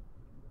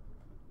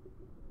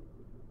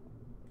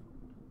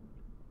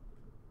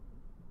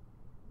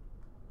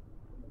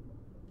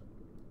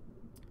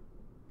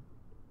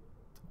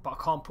 But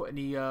I can't put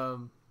any I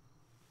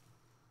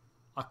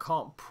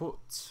can't put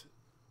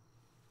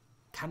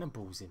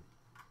cannonballs in.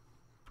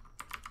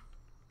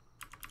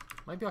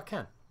 Maybe I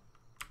can.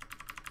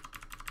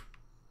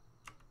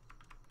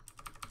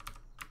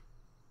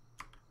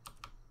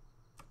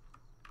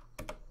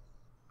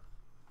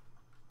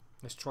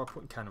 Let's try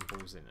putting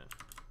cannonballs in it.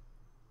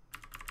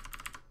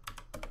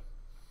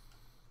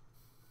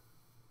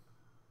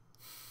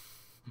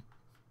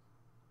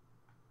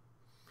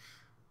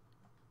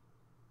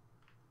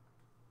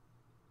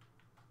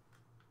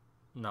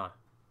 No.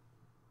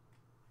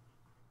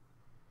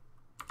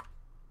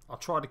 I'll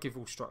try to give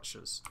all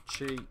structures.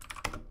 Cheat.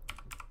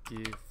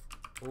 Give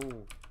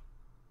all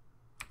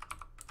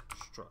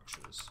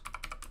structures.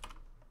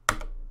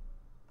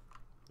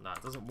 No,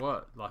 it doesn't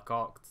work like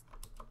Arc.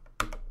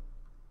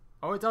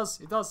 Oh, it does.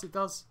 It does. It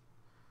does.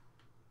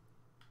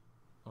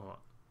 Alright.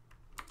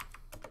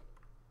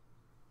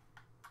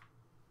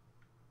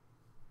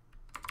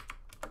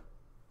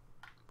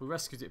 We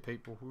rescued it,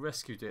 people. We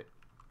rescued it.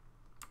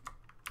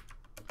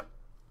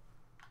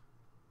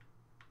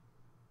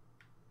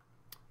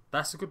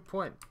 That's a good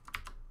point.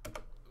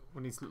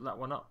 We need to look that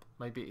one up.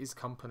 Maybe it is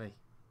company.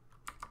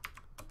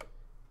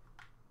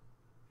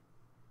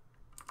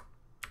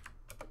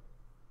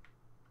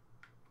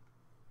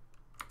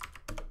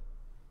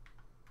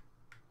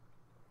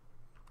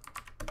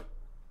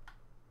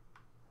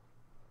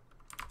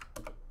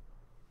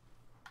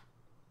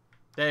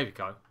 There we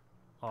go.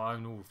 I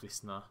own all of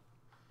this now.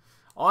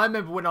 I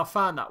remember when I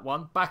found that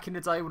one back in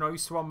the day when I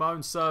used to run my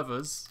own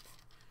servers.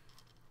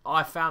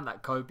 I found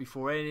that code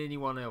before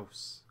anyone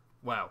else.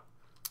 Well,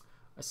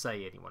 I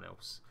say anyone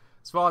else.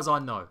 As far as I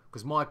know,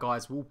 because my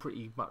guys were all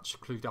pretty much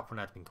clued up on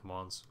admin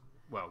commands.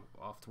 Well,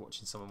 after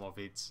watching some of my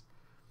vids.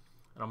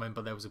 And I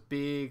remember there was a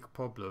big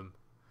problem.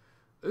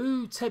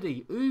 Ooh,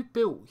 Teddy, who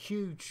built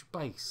huge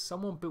base?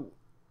 Someone built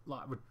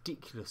like a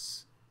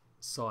ridiculous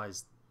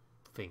sized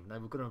thing. They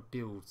were going to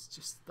build,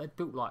 they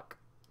built like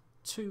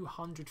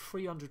 200,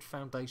 300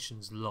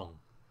 foundations long.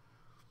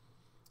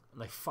 And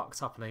they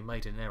fucked up and they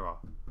made an error.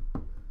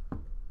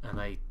 And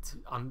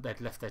they'd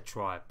left their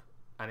tribe.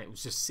 And it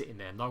was just sitting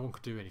there. No one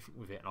could do anything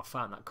with it. And I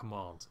found that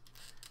command.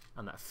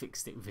 And that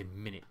fixed it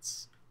within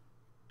minutes.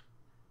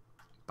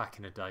 Back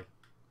in the day.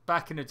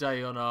 Back in the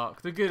day on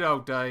Ark. The good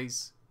old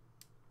days.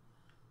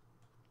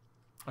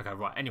 Okay,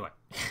 right. Anyway.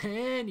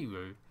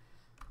 Anywho.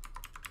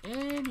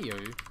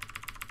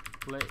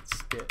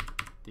 Let's get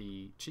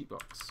the cheat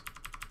box.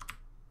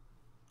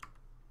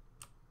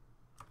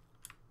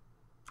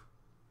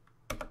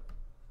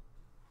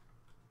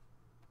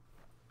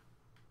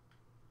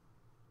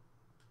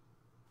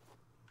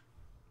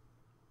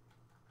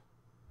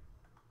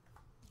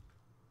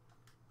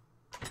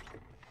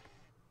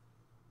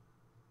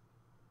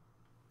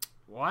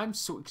 Well, I'm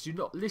sorry because you're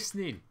not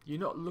listening. You're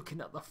not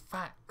looking at the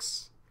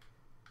facts.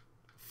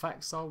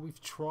 Facts are we've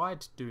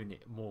tried doing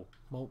it more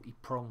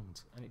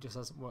multi-pronged and it just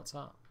hasn't worked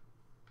out.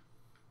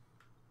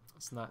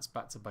 So now it's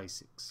back to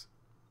basics.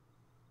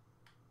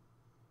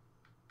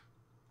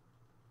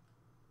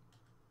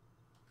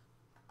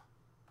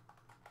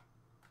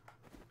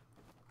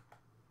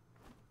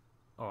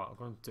 Alright, I'm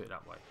going to do it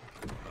that way.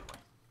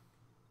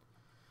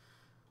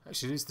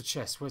 Actually, there's the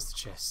chest. Where's the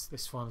chest?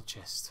 Let's find the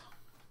chest.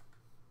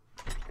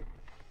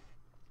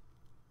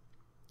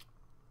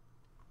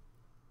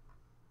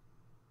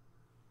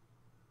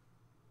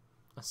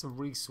 That's a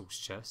resource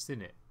chest,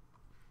 isn't it?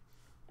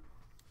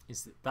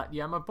 Is that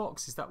the ammo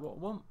box? Is that what I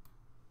want?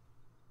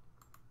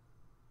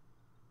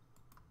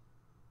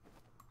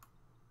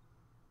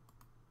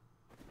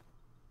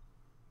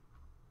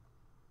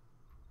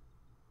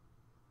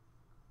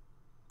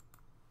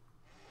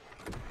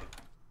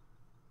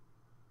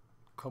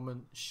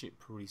 Common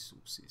ship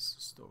resources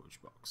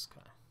storage box.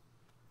 Okay.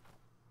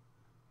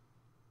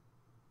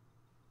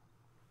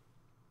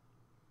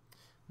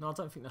 No, I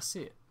don't think that's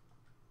it.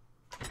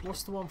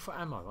 What's the one for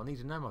ammo? I need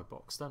an ammo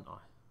box, don't I?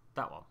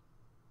 That one.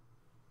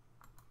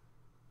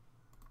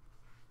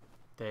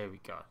 There we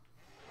go.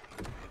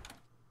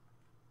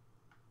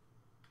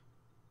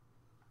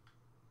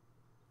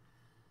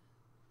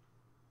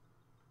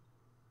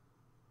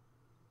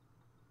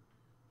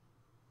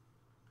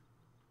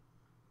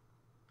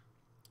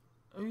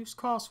 Whose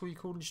castle are you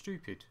calling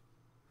stupid?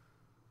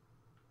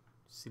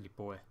 Silly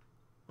boy.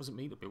 Wasn't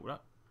me that built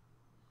that.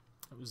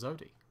 It was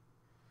Zodi.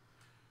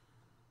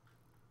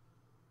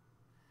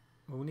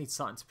 Well, we need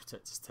something to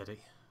protect us,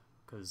 Teddy.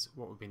 Because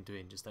what we've been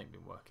doing just ain't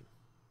been working.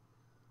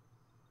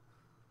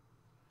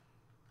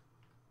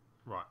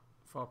 Right.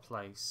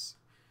 Fireplace.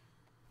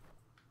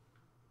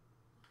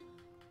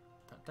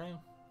 that down.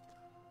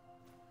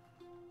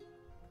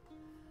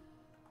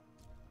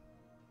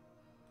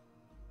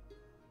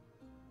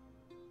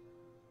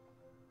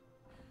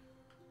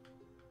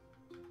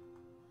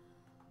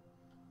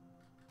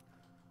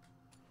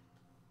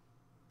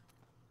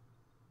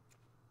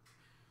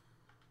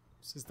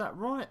 So is that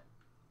right?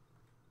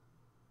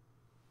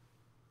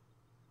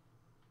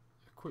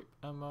 Equip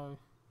ammo.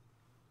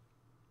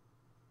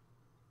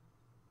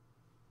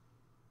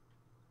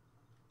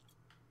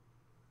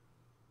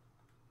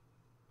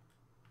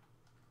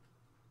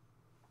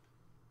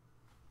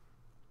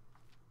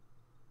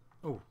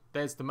 Oh,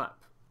 there's the map.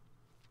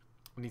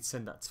 We need to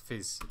send that to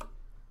Fizz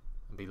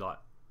and be like,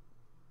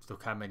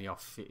 look how many I've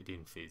fitted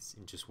in, Fizz,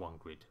 in just one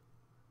grid.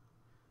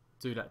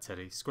 Do that,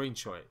 Teddy.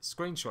 Screenshot it.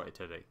 Screenshot it,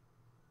 Teddy.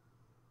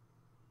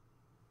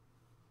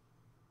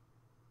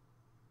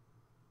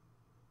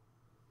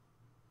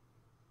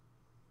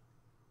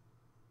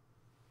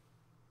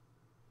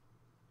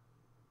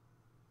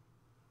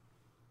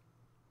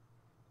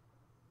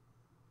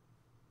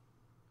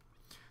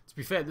 To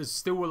be fair, there's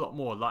still a lot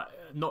more, like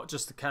not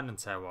just the cannon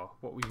tower.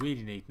 What we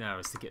really need now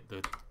is to get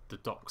the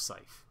dock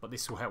safe. But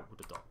this will help with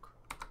the dock.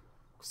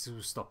 Because this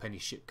will stop any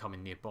ship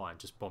coming nearby and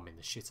just bombing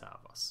the shit out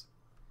of us.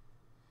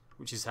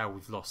 Which is how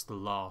we've lost the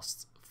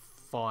last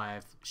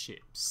 5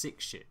 ships.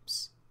 6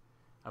 ships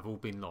have all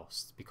been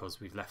lost because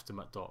we've left them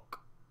at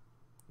dock.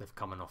 They've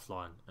come in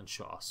offline and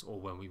shot us, or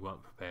when we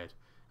weren't prepared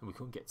and we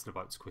couldn't get to the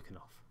boats quick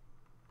enough.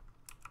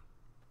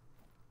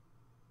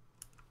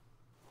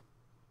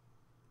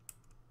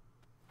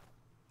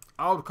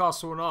 Old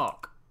Castle and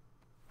Ark.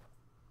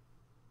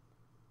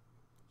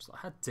 It's like,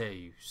 how dare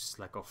you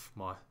slag off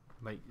my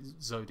mate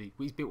Zodi?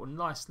 We've built a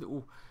nice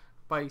little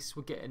base.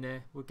 We're getting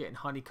there. We're getting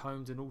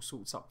honeycombed and all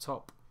sorts up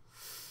top.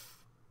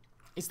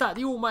 Is that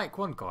the automatic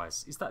one,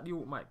 guys? Is that the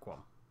automatic one?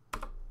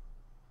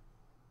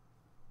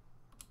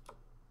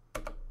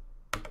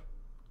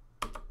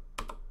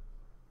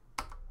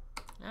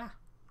 Yeah.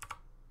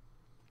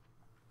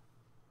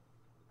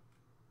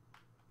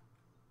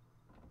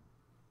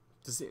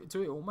 Does it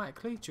do it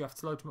automatically? Do you have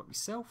to load them up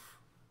yourself?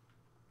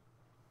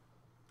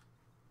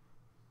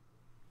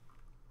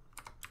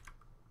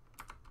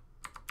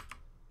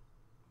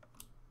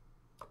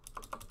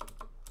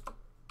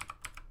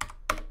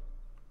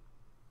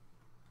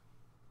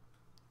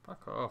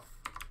 Fuck off.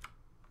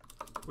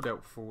 Would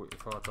help for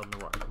if I had done the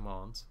right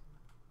commands.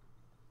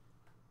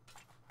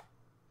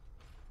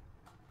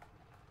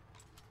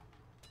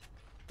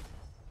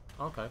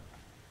 Okay.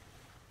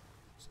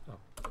 Oh.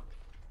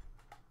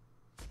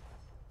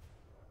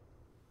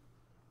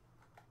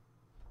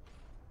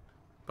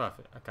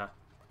 Perfect, okay.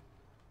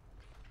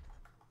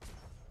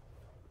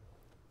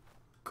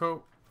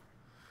 Cool.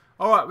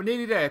 Alright, we're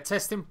nearly there.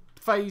 Testing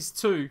phase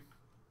 2.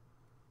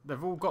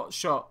 They've all got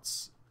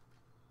shots.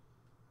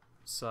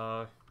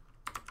 So...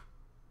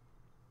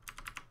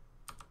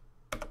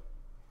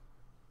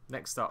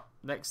 Next up.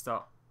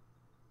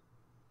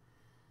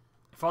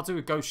 If I do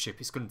a ghost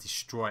ship, it's going to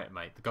destroy it,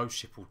 mate. The ghost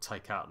ship will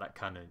take out that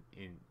cannon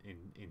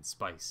in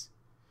space.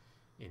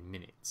 In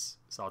minutes.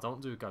 So I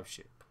don't do a ghost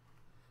ship.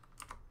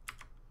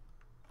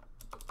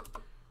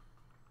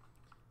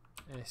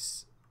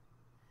 SSF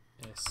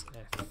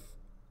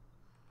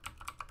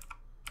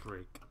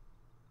Brig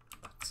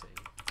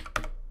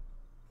team.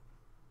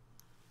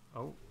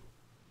 Oh.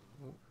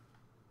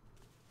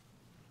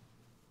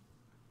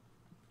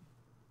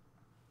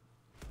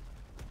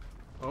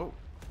 Oh.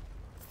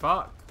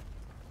 Fuck.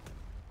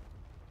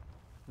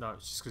 No,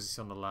 it's just because it's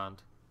on the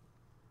land.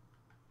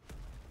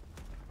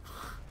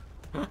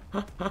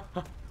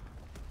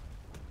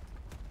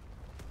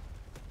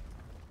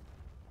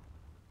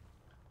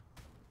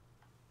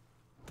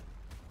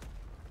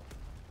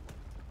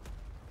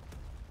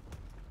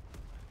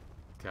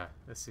 Okay,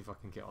 let's see if I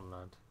can get on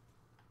land.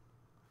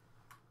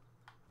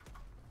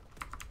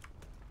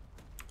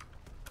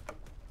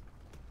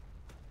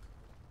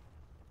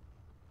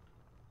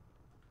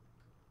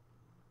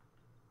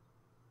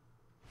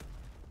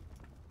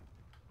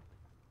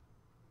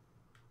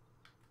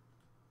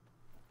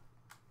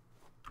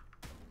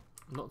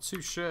 Not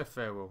too sure,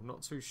 Farewell.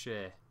 Not too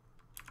sure.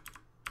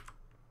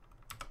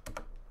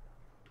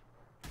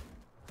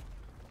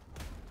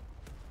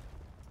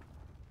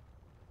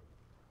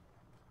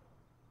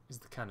 Is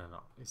the cannon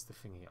up? Is the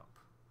thingy up?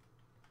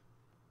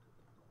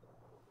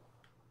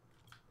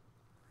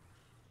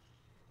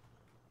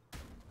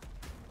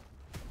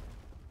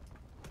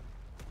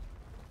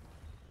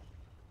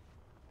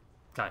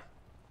 Okay.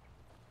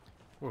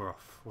 We're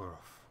off. We're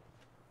off.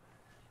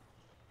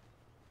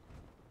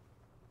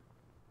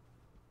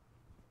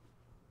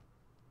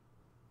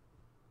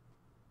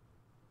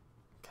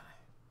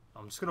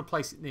 I'm just going to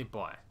place it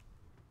nearby.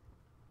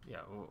 Yeah,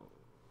 we'll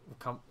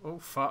come... Oh,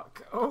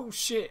 fuck. Oh,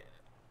 shit.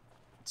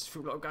 Just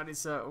feel like I'm going in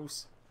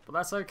circles. But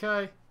that's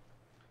okay.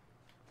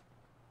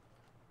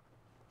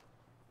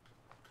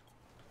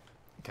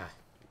 Okay.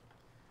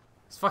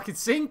 It's fucking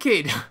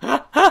sinking.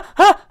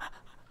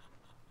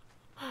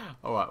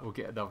 Alright, we'll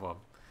get another one.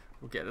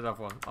 We'll get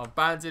another one. I'm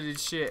abandoning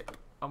ship.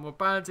 I'm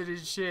abandoning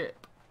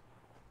ship.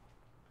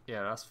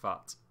 Yeah, that's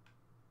fucked.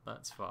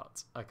 That's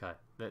fucked. Okay,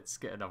 let's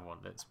get another one.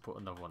 Let's put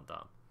another one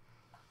down.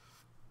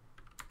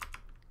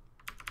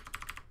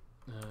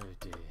 Oh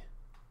dear.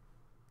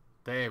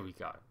 There we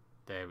go.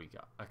 There we go.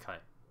 Okay.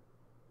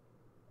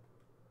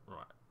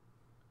 Right.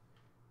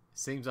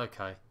 Seems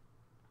okay.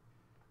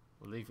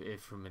 We'll leave it here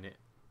for a minute.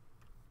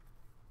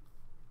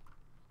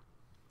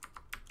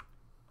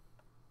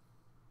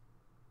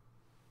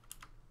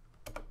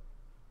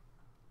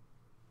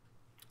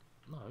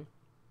 No.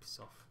 Piss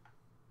off.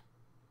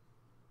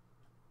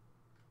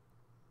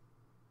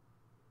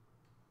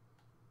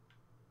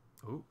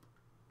 Oop.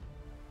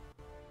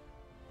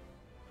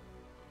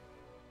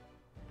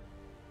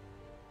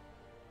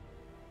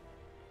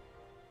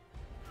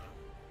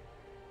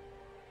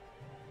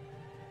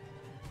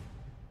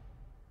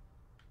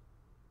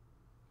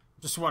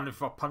 Just wondering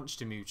if I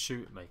punched him, he would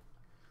shoot at me.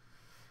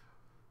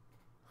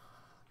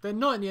 They're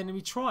not in the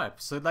enemy tribe,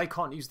 so they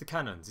can't use the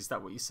cannons. Is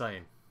that what you're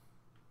saying?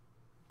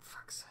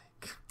 Fuck's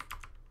sake.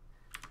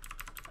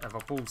 Have I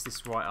balls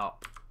this right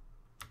up?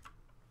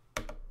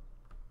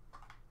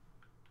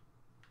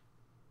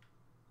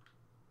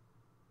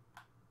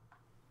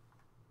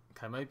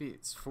 Okay, maybe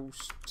it's full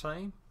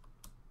chain.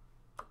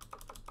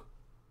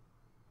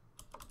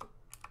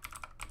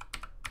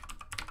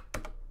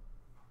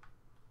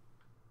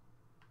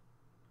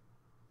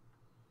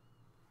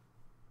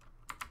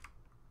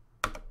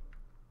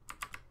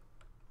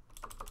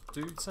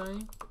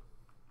 Dutane?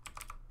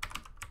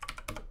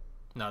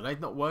 No, they're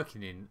not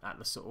working in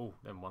Atlas at all,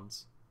 them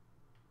ones.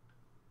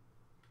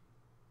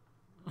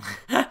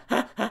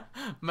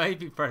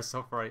 Maybe press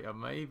operator,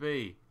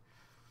 maybe.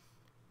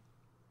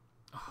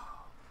 I'm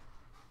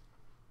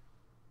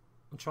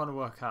trying to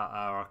work out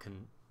how I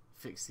can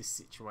fix this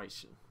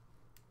situation.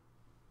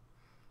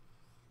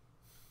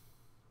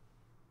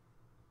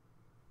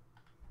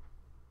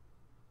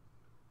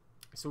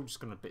 It's all just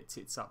going to bit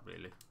tits up,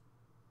 really.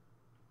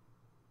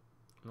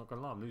 I'm not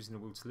gonna lie, I'm losing the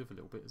will to live a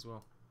little bit as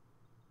well.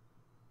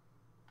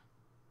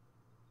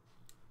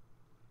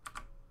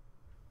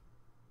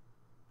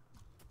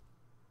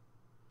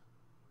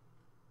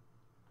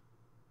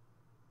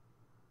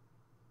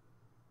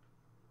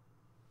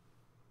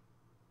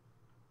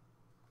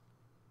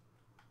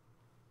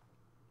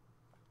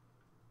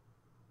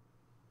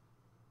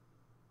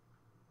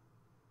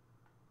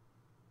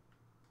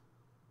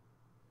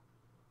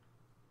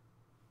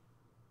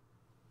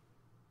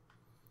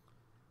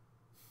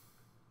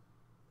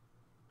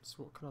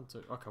 So what can I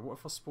do? Okay, what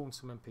if I spawn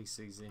some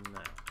NPCs in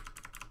now?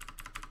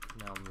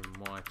 Now I'm in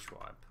my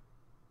tribe.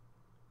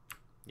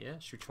 Yeah,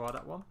 should we try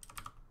that one?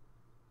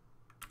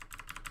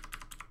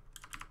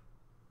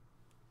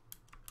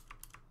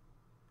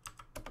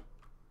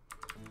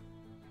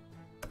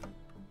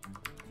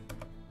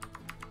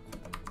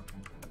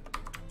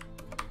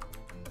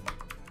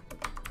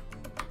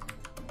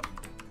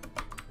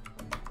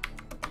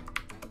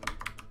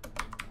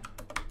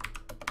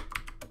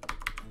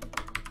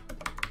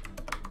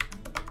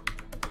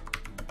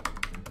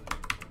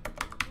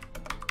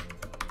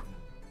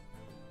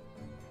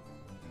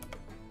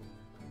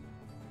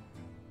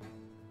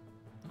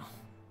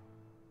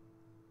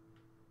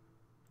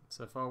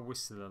 So if I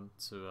whistle them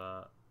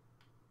to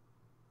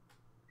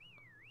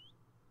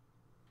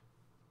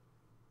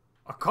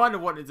I kind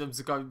of wanted them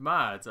to go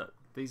mad at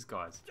these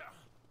guys.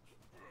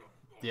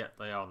 Yeah,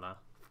 they are now.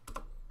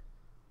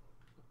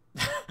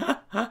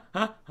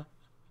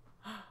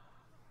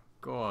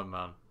 Go on,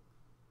 man.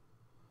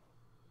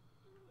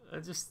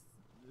 They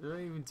don't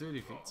even do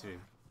anything to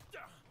him.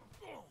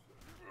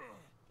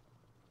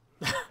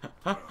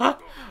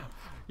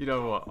 You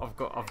know what? I've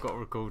got to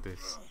record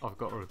this. I've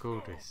got to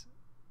record this.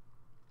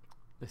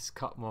 Let's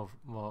cut my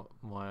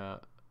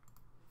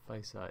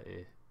face out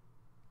here.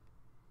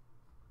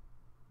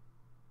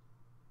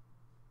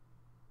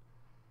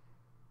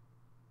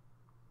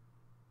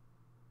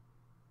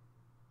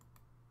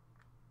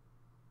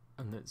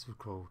 And let's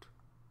record.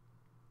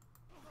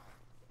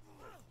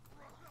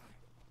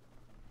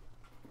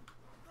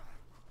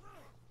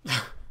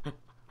 Now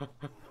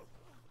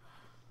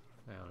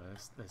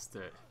let's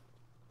do it.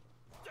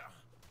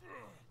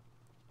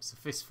 It's a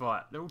fist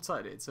fight. They're all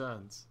taking it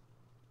turns.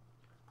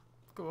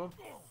 Go on,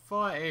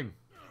 fight him.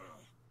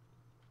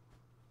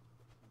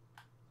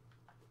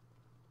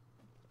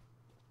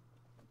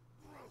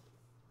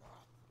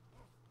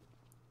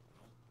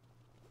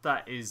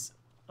 That is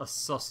a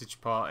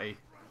sausage party.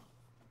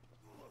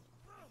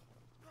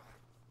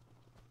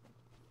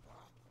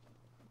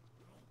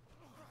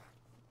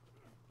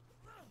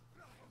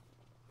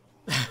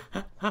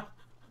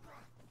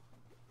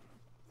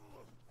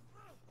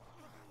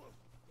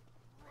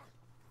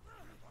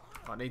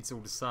 It needs all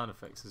the sound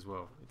effects as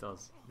well. It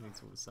does. It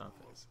needs all the sound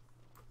effects.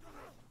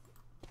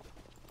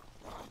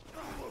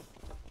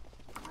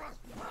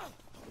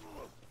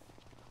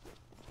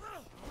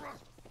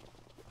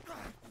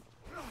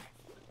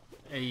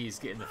 He is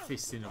getting the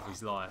fisting of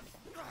his life.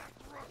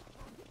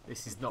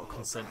 This is not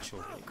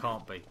consensual. It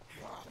can't be.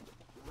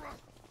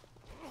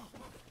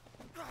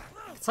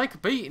 Take a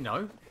beating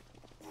though.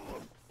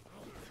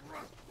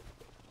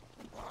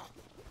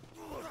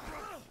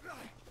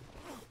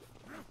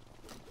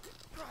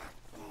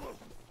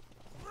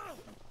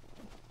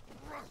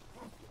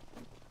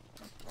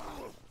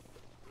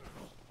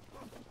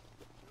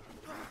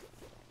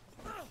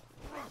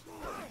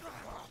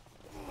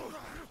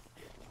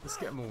 Let's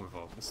get them all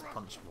involved. Let's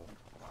punch them all.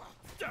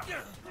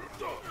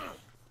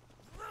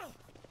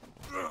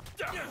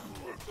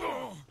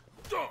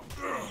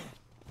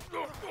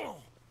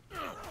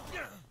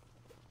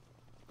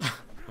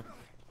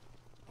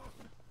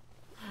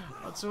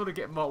 I just want to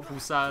get multiple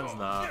sounds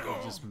now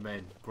of just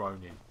men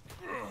groaning.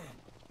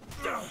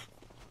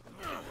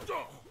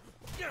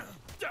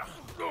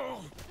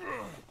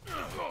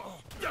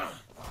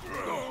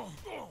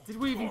 Did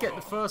we even get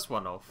the first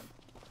one off?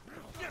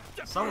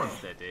 Someone's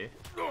dead here.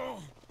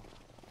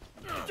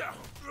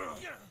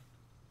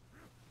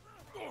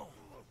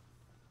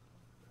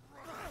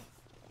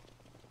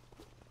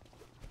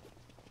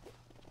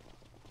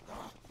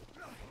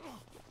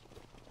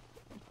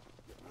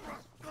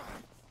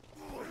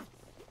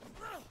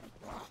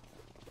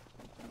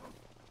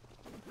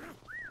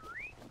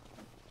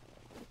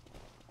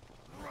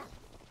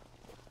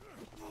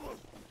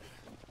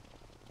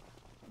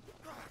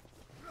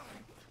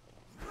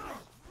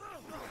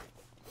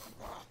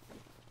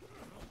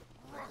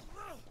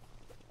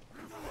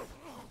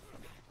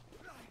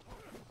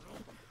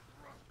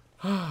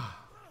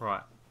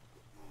 Right.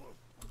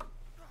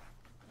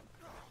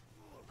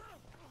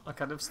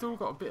 Okay, they've still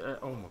got a bit of...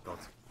 Oh my god.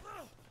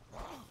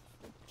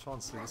 Try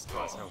and see this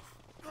guy's health.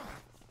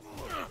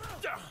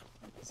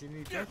 Is he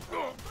nearly dead?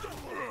 I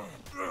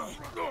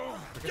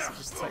guess it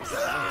just takes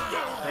that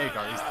long. There you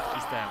go,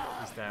 he's down.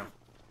 He's down.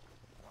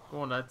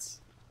 Go on,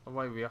 lads.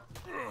 Away we are.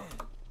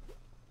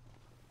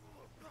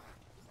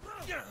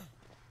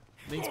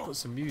 Need to put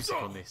some music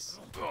on this.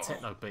 A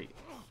techno beat.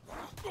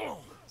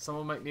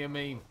 Someone make me a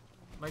meme.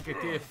 Make a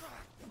gif.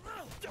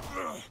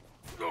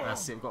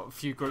 That's it, we've got a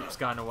few groups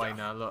going away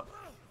now, look.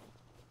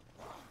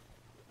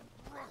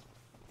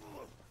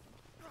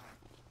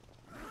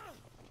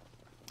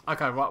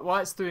 Okay, right, while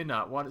it's doing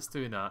that,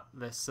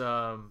 let's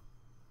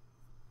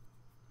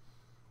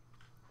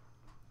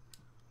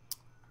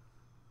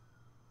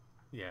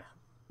yeah.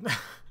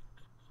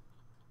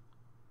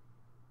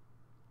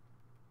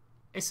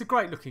 It's a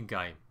great looking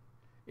game.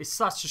 It's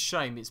such a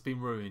shame it's been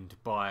ruined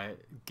by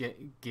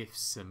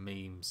GIFs and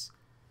memes,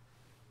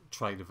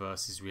 trailer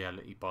versus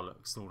reality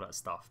bollocks and all that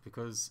stuff,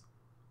 because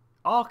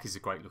Ark is a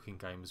great looking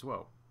game as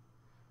well.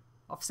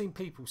 I've seen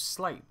people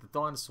slate the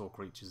dinosaur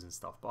creatures and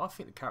stuff, but I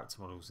think the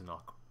character models in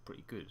Ark are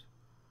pretty good.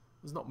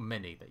 There's not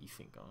many that you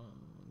think,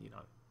 you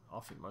know, I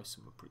think most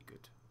of them are pretty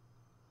good.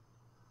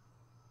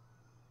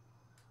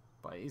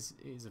 But it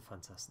is a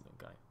fantastic little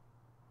game.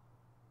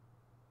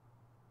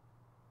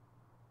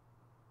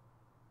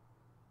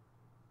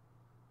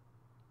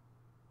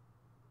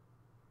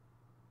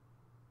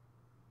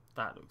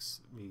 That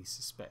looks really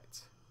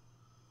suspect.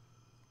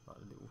 Like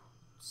a little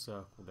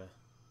circle there.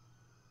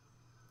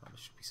 Like there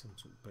should be some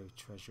sort of buried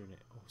treasure in it.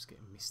 Oh, it's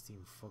getting misty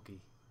and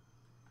foggy.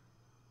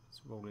 It's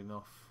rolling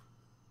off.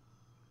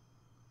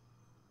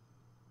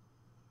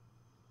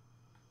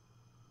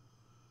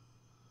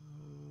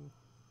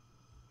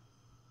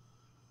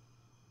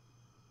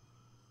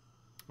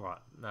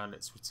 Right, now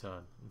let's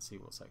return and see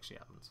what's actually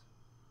happened.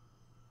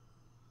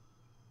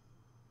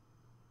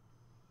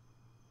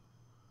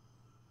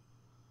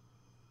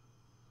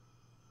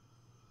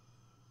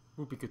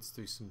 Would be good to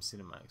do some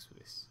cinematics for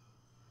this.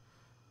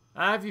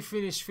 Have you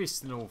finished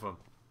fisting all of them,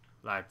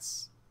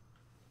 lads?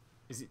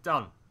 Is it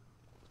done?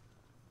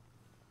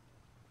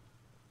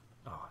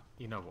 Oh,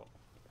 you know what?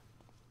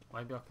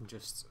 Maybe I can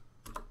just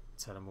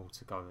tell them all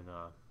to go and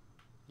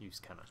use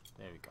cannon.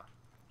 There we go.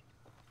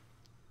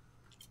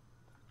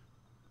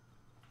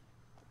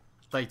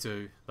 They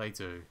do.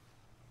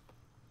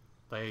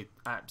 They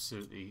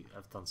absolutely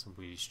have done some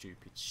really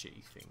stupid,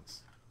 shitty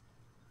things.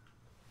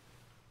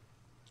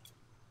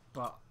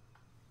 But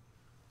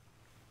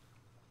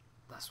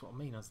that's what I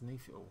mean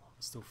underneath it all. I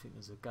still think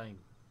there's a game.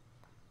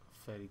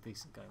 A fairly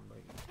decent game,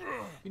 maybe.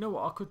 You know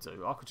what I could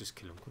do? I could just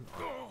kill them, couldn't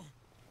I?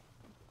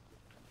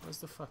 Where's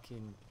the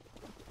fucking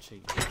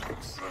cheat?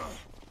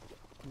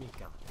 Give me a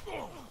gun.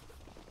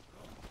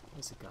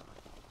 Where's the gun?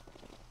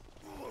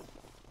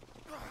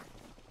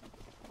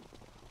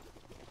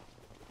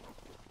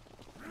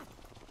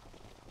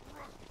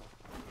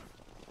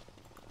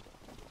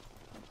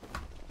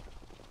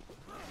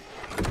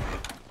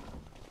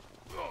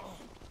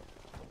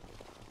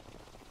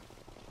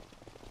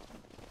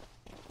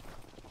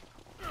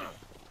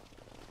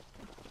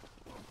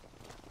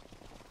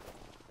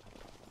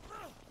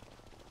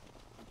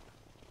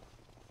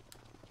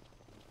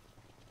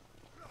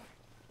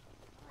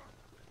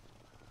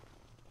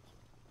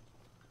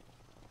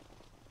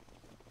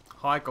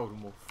 Hi,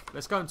 Golden Wolf.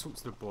 Let's go and talk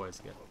to the boys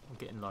again. I'm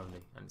getting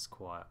lonely and it's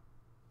quiet.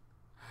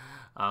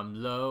 I'm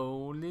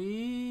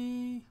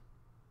lonely.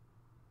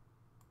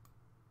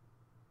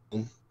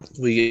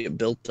 We get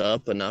built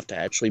up enough to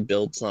actually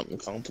build something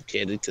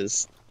complicated,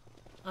 because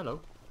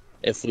Hello.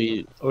 if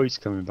we... Oh, he's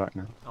coming back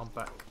now. I'm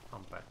back.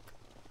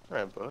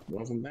 Alright, bud.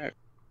 Welcome back.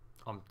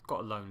 I'm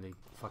got a lonely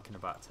fucking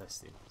about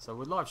testing. So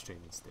we're live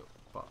streaming still,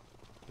 but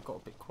it got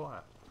a bit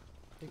quiet.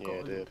 It got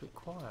a little bit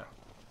quiet.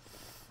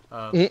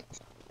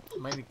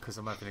 Mainly because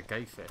I'm having a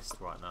gay fest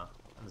right now,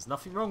 and there's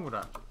nothing wrong with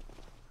that.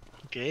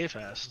 Gay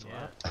fest.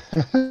 Yeah.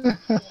 Wow.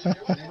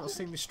 Have you not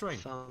seen the stream?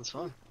 Sounds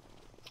fun.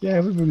 Yeah,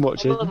 we've been A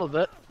watching. little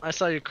bit. I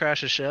saw you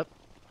crash a ship.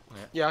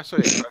 Yeah, I saw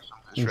you crash something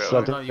And straight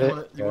flood away. No,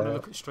 it. you want to Yeah.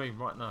 look at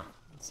stream right now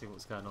and see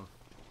what's going on.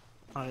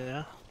 Oh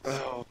yeah.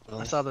 Oh,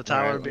 I saw the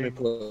tower let me being.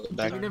 pull it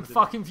back. Give me them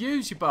fucking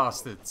views, you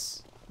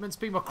bastards. Meant to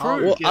be my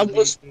crew. well, I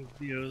was-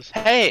 Views.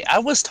 Hey, I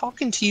was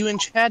talking to you in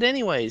chat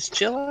anyways.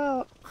 Chill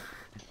out.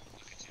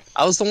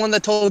 I was the one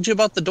that told you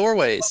about the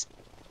doorways.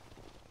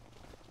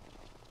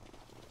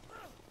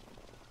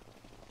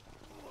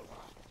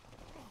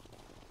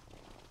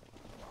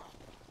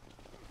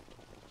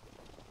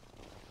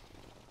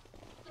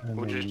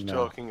 We're just And,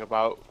 talking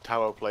about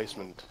tower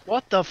placement.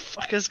 What the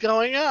fuck is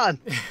going on?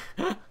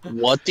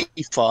 What the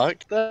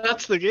fuck?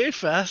 That's the gay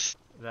fest.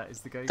 That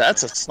is the game.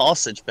 That's a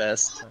sausage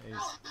fest. That is.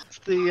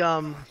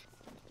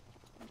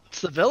 It's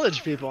the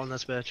village people in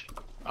this bitch.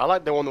 I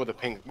like the one with the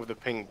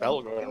pink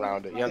belt going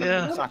around it. Yeah, the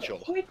Yeah. pink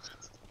satchel.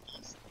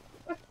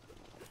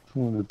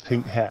 Oh, the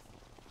pink hat.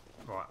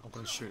 Right, I'm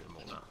going to shoot them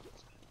all now.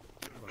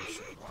 I'm gonna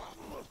shoot 'em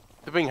all.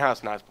 The pink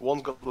hat's nice, but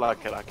one's got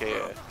like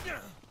a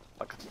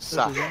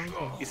sash.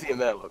 You see him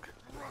there? Look.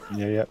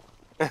 Yeah, yeah.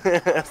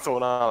 That's the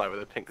one I like with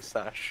the pink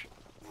sash.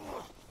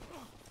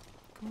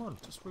 Come on,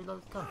 just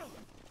reload the gun.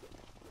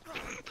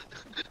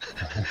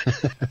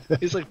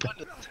 He's like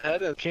putting his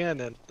head in a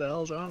cannon. What the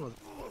hell's wrong with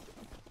him?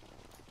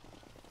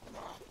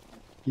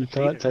 You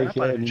can't Beating take crap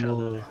it out of each other.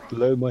 anymore.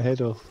 Blow my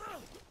head off.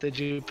 Did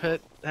you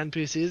pit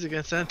NPCs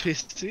against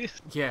NPCs?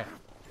 Yeah.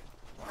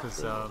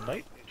 Because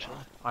Fight each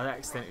other. I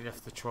accidentally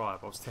left the tribe.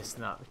 I was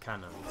testing out the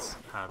cannons,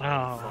 how they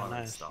Oh, fire and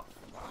nice. stuff.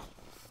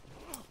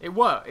 It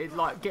worked. It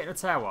like getting a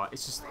tower.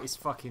 It's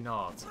fucking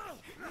hard.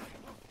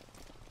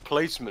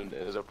 Placement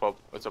is a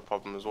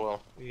problem as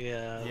well.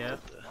 Yeah. Yeah.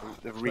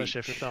 The Especially reach.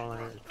 if you're throwing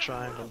a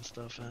triangle and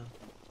stuff in.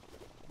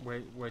 Where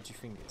do you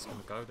think it's gonna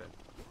go then?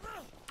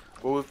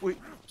 Well, if we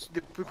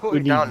put We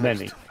it need down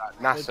many.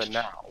 next to NASA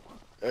now,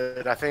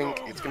 I think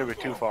it's going to be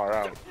too far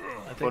out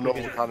I for think we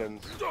normal could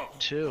cannons.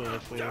 two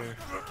if we were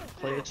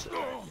placed it.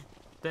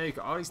 There you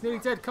go. Oh, he's nearly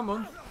dead. Come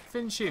on,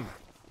 finish him.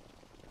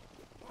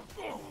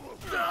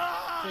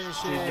 Finish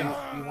him.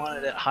 You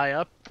wanted it high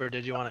up, or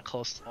did you want it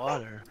close to the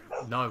water?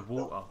 No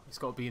water. It's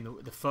got to be in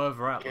the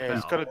further out. Yeah, the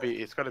it's better. got to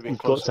be. It's got to be You've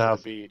got close to to the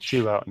have beach.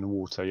 two out in the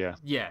water, yeah.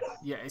 Yeah,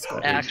 it's got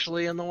to be.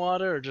 Actually in the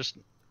water, or just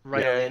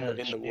right yeah, on in,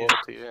 the edge? in the water.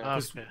 Yeah.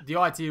 Because Okay. the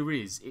idea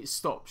is it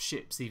stops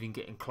ships even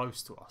getting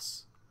close to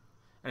us.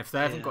 And if they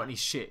haven't Yeah. got any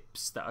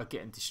ships that are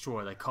getting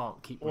destroyed, they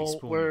can't keep Well,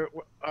 respawning.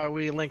 are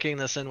we linking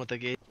this in with the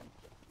gate?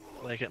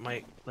 Like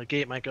the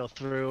gate might go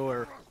through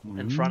or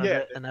in Mhm. front of Yeah.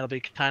 it, and that'll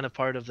be kind of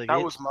part of the That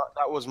gate.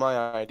 was my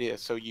idea.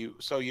 So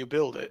you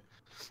build it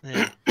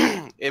Yeah.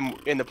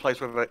 in the place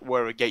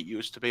where a gate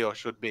used to be or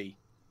should be.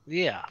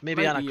 Yeah,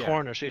 maybe on a Maybe, yeah.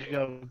 corner, so you could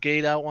go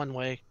gate out one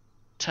way,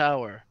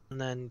 tower,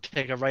 and then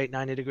take a right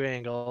 90-degree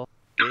angle,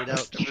 gate out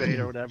straight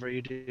or whatever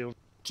you do.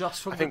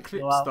 Just from I the think-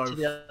 clips, Go out though, to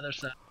the other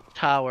side,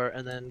 tower,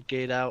 and then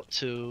gate out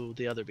to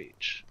the other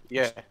beach.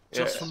 Yeah.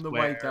 just yeah. from the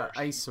way squares. that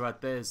Acer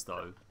had theirs,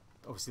 though,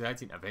 obviously they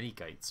didn't have any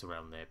gates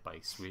around their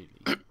base, really.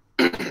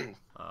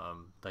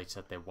 They just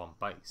had their one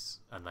base,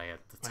 and they had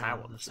the I tower.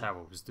 know, The that's it.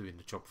 tower was doing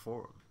the job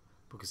for them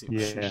because it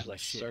was Yeah. shooting Just the like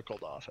ship.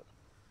 circled off it.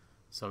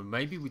 So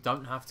maybe we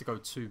don't have to go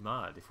too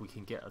mad if we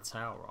can get a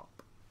tower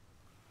up.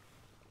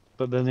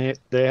 But then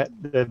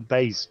their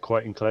base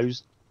quite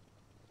enclosed.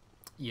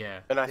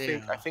 Yeah, And I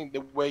Yeah. think the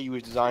way you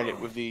would design it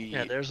with the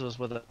Yeah, theirs was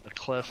with a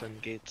cliff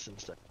and gates and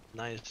stuff.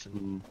 Nice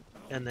and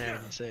Mm. in there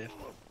and safe.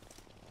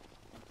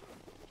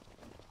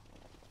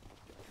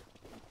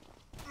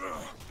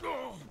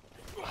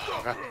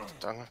 I'm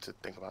gonna have to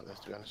think about this,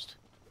 to be honest.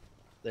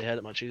 They had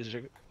it much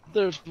easier.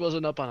 Theirs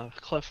wasn't up on a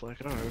cliff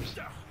like ours.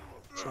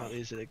 It's not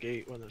easy to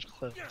gate when there's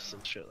cliffs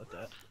and shit like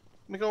that.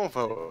 Let me go on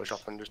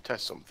Photoshop and just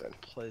test something.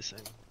 Placing.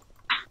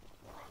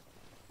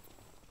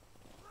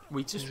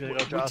 we just He's gonna we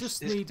go draw,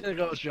 just he's need gonna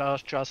go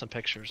draw some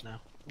pictures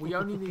now. we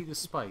only need a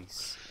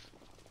space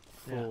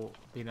for Yeah.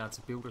 being able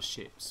to build our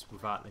ships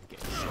without them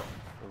getting shot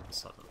all of a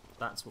sudden.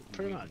 That's what we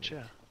Pretty really much, need.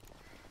 yeah.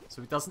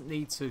 So it doesn't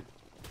need to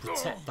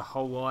protect the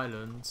whole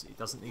island. It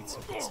doesn't need to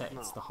protect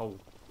No. the whole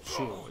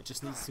shore. It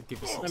just needs to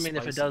give us. I mean,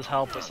 if it does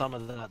help with some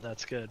of that,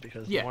 that's good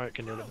because Yeah. the more it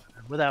can do, the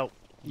better. Without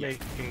Yeah.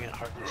 making it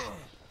hard.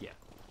 Yeah.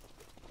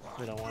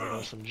 We don't want to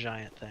go some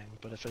giant thing,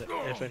 but if it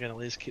can at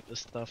least keep the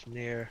stuff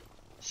near,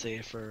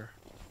 safer,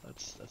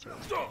 that's what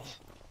it does.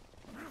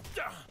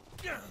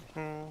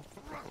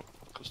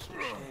 Custom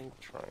shape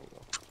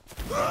triangle.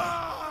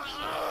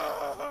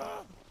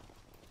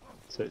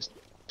 So it's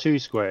 2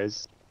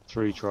 squares,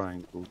 3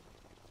 triangles.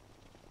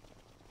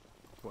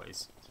 What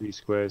is? 3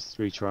 squares,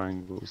 3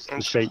 triangles. The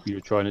Okay. shape you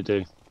were trying to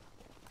do.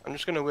 I'm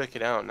just gonna work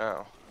it out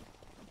now.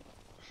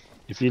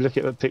 If you look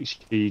at the picture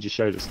you just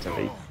showed us,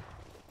 Teddy,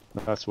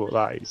 that's what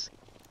that is.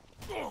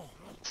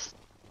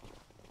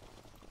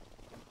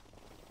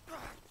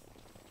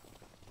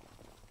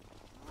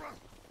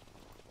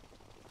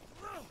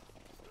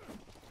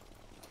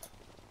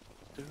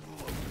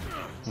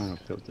 Oh, I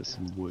built this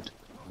in wood.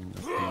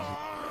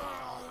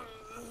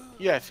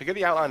 Yeah, if you get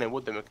the outline in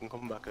wood, then we can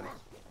come back and.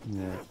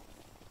 Yeah.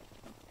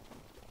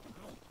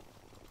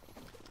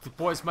 the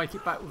boys make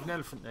it back with an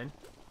elephant then?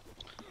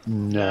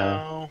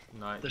 No.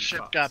 No. The you ship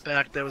fucked. got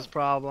back. There was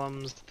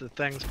problems. The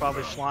thing's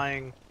probably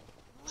flying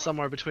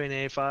somewhere between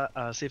C5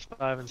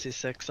 and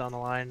C6 on the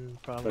line.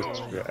 Probably.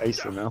 Supposed to be at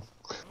Acer now.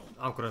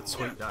 I'm gonna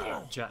tweet that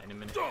at chat in a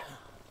minute.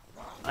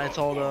 I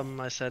told him.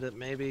 I said it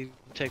maybe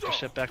take the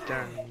ship back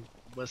there and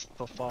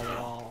whistle fall at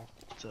all.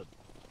 It's a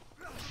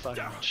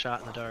fucking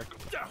shot in the dark.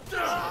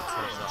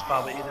 It's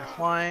probably either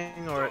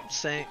flying or it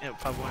sank. It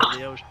probably went to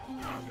the ocean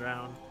and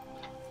drowned.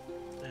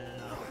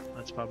 And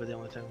that's probably the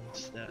only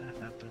things that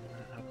happened.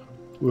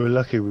 We were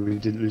lucky we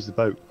didn't lose the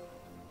boat.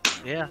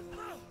 Yeah,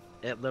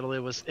 it literally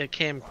was. It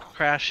came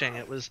crashing.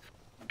 It was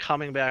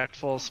coming back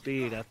full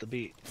speed at the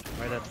beach,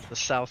 right at the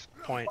south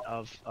point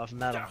of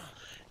Metal.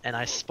 And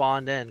I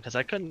spawned in because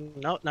I couldn't.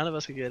 No, none of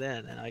us could get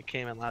in, and I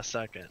came in last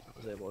second. I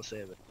was able to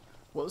save it.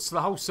 Well, so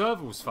the whole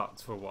server was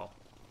fucked for a while.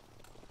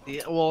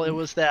 Yeah, well, it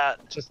was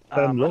that. Just I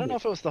don't know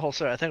if it was the whole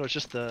server. I think it was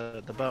just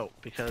the boat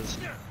because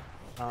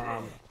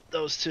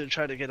those two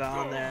tried to get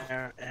on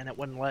there and it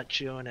wouldn't let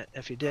you. And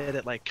if you did,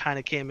 it like kind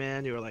of came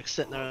in. You were like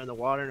sitting there in the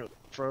water and it was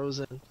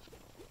frozen.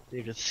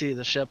 You could see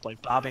the ship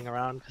like bobbing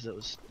around because it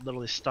was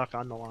literally stuck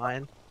on the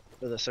line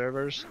for the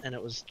servers, and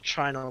it was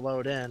trying to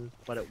load in,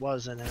 but it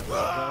wasn't, and it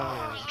wasn't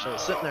going. So it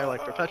was sitting there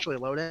like perpetually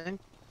loading,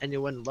 and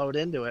you wouldn't load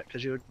into it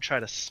because you would try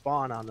to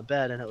spawn on the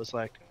bed, and it was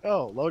like,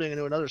 oh, loading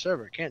into another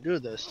server, can't do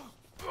this.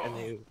 And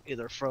you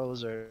either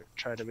froze or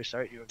tried to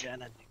restart you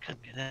again, and you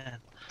couldn't get in.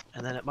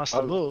 And then it must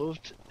have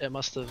moved. It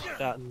must have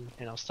gotten,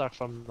 stuck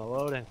from the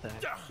loading thing,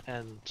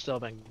 and still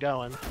been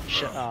going.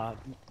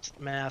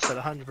 Mass at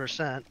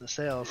 100%, the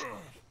sales,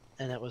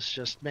 and it was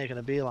just making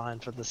a beeline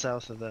for the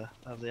south of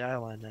the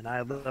island. And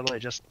I literally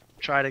just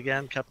tried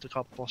again, kept a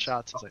couple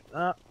shots. I was like,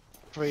 ah,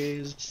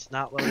 freeze,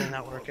 not loading,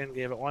 not working.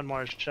 Gave it one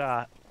more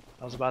shot.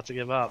 I was about to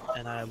give up,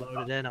 and I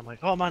loaded in. I'm like,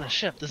 oh, I'm on a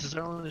ship. This is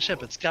our only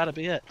ship. It's got to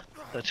be it.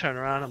 So I turn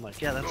around. I'm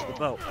like, yeah, that's the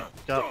boat.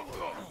 Go.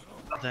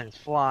 The thing's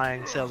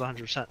flying. Sails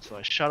 100%. So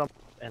I shut them,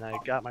 and I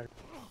got where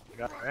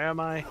am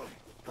I?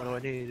 What do I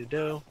need to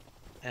do?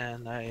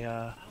 And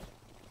I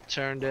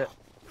turned it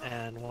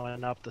and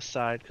went up the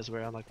side because we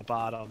were on like the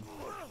bottom.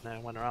 And I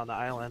went around the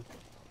island.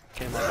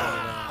 Came up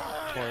on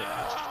the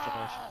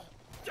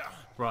port.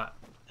 Right.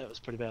 It was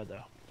pretty bad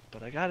though.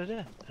 But I got it in,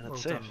 and it's Well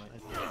safe. done,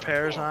 mate.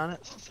 Repairs on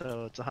it,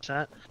 so it's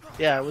 100%.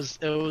 Yeah, it was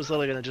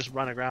literally gonna just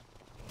run aground.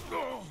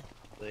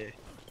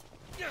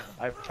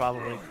 I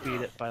probably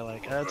beat it by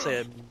like, I'd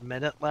say a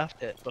minute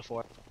left it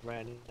before I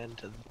ran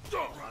into the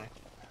line.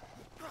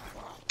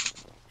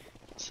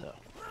 So.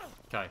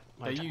 Okay,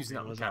 My they're timing using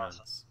up the was cannons.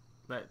 awesome.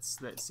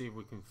 Let's see if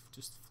we can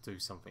just do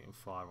something and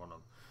fire on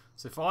them.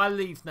 So if I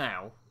leave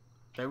now,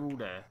 they're all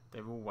there.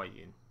 They're all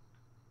waiting.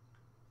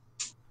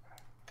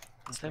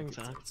 Let's make Things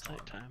it on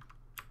take time. time.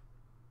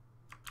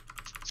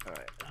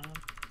 Alright,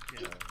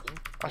 yeah.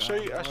 I'll show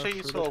you More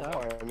sort for the of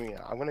tower. what I mean.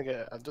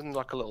 I've done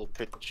like a little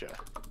picture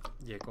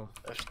Yeah, go on.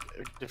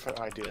 of different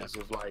ideas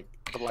of like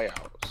the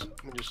layouts.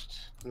 Let me just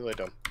really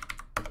done.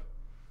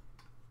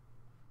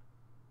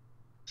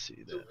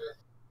 See that.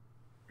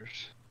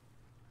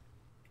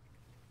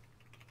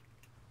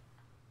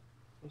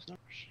 Those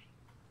numbers.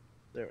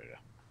 There we go.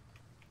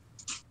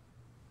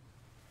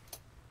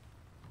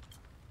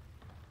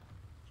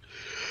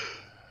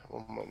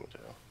 One moment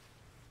ago.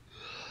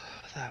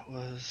 That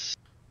was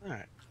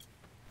alright.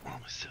 Let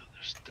me see what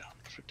there's down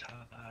for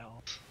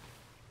tiles.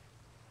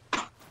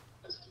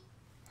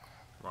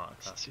 Right,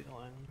 okay.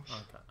 Ceilings.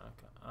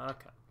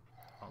 Okay.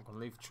 I'm gonna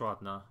leave the tribe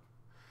now.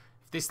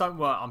 If this don't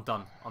work, I'm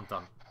done.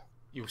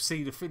 You'll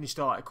see the finished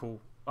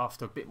article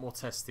after a bit more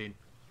testing.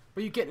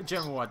 But you get the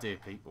general idea,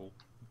 people.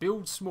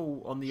 Build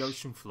small on the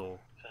ocean floor.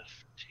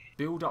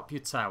 Build up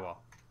your tower.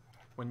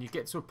 When you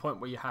get to a point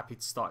where you're happy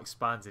to start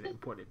expanding it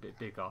and put it a bit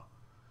bigger,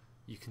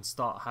 you can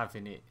start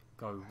having it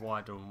go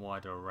wider and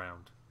wider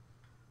around.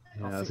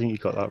 Yeah, I think you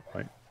got that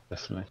right.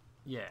 Definitely.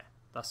 Yeah,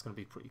 that's gonna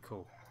be pretty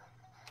cool.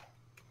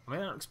 I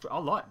mean, I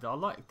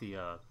like the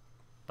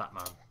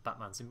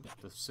Batman symbol,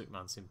 the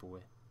Superman symbol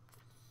here.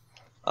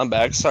 I'm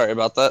back. Sorry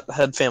about that.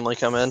 Had family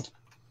come in.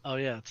 Oh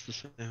yeah, it's the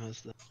same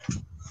as the.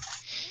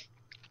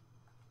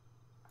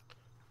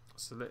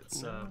 So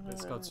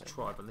let's go to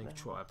tribe and leave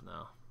tribe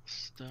now.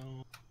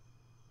 Stone.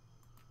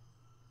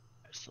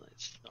 Isolate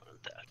stone.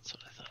 That's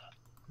what I thought.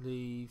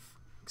 Leave,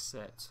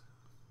 accept.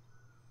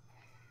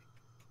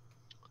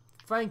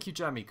 Thank you,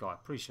 Jammy Guy.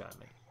 Appreciate it,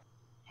 mate.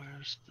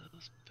 Where's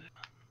those big?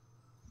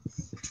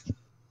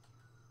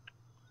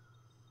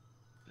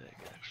 Big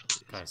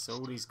actually. Okay, so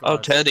all these guys. Oh,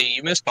 Teddy,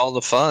 you missed all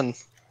the fun.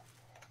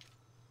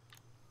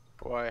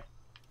 Why?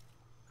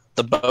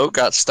 The boat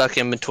got stuck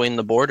in between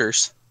the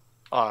borders.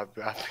 Oh,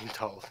 I've been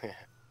told. Yeah.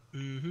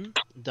 Mm-hmm.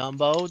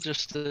 Dumbo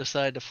just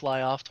decided to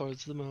fly off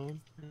towards the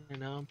moon.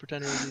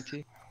 Pretending it was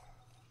ET.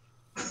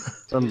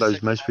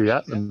 Dumbo's mostly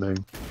at the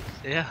moon.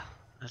 Yeah,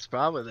 that's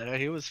probably there.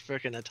 He was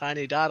freaking a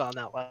tiny dot on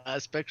that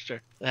last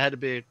picture. It had to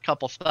be a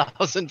couple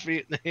thousand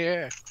feet in the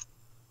air.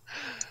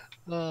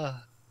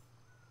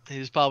 He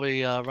was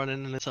probably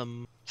running into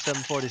some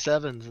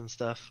 747s and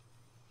stuff.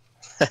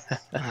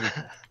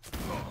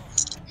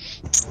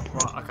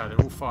 Right, okay,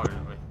 they're all firing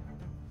at me.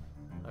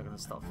 They're gonna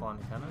start firing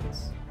the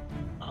cannons.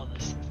 Oh,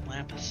 this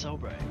lamp is so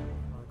bright.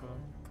 Oh god,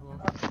 come on.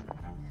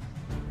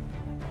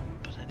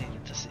 But I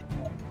needed to see.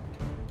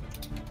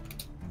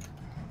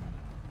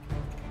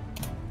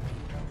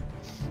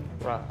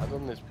 Right, I've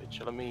done this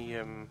picture. Let me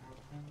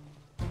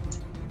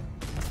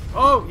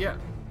Oh, yeah.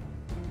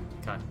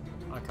 Okay,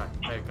 okay,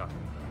 there you go.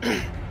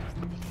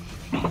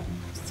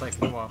 It's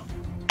taking a while.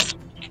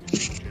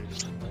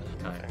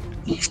 Okay,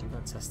 I'm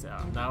gonna test it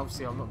out. Now,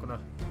 obviously, I'm not gonna.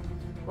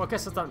 Well, I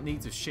guess I don't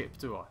need to ship,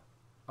 do I?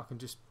 I can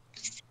just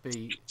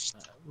be.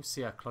 We'll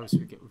see how close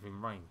we get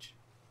within range.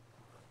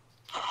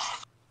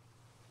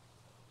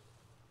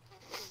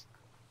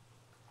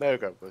 There we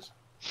go, boys.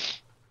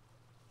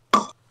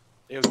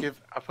 It'll give.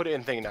 I put it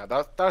in thing now.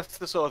 That's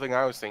the sort of thing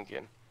I was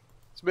thinking.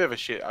 It's a bit of a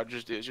shit.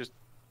 It's just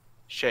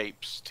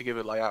shapes to give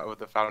it layout with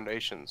the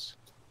foundations.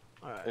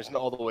 Alright. It's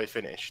not all the way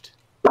finished.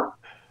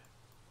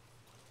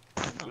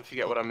 If you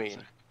get what I mean.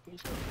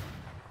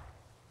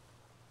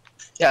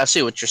 Yeah, I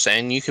see what you're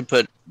saying. You could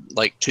put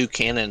like 2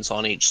 cannons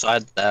on each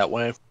side that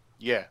way.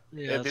 Yeah.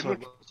 Yeah, It'd that's be what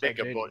much I was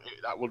bigger, thinking. but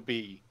that would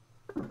be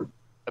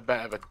a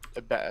better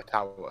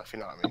tower, if you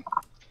know what I mean.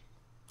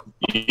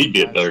 You'd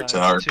be a better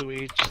tower. 2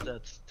 each,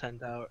 that's 10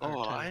 tower.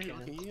 Oh, 10 I look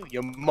cannons. at you,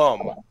 your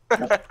mum.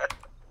 Yeah.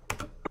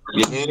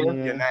 Your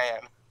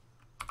nan.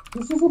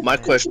 My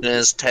question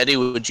is, Teddy,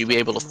 would you be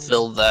able to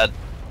fill the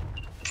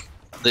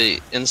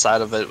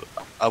inside of it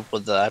up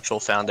with the actual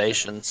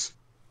foundations?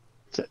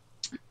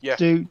 Yeah.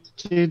 Do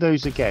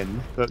those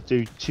again, but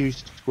do 2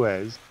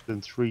 squares,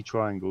 then 3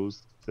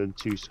 triangles, then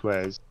 2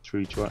 squares,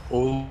 3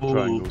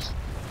 triangles.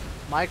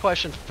 My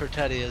question for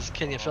Teddy is,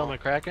 can you film a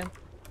Kraken?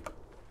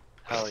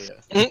 Hell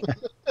yeah.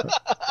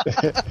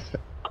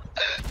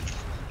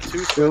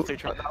 Phil,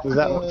 was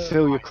that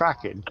Phil your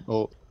Kraken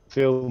or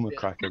Phil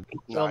McCracken?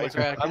 No, Film a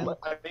Kraken.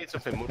 I need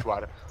something much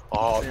wider.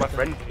 Oh, my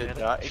friend did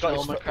that. He Film a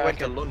went to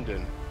Kraken.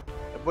 London.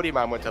 A buddy of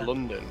mine went to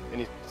London,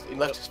 and he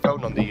left his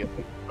phone on the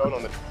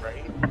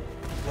train.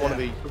 One of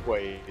the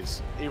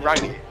subways. He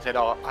rang it and said,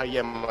 "Oh,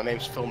 yeah, my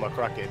name's Phil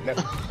McCracken." I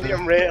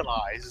didn't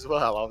realise as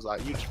well. I was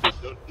like, "You just been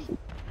done."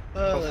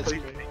 Oh, that's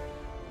Completely. great.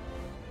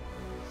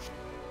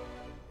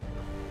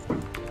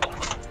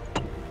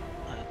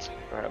 That's great.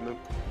 Alright, I'm gonna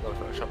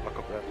Photoshop back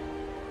up there.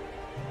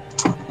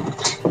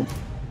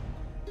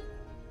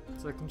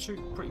 So they can shoot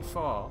pretty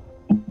far.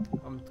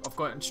 I've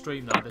got it on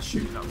stream now. They're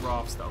shooting at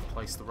rafts that I've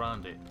placed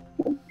around it.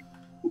 I'm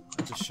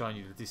just showing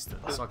you the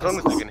distance. As I long guess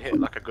as they can hit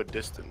like a good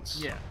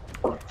distance. yeah.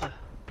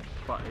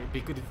 But it'd be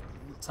good if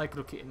take a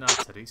look at it now,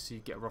 Teddy, so you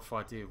get a rough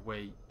idea of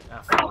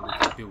how far we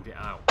can build it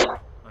out,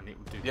 and it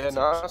will do. Yeah,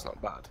 no, that's not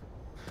bad.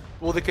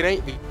 Well, they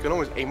can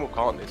always aim up,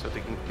 can't they? So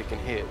they can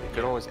hit. They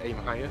can always aim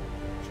higher.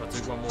 Should I do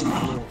one more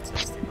floor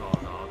testing? Oh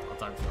no, I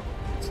don't think I've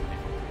got to leave. I'm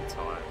pretty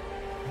tired.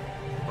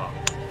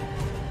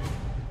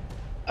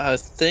 But I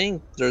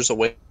think there's a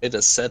way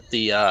to set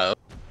the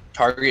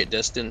target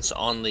distance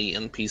on the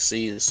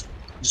NPCs.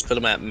 Just put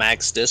them at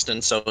max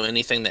distance, so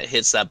anything that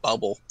hits that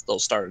bubble, they'll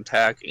start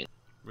attacking.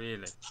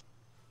 really,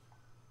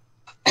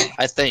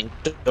 I think.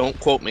 Don't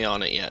quote me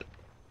on it yet.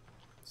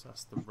 so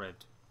that's the red.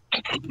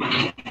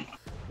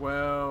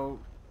 Well,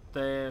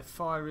 they're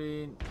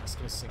firing. Let's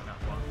go sing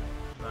that one.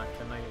 No,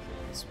 can they hit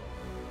this one?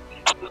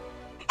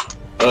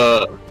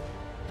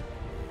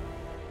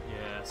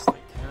 Yes, they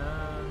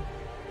can.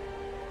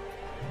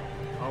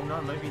 Oh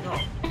no, maybe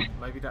not.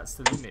 Maybe that's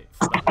the limit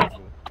for that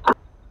level.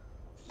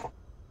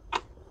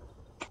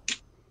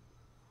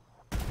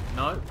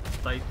 No,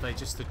 they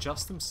just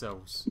adjust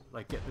themselves.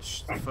 They get the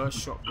first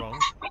shot wrong.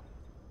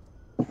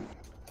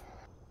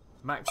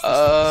 Max just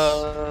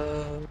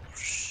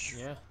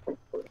yeah.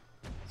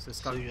 So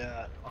it's So going. you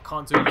got I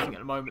can't do anything at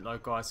the moment though,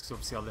 guys, because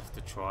obviously I left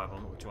the tribe.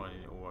 I'm not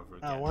joining it all over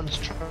again. one's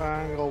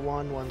triangle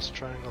 1, one's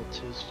triangle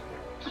 2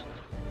 squares.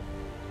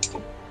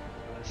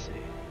 Let's see.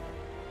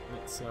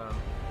 Let's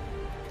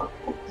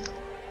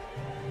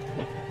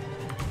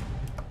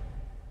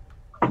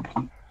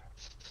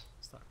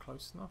is that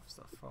close enough? Is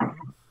that far enough?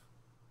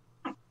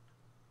 I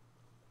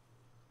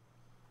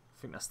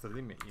think that's the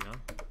limit, you know.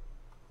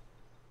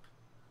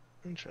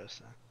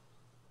 Interesting.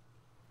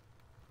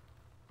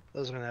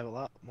 Those are gonna have a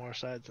lot more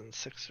sides than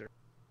 6 or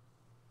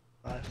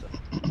 5 though.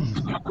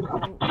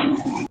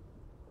 Oh,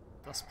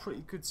 that's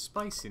pretty good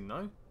spacing,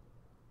 though.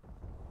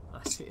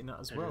 That's hitting that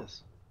as well.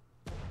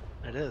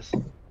 It is.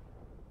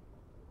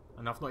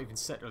 And I've not even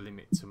set a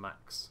limit to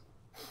max.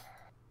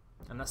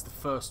 And that's the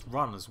first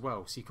run as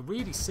well, so you can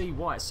really see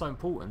why it's so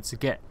important to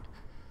get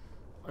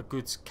a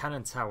good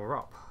cannon tower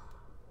up.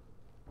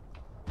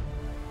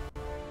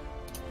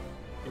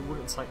 It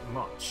wouldn't take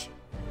much,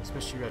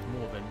 especially if you had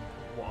more than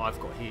what I've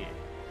got here.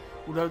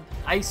 Although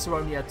Acer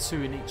only had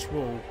 2 in each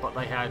wall, but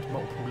they had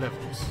multiple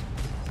levels. Oh,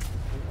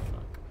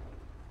 fuck.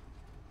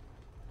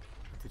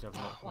 I did have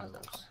multiple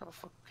levels.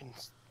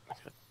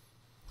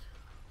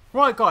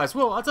 Right guys,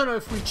 well I don't know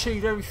if we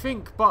achieved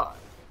everything, but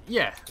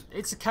yeah,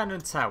 it's a cannon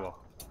tower.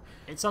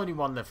 It's only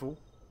 1 level,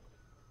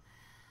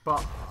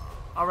 but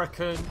I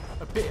reckon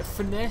a bit of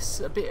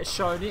finesse, a bit of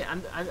showing it,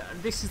 and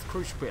this is the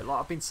crucial bit, like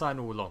I've been saying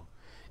all along.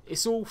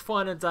 It's all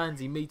fine and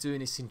dandy, me doing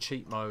this in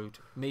cheat mode,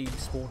 me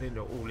spawning it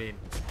all in.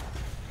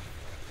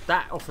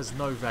 That offers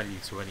no value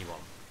to anyone.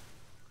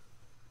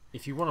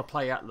 If you want to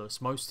play Atlas,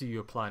 most of you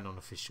are playing on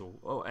official.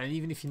 Oh, and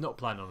even if you're not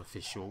playing on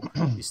official,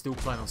 you're still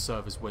playing on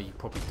servers where you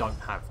probably don't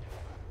have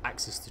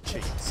access to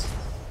cheats.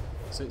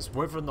 So it's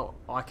whether or not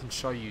I can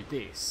show you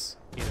this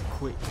in a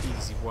quick,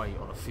 easy way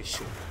on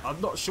official.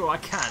 I'm not sure I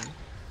can.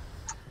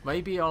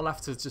 Maybe I'll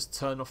have to just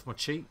turn off my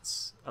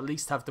cheats, at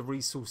least have the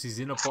resources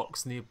in a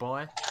box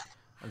nearby,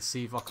 and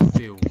see if I can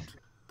build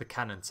the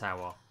cannon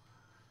tower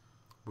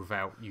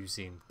without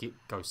using Git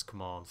Ghost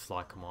command,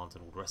 fly command,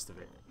 and all the rest of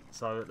it.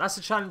 So that's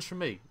a challenge for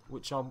me,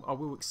 which I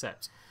will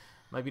accept.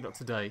 Maybe not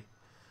today,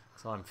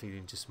 so I'm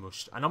feeling just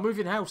mushed. And I'm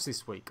moving house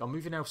this week. I'm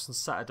moving house on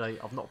Saturday.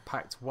 I've not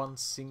packed one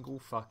single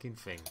fucking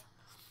thing.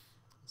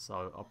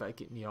 So I better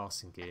get my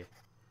arse in gear.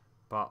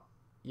 But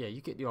yeah,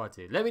 you get the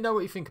idea. Let me know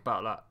what you think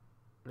about that.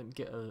 Let me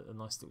get a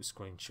nice little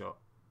screenshot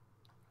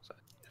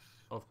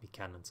of my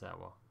cannon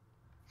tower.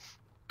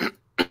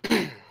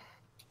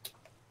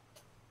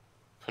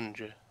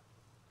 Plunger.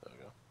 There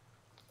we go.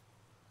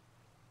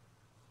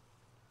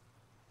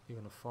 You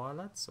gonna fire,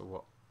 lads, or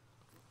what?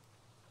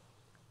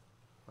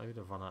 Maybe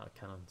they've run out of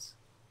cannons.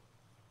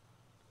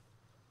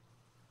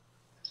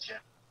 Yeah.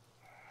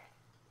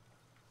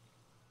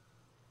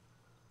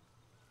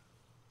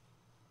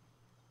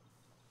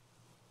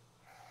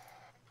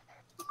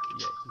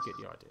 Yeah, you get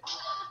the idea.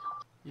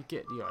 You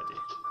get the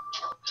idea.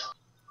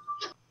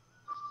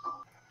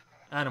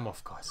 And I'm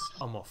off, guys.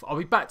 I'm off. I'll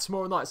be back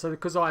tomorrow night. So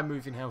because I'm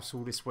moving house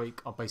all this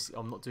week,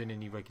 I'm not doing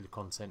any regular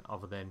content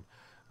other than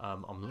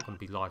I'm not going to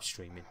be live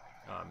streaming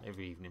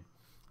every evening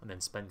and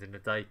then spending the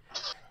day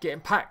getting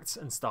packed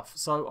and stuff.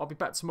 So I'll be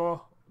back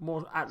tomorrow.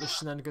 More Atlas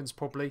shenanigans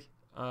probably.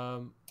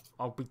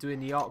 I'll be doing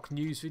the Ark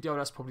news video.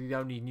 That's probably the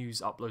only news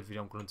upload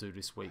video I'm going to do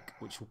this week,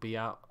 which will be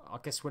out, I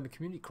guess, when the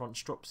community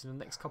crunch drops in the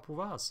next couple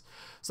of hours.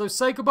 So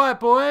say goodbye,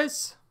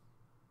 boys.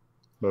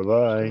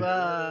 Bye-bye.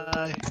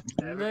 Bye.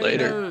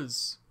 Later.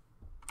 Laters.